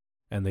fingers,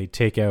 and they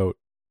take out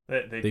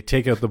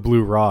the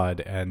blue rod,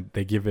 and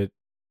they give it.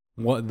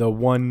 The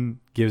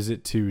one gives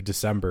it to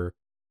December,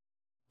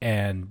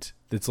 and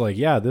it's like,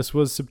 yeah, this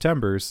was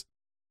September's.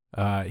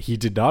 He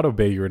did not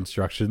obey your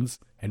instructions,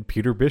 and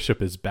Peter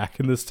Bishop is back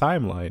in this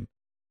timeline.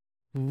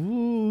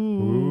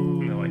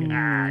 Ooh. And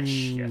they're like,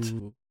 shit.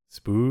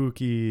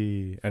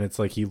 Spooky. And it's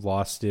like he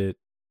lost it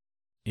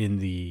in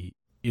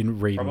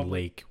Raiden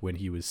Lake when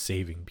he was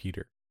saving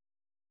Peter.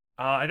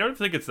 I don't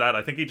think it's that.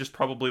 I think he just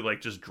probably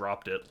just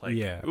dropped it. Like,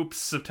 yeah. Oops,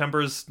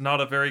 September's not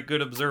a very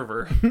good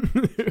observer.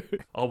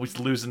 Always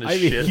losing his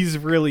shit.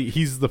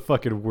 He's the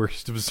fucking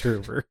worst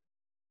observer.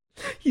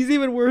 He's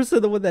even worse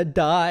than the one that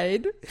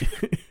died.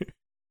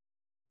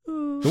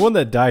 The one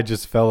that died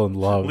just fell in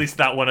love. At least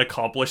that one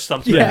accomplished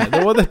something. Yeah,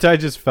 the one that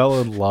died just fell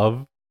in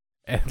love.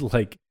 And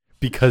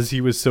because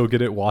he was so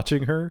good at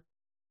watching her,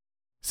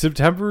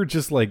 September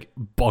just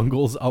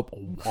bungles up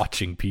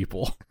watching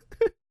people.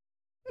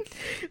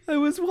 I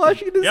was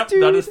watching this Yep,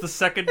 dude. that is the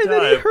second time. And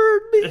then he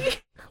heard me.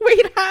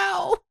 Wait,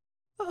 how?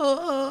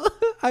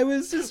 I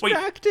was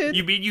distracted. Wait,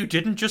 you mean you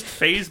didn't just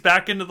phase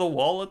back into the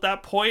wall at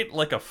that point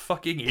like a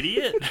fucking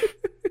idiot?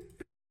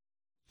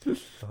 The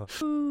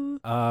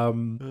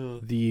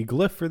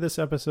glyph for this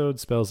episode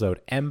spells out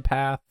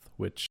empath,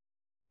 which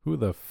who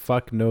the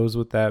fuck knows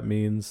what that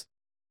means?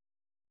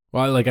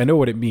 Well, I know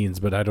what it means,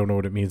 but I don't know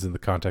what it means in the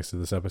context of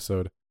this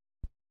episode.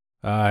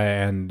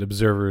 And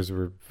observers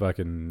were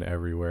fucking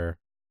everywhere.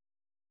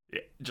 Yeah,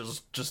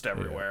 just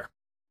everywhere.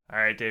 Yeah.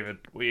 All right, David,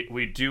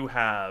 we do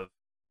have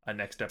a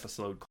next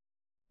episode,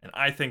 and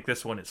I think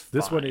this one is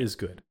fine. This one is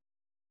good.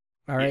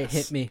 All right,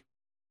 hit me.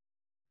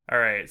 All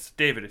right, so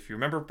David, if you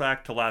remember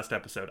back to last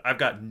episode, I've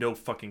got no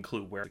fucking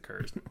clue where it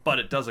occurs, but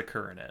it does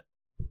occur in it.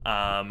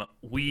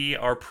 We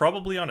are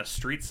probably on a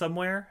street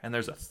somewhere, and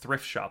there's a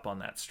thrift shop on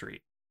that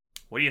street.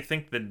 What do you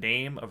think the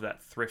name of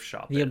that thrift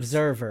shop is? The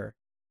Observer.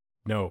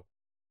 No.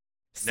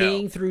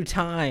 Seeing Through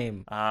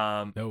Time.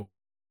 No.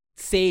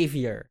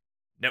 Savior.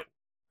 No.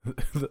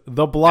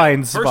 The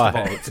Blind Spot.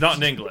 First of all, it's not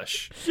in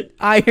English.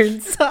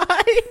 Ironside.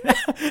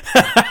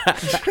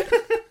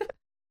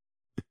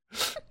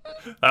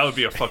 That would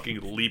be a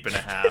fucking leap and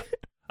a half.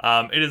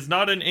 It is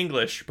not in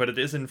English, but it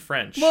is in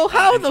French. Well,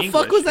 how the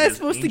fuck was I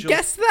supposed to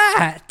guess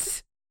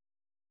that?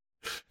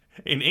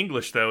 In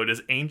English, though, it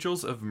is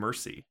Angels of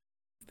Mercy.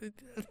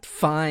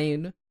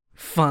 Fine.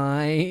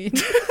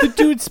 The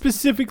dude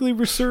specifically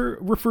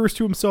refers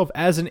to himself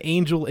as an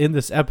angel in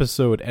this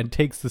episode and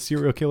takes the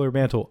serial killer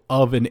mantle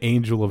of an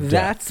angel of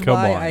death. That's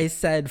why I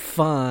said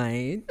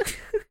fine.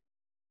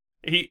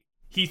 He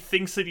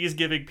thinks that he's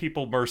giving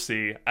people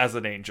mercy as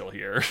an angel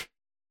here.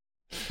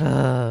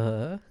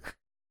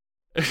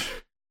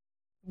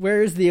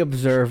 Where's the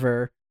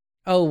Observer?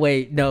 Oh,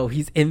 wait, no,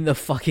 he's in the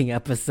fucking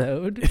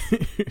episode.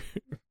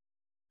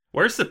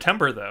 Where's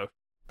September, though?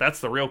 That's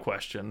the real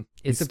question.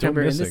 Is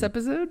September in this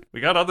episode?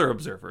 We got other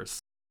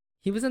observers.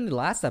 He was in the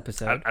last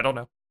episode. I don't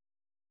know.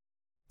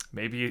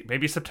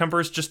 Maybe September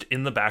is just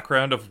in the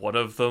background of one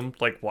of them,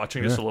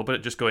 watching this a little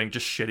bit, just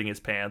shitting his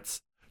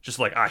pants. Just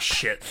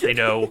shit, they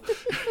know.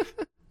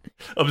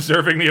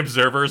 Observing the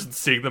observers and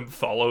seeing them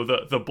follow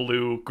the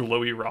blue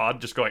glowy rod,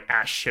 just going,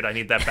 shit, I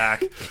need that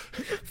back.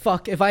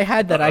 Fuck, if I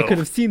had that, I could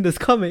have seen this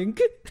coming.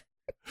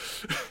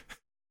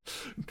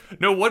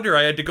 No wonder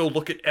I had to go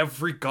look at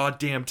every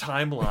goddamn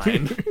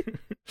timeline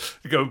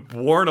to go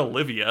warn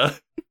Olivia.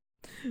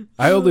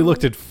 I only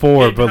looked at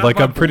 4, but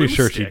I'm pretty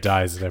sure she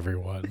dies in every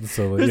one.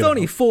 So there's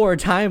only 4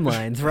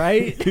 timelines,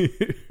 right?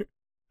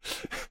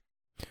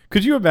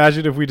 Could you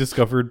imagine if we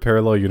discovered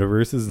parallel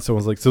universes and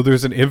someone's like, so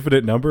there's an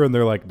infinite number, and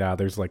they're like, nah,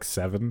 there's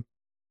 7.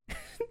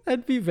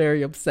 That'd be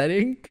very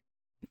upsetting.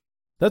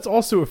 That's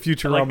also a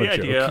Futurama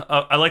joke.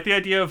 I like the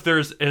idea if there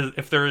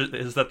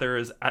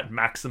is at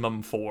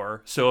maximum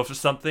 4. So if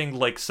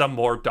something some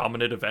more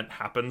dominant event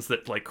happens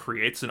that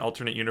creates an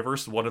alternate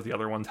universe, one of the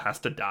other ones has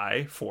to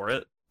die for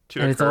it to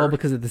occur. And it's all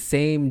because of the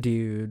same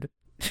dude.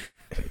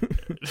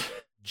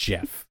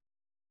 Jeff.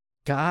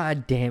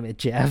 God damn it,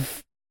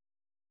 Jeff.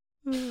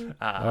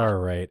 All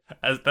right.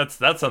 That's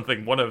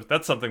something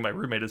my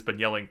roommate has been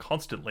yelling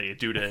constantly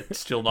due to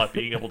still not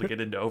being able to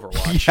get into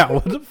Overwatch. Yeah,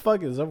 what the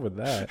fuck is up with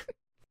that?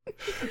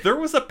 There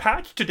was a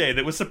patch today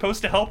that was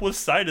supposed to help with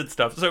sighted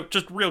stuff. So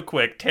just real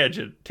quick,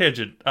 tangent,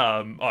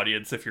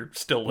 audience, if you're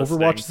still listening.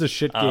 Overwatch is a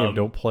shit game.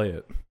 Don't play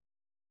it.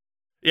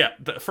 Yeah,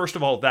 first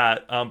of all,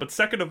 that. But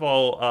second of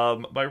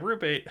all, my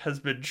roommate has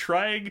been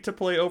trying to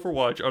play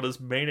Overwatch on his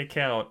main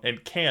account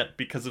and can't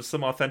because of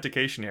some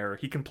authentication error.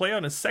 He can play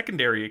on his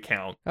secondary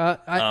account.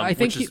 I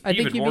think he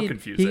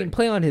can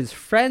play on his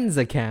friend's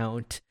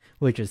account,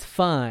 which is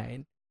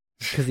fine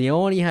because he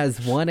only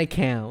has one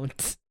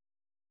account.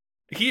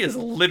 He has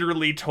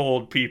literally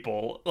told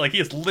people,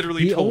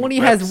 he only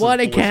has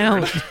one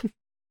account.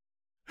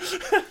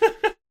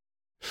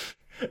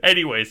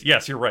 Anyways,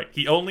 yes, you're right.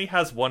 He only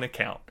has one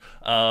account.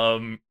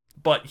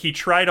 But he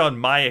tried on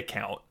my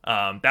account.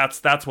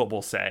 That's what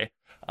we'll say.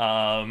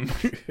 And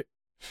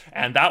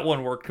that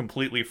one worked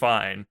completely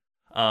fine.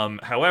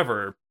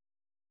 However,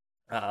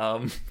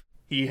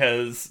 he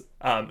has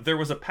there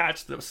was a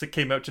patch that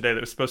came out today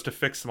that was supposed to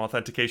fix some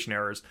authentication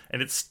errors,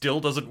 and it still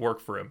doesn't work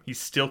for him. He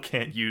still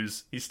can't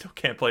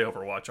play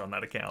Overwatch on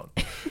that account.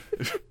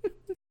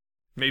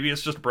 Maybe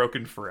it's just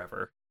broken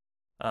forever.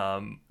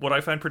 What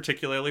I find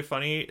particularly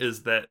funny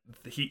is that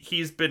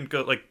he's been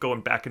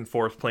going back and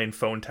forth playing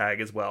phone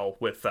tag as well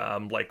with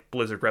like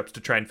Blizzard reps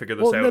to try and figure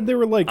this out. Well, then they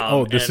were like,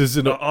 "Oh, this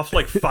isn't off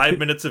like 5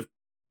 minutes of."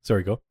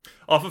 Sorry, go.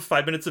 Off of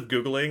 5 minutes of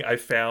Googling, I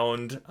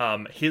found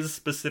his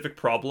specific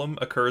problem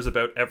occurs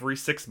about every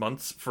 6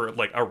 months for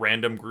like a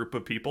random group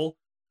of people.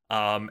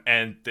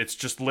 And it's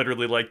just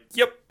literally like,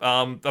 yep,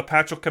 a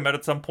patch will come out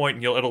at some point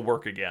and it'll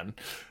work again.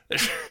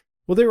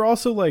 Well, they were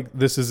also like,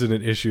 this isn't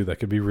an issue that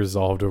could be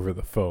resolved over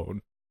the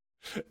phone.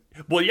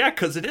 Well, yeah,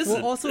 because it isn't.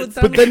 Well, also,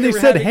 but then they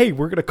said, hey,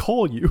 we're going to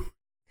call you.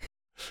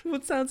 Well,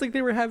 it sounds like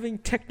they were having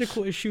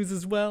technical issues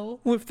as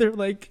well with their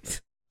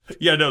like...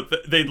 Yeah, no,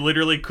 they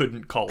literally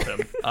couldn't call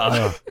him.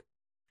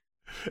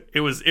 It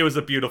was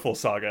a beautiful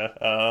saga.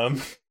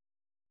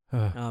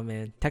 Oh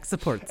man, tech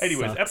support.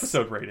 Anyways, sucks.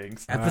 episode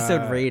ratings.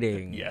 Episode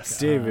rating. Yes,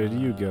 David,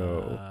 you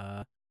go.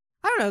 I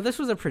don't know. This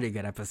was a pretty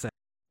good episode.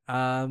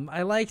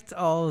 I liked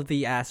all of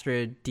the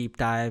Astrid deep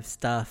dive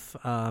stuff.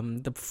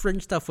 The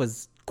fringe stuff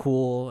was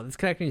cool. It's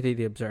connecting to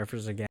the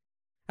observers again.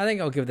 I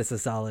think I'll give this a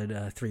solid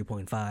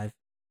 3.5.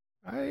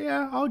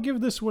 Yeah, I'll give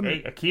this one.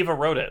 Hey, Akiva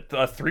wrote it.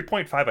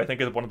 3.5, I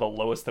think, is one of the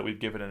lowest that we've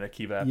given an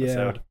Akiva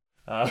episode.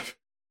 Yeah.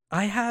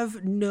 I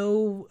have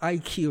no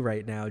IQ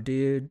right now,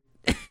 dude.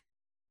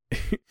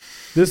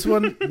 This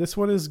one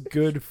is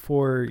good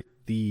for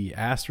the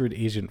Astrid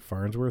Agent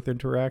Farnsworth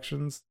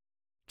interactions,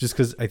 just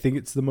because I think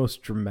it's the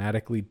most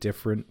dramatically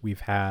different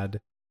we've had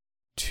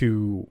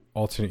two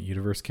alternate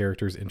universe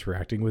characters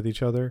interacting with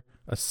each other,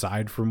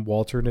 aside from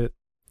Walternate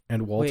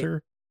and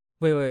Walter.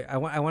 Wait. I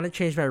want to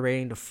change my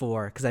rating to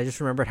 4 because I just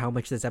remembered how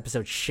much this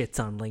episode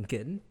shits on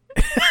Lincoln.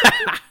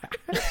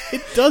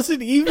 It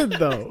doesn't even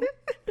though.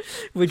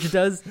 Which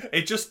does.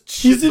 It just.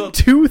 He's in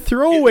 2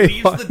 throwaway It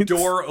leaves lines. the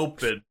door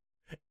open.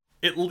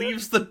 It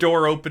leaves the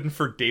door open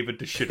for David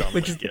to shit on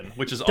Lincoln,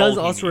 which is all he does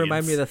also needs.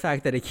 remind me of the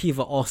fact that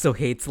Akiva also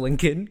hates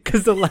Lincoln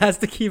because the last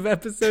Akiva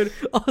episode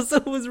also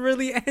was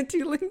really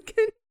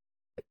anti-Lincoln.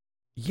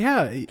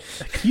 Yeah,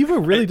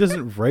 Akiva really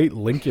doesn't write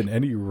Lincoln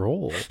any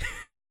role.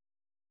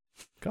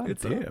 God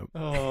damn.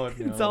 Oh,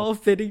 no. It's all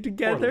fitting Poor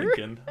together.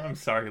 Lincoln. I'm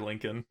sorry,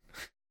 Lincoln.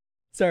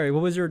 Sorry,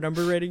 what was your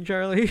number rating,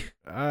 Charlie?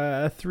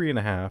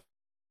 3.5.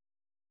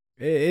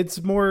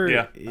 It's more.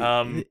 Yeah.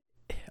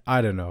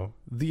 I don't know.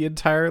 The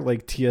entire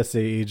like TSA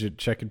agent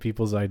checking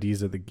people's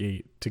IDs at the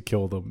gate to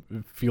kill them,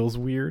 it feels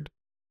weird.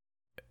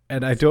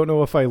 And I don't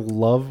know if I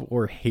love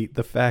or hate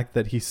the fact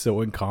that he's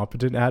so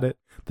incompetent at it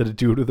that a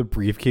dude with a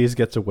briefcase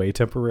gets away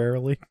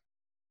temporarily.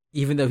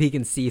 Even though he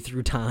can see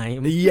through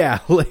time. Yeah,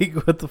 like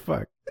what the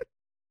fuck?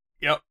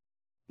 Yep.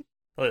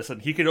 Listen,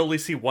 he could only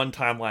see one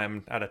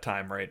timeline at a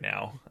time right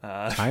now.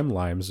 Time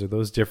limes, are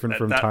those different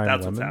from time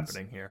that's lemons? What's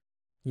happening here.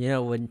 You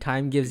know, when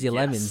time gives you Yes.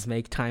 lemons,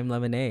 make time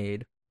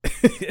lemonade.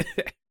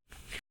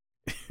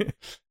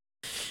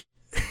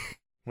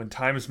 When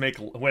time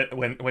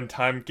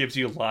gives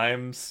you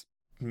limes,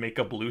 make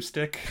a blue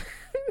stick.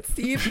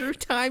 See through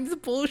time's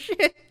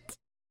bullshit.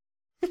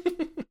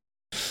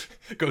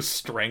 Go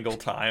strangle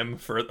time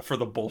for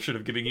the bullshit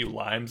of giving you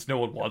limes. No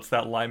one wants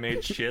that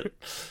limeade shit.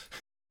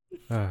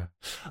 I'm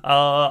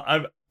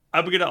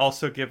gonna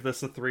also give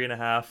this a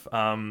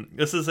 3.5.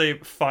 This is a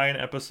fine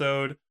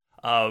episode.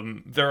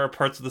 There are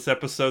parts of this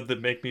episode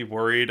that make me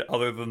worried.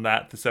 Other than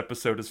that, this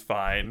episode is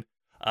fine.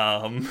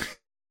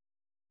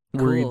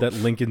 Worried Cool. that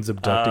Lincoln's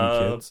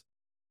abducting kids.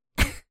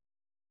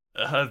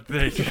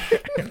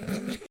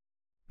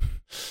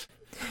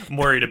 I'm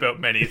worried about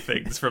many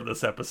things from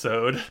this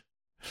episode.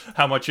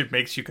 How much it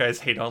makes you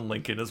guys hate on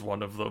Lincoln is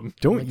one of them.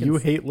 Don't you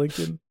hate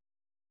Lincoln?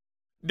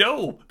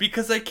 No,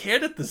 because I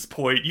can't at this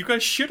point. You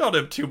guys shit on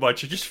him too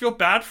much. I just feel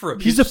bad for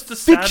him. He's a just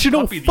sad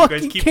fictional puppy that you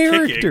guys fucking keep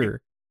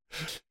character.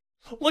 kicking.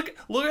 Look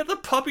at the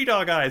puppy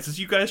dog eyes as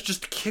you guys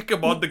just kick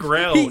him on the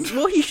ground.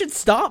 He should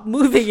stop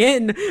moving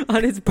in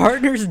on his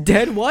partner's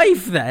dead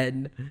wife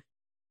then.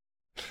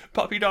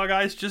 Puppy dog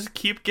eyes just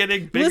keep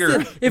getting bigger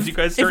Listen, as you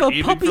guys start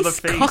aiming for the puppy's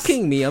face.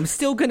 cucking me, I'm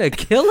still gonna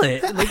kill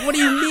it. Like, what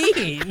do you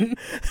mean?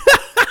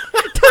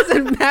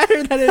 Doesn't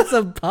matter that it's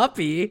a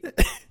puppy.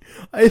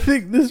 I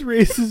think this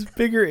raises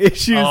bigger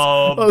issues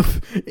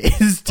of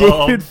is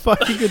David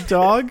fucking a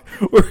dog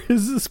or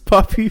is this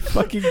puppy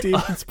fucking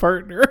David's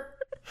partner?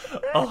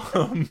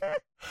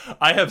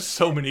 I have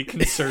so many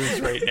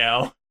concerns right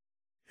now.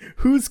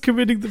 Who's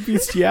committing the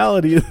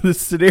bestiality in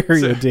this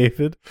scenario,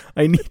 David?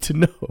 I need to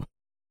know.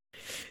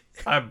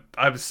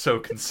 I'm so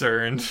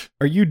concerned.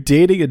 Are you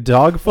dating a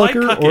dog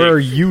fucker or are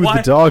you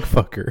the dog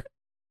fucker?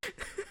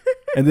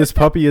 And this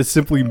puppy has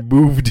simply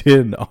moved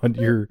in on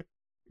your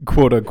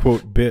quote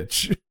unquote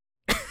bitch.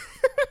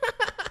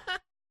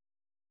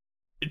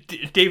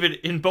 David,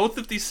 in both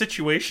of these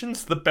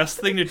situations, the best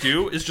thing to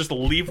do is just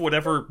leave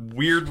whatever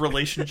weird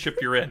relationship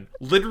you're in.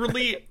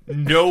 Literally,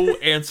 no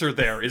answer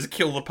there is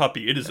kill the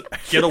puppy. It is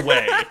get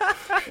away.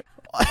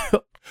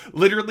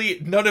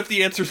 Literally, none of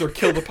the answers are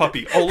kill the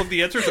puppy. All of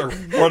the answers are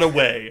run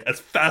away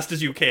as fast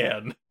as you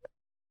can.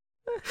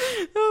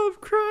 Oh, I'm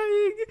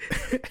crying.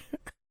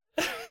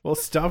 Well,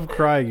 stop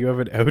crying. You have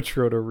an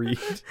outro to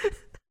read.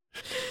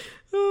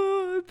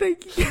 Oh,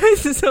 thank you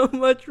guys so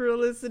much for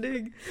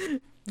listening.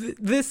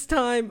 This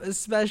time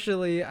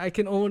especially, I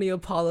can only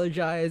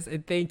apologize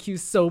and thank you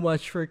so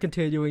much for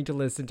continuing to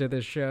listen to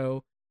this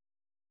show.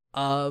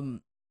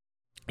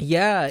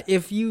 Yeah,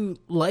 if you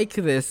like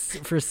this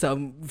for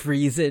some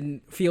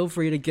reason, feel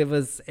free to give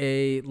us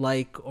a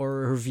like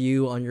or a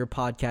review on your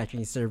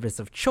podcatching service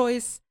of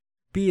choice,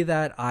 be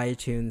that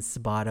iTunes,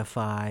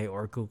 Spotify,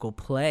 or Google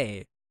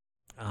Play.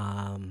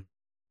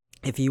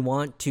 If you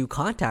want to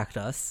contact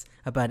us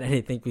about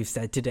anything we've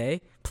said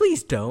today,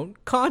 please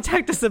don't.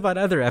 Contact us about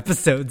other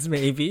episodes,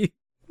 maybe.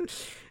 You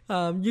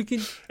can.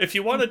 If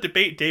you want to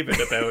debate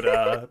David about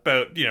a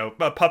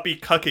puppy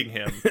cucking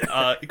him,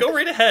 go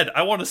right ahead.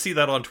 I want to see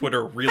that on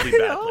Twitter really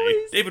badly.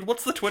 David,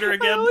 what's the Twitter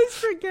again? I always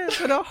forget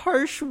what a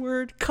harsh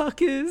word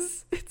cuck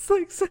is. It's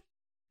like such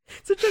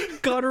a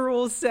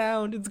guttural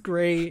sound. It's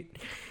great.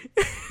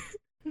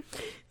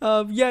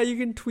 Yeah, you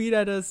can tweet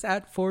at us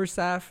at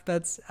Foursaaf.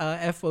 That's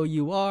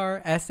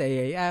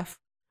FOURSAAF.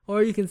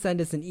 Or you can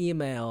send us an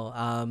email,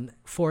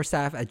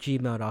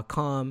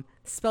 foursaaf@gmail.com,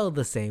 spelled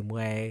the same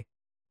way.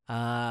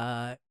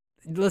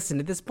 Listen,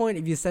 at this point,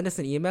 if you send us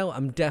an email,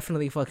 I'm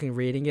definitely fucking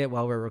reading it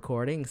while we're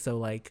recording. So,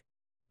 like,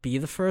 be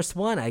the first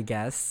one, I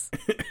guess.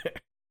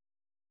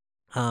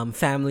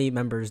 Family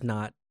members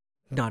not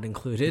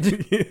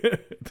included.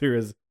 There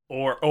is.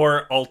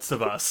 Or alts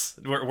of us.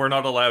 We're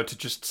not allowed to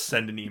just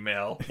send an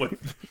email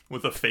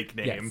with a fake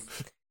name.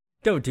 Yes.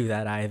 Don't do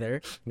that either.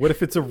 What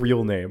if it's a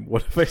real name?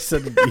 What if I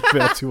send an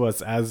email to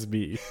us as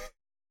me?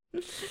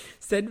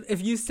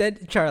 If you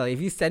send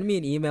me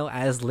an email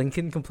as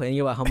Lincoln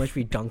complaining about how much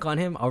we dunk on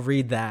him, I'll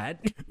read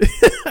that.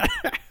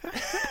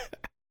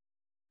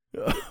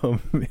 Oh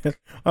man,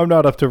 I'm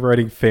not up to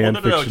writing fan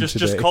fiction today.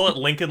 Just call it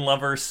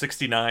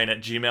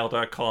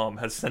LincolnLover69@gmail.com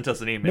has sent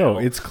us an email. No,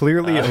 it's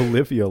clearly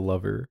Olivia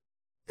Lover.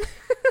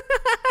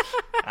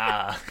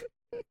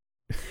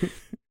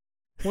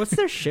 What's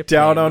their ship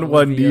Down name? on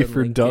one knee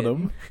for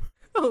Dunham.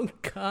 Oh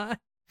god.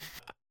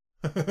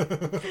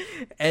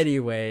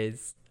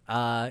 Anyways,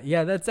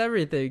 yeah, that's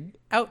everything.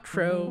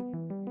 Outro.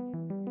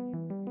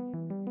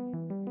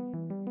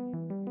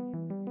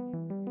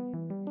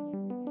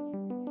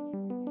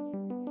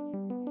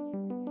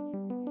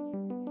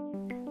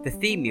 The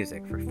theme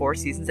music for Four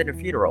Seasons and a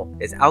Funeral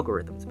is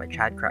Algorithms by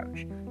Chad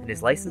Crouch and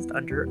is licensed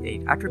under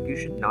a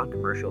Attribution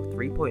Non-Commercial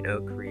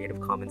 3.0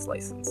 Creative Commons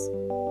license.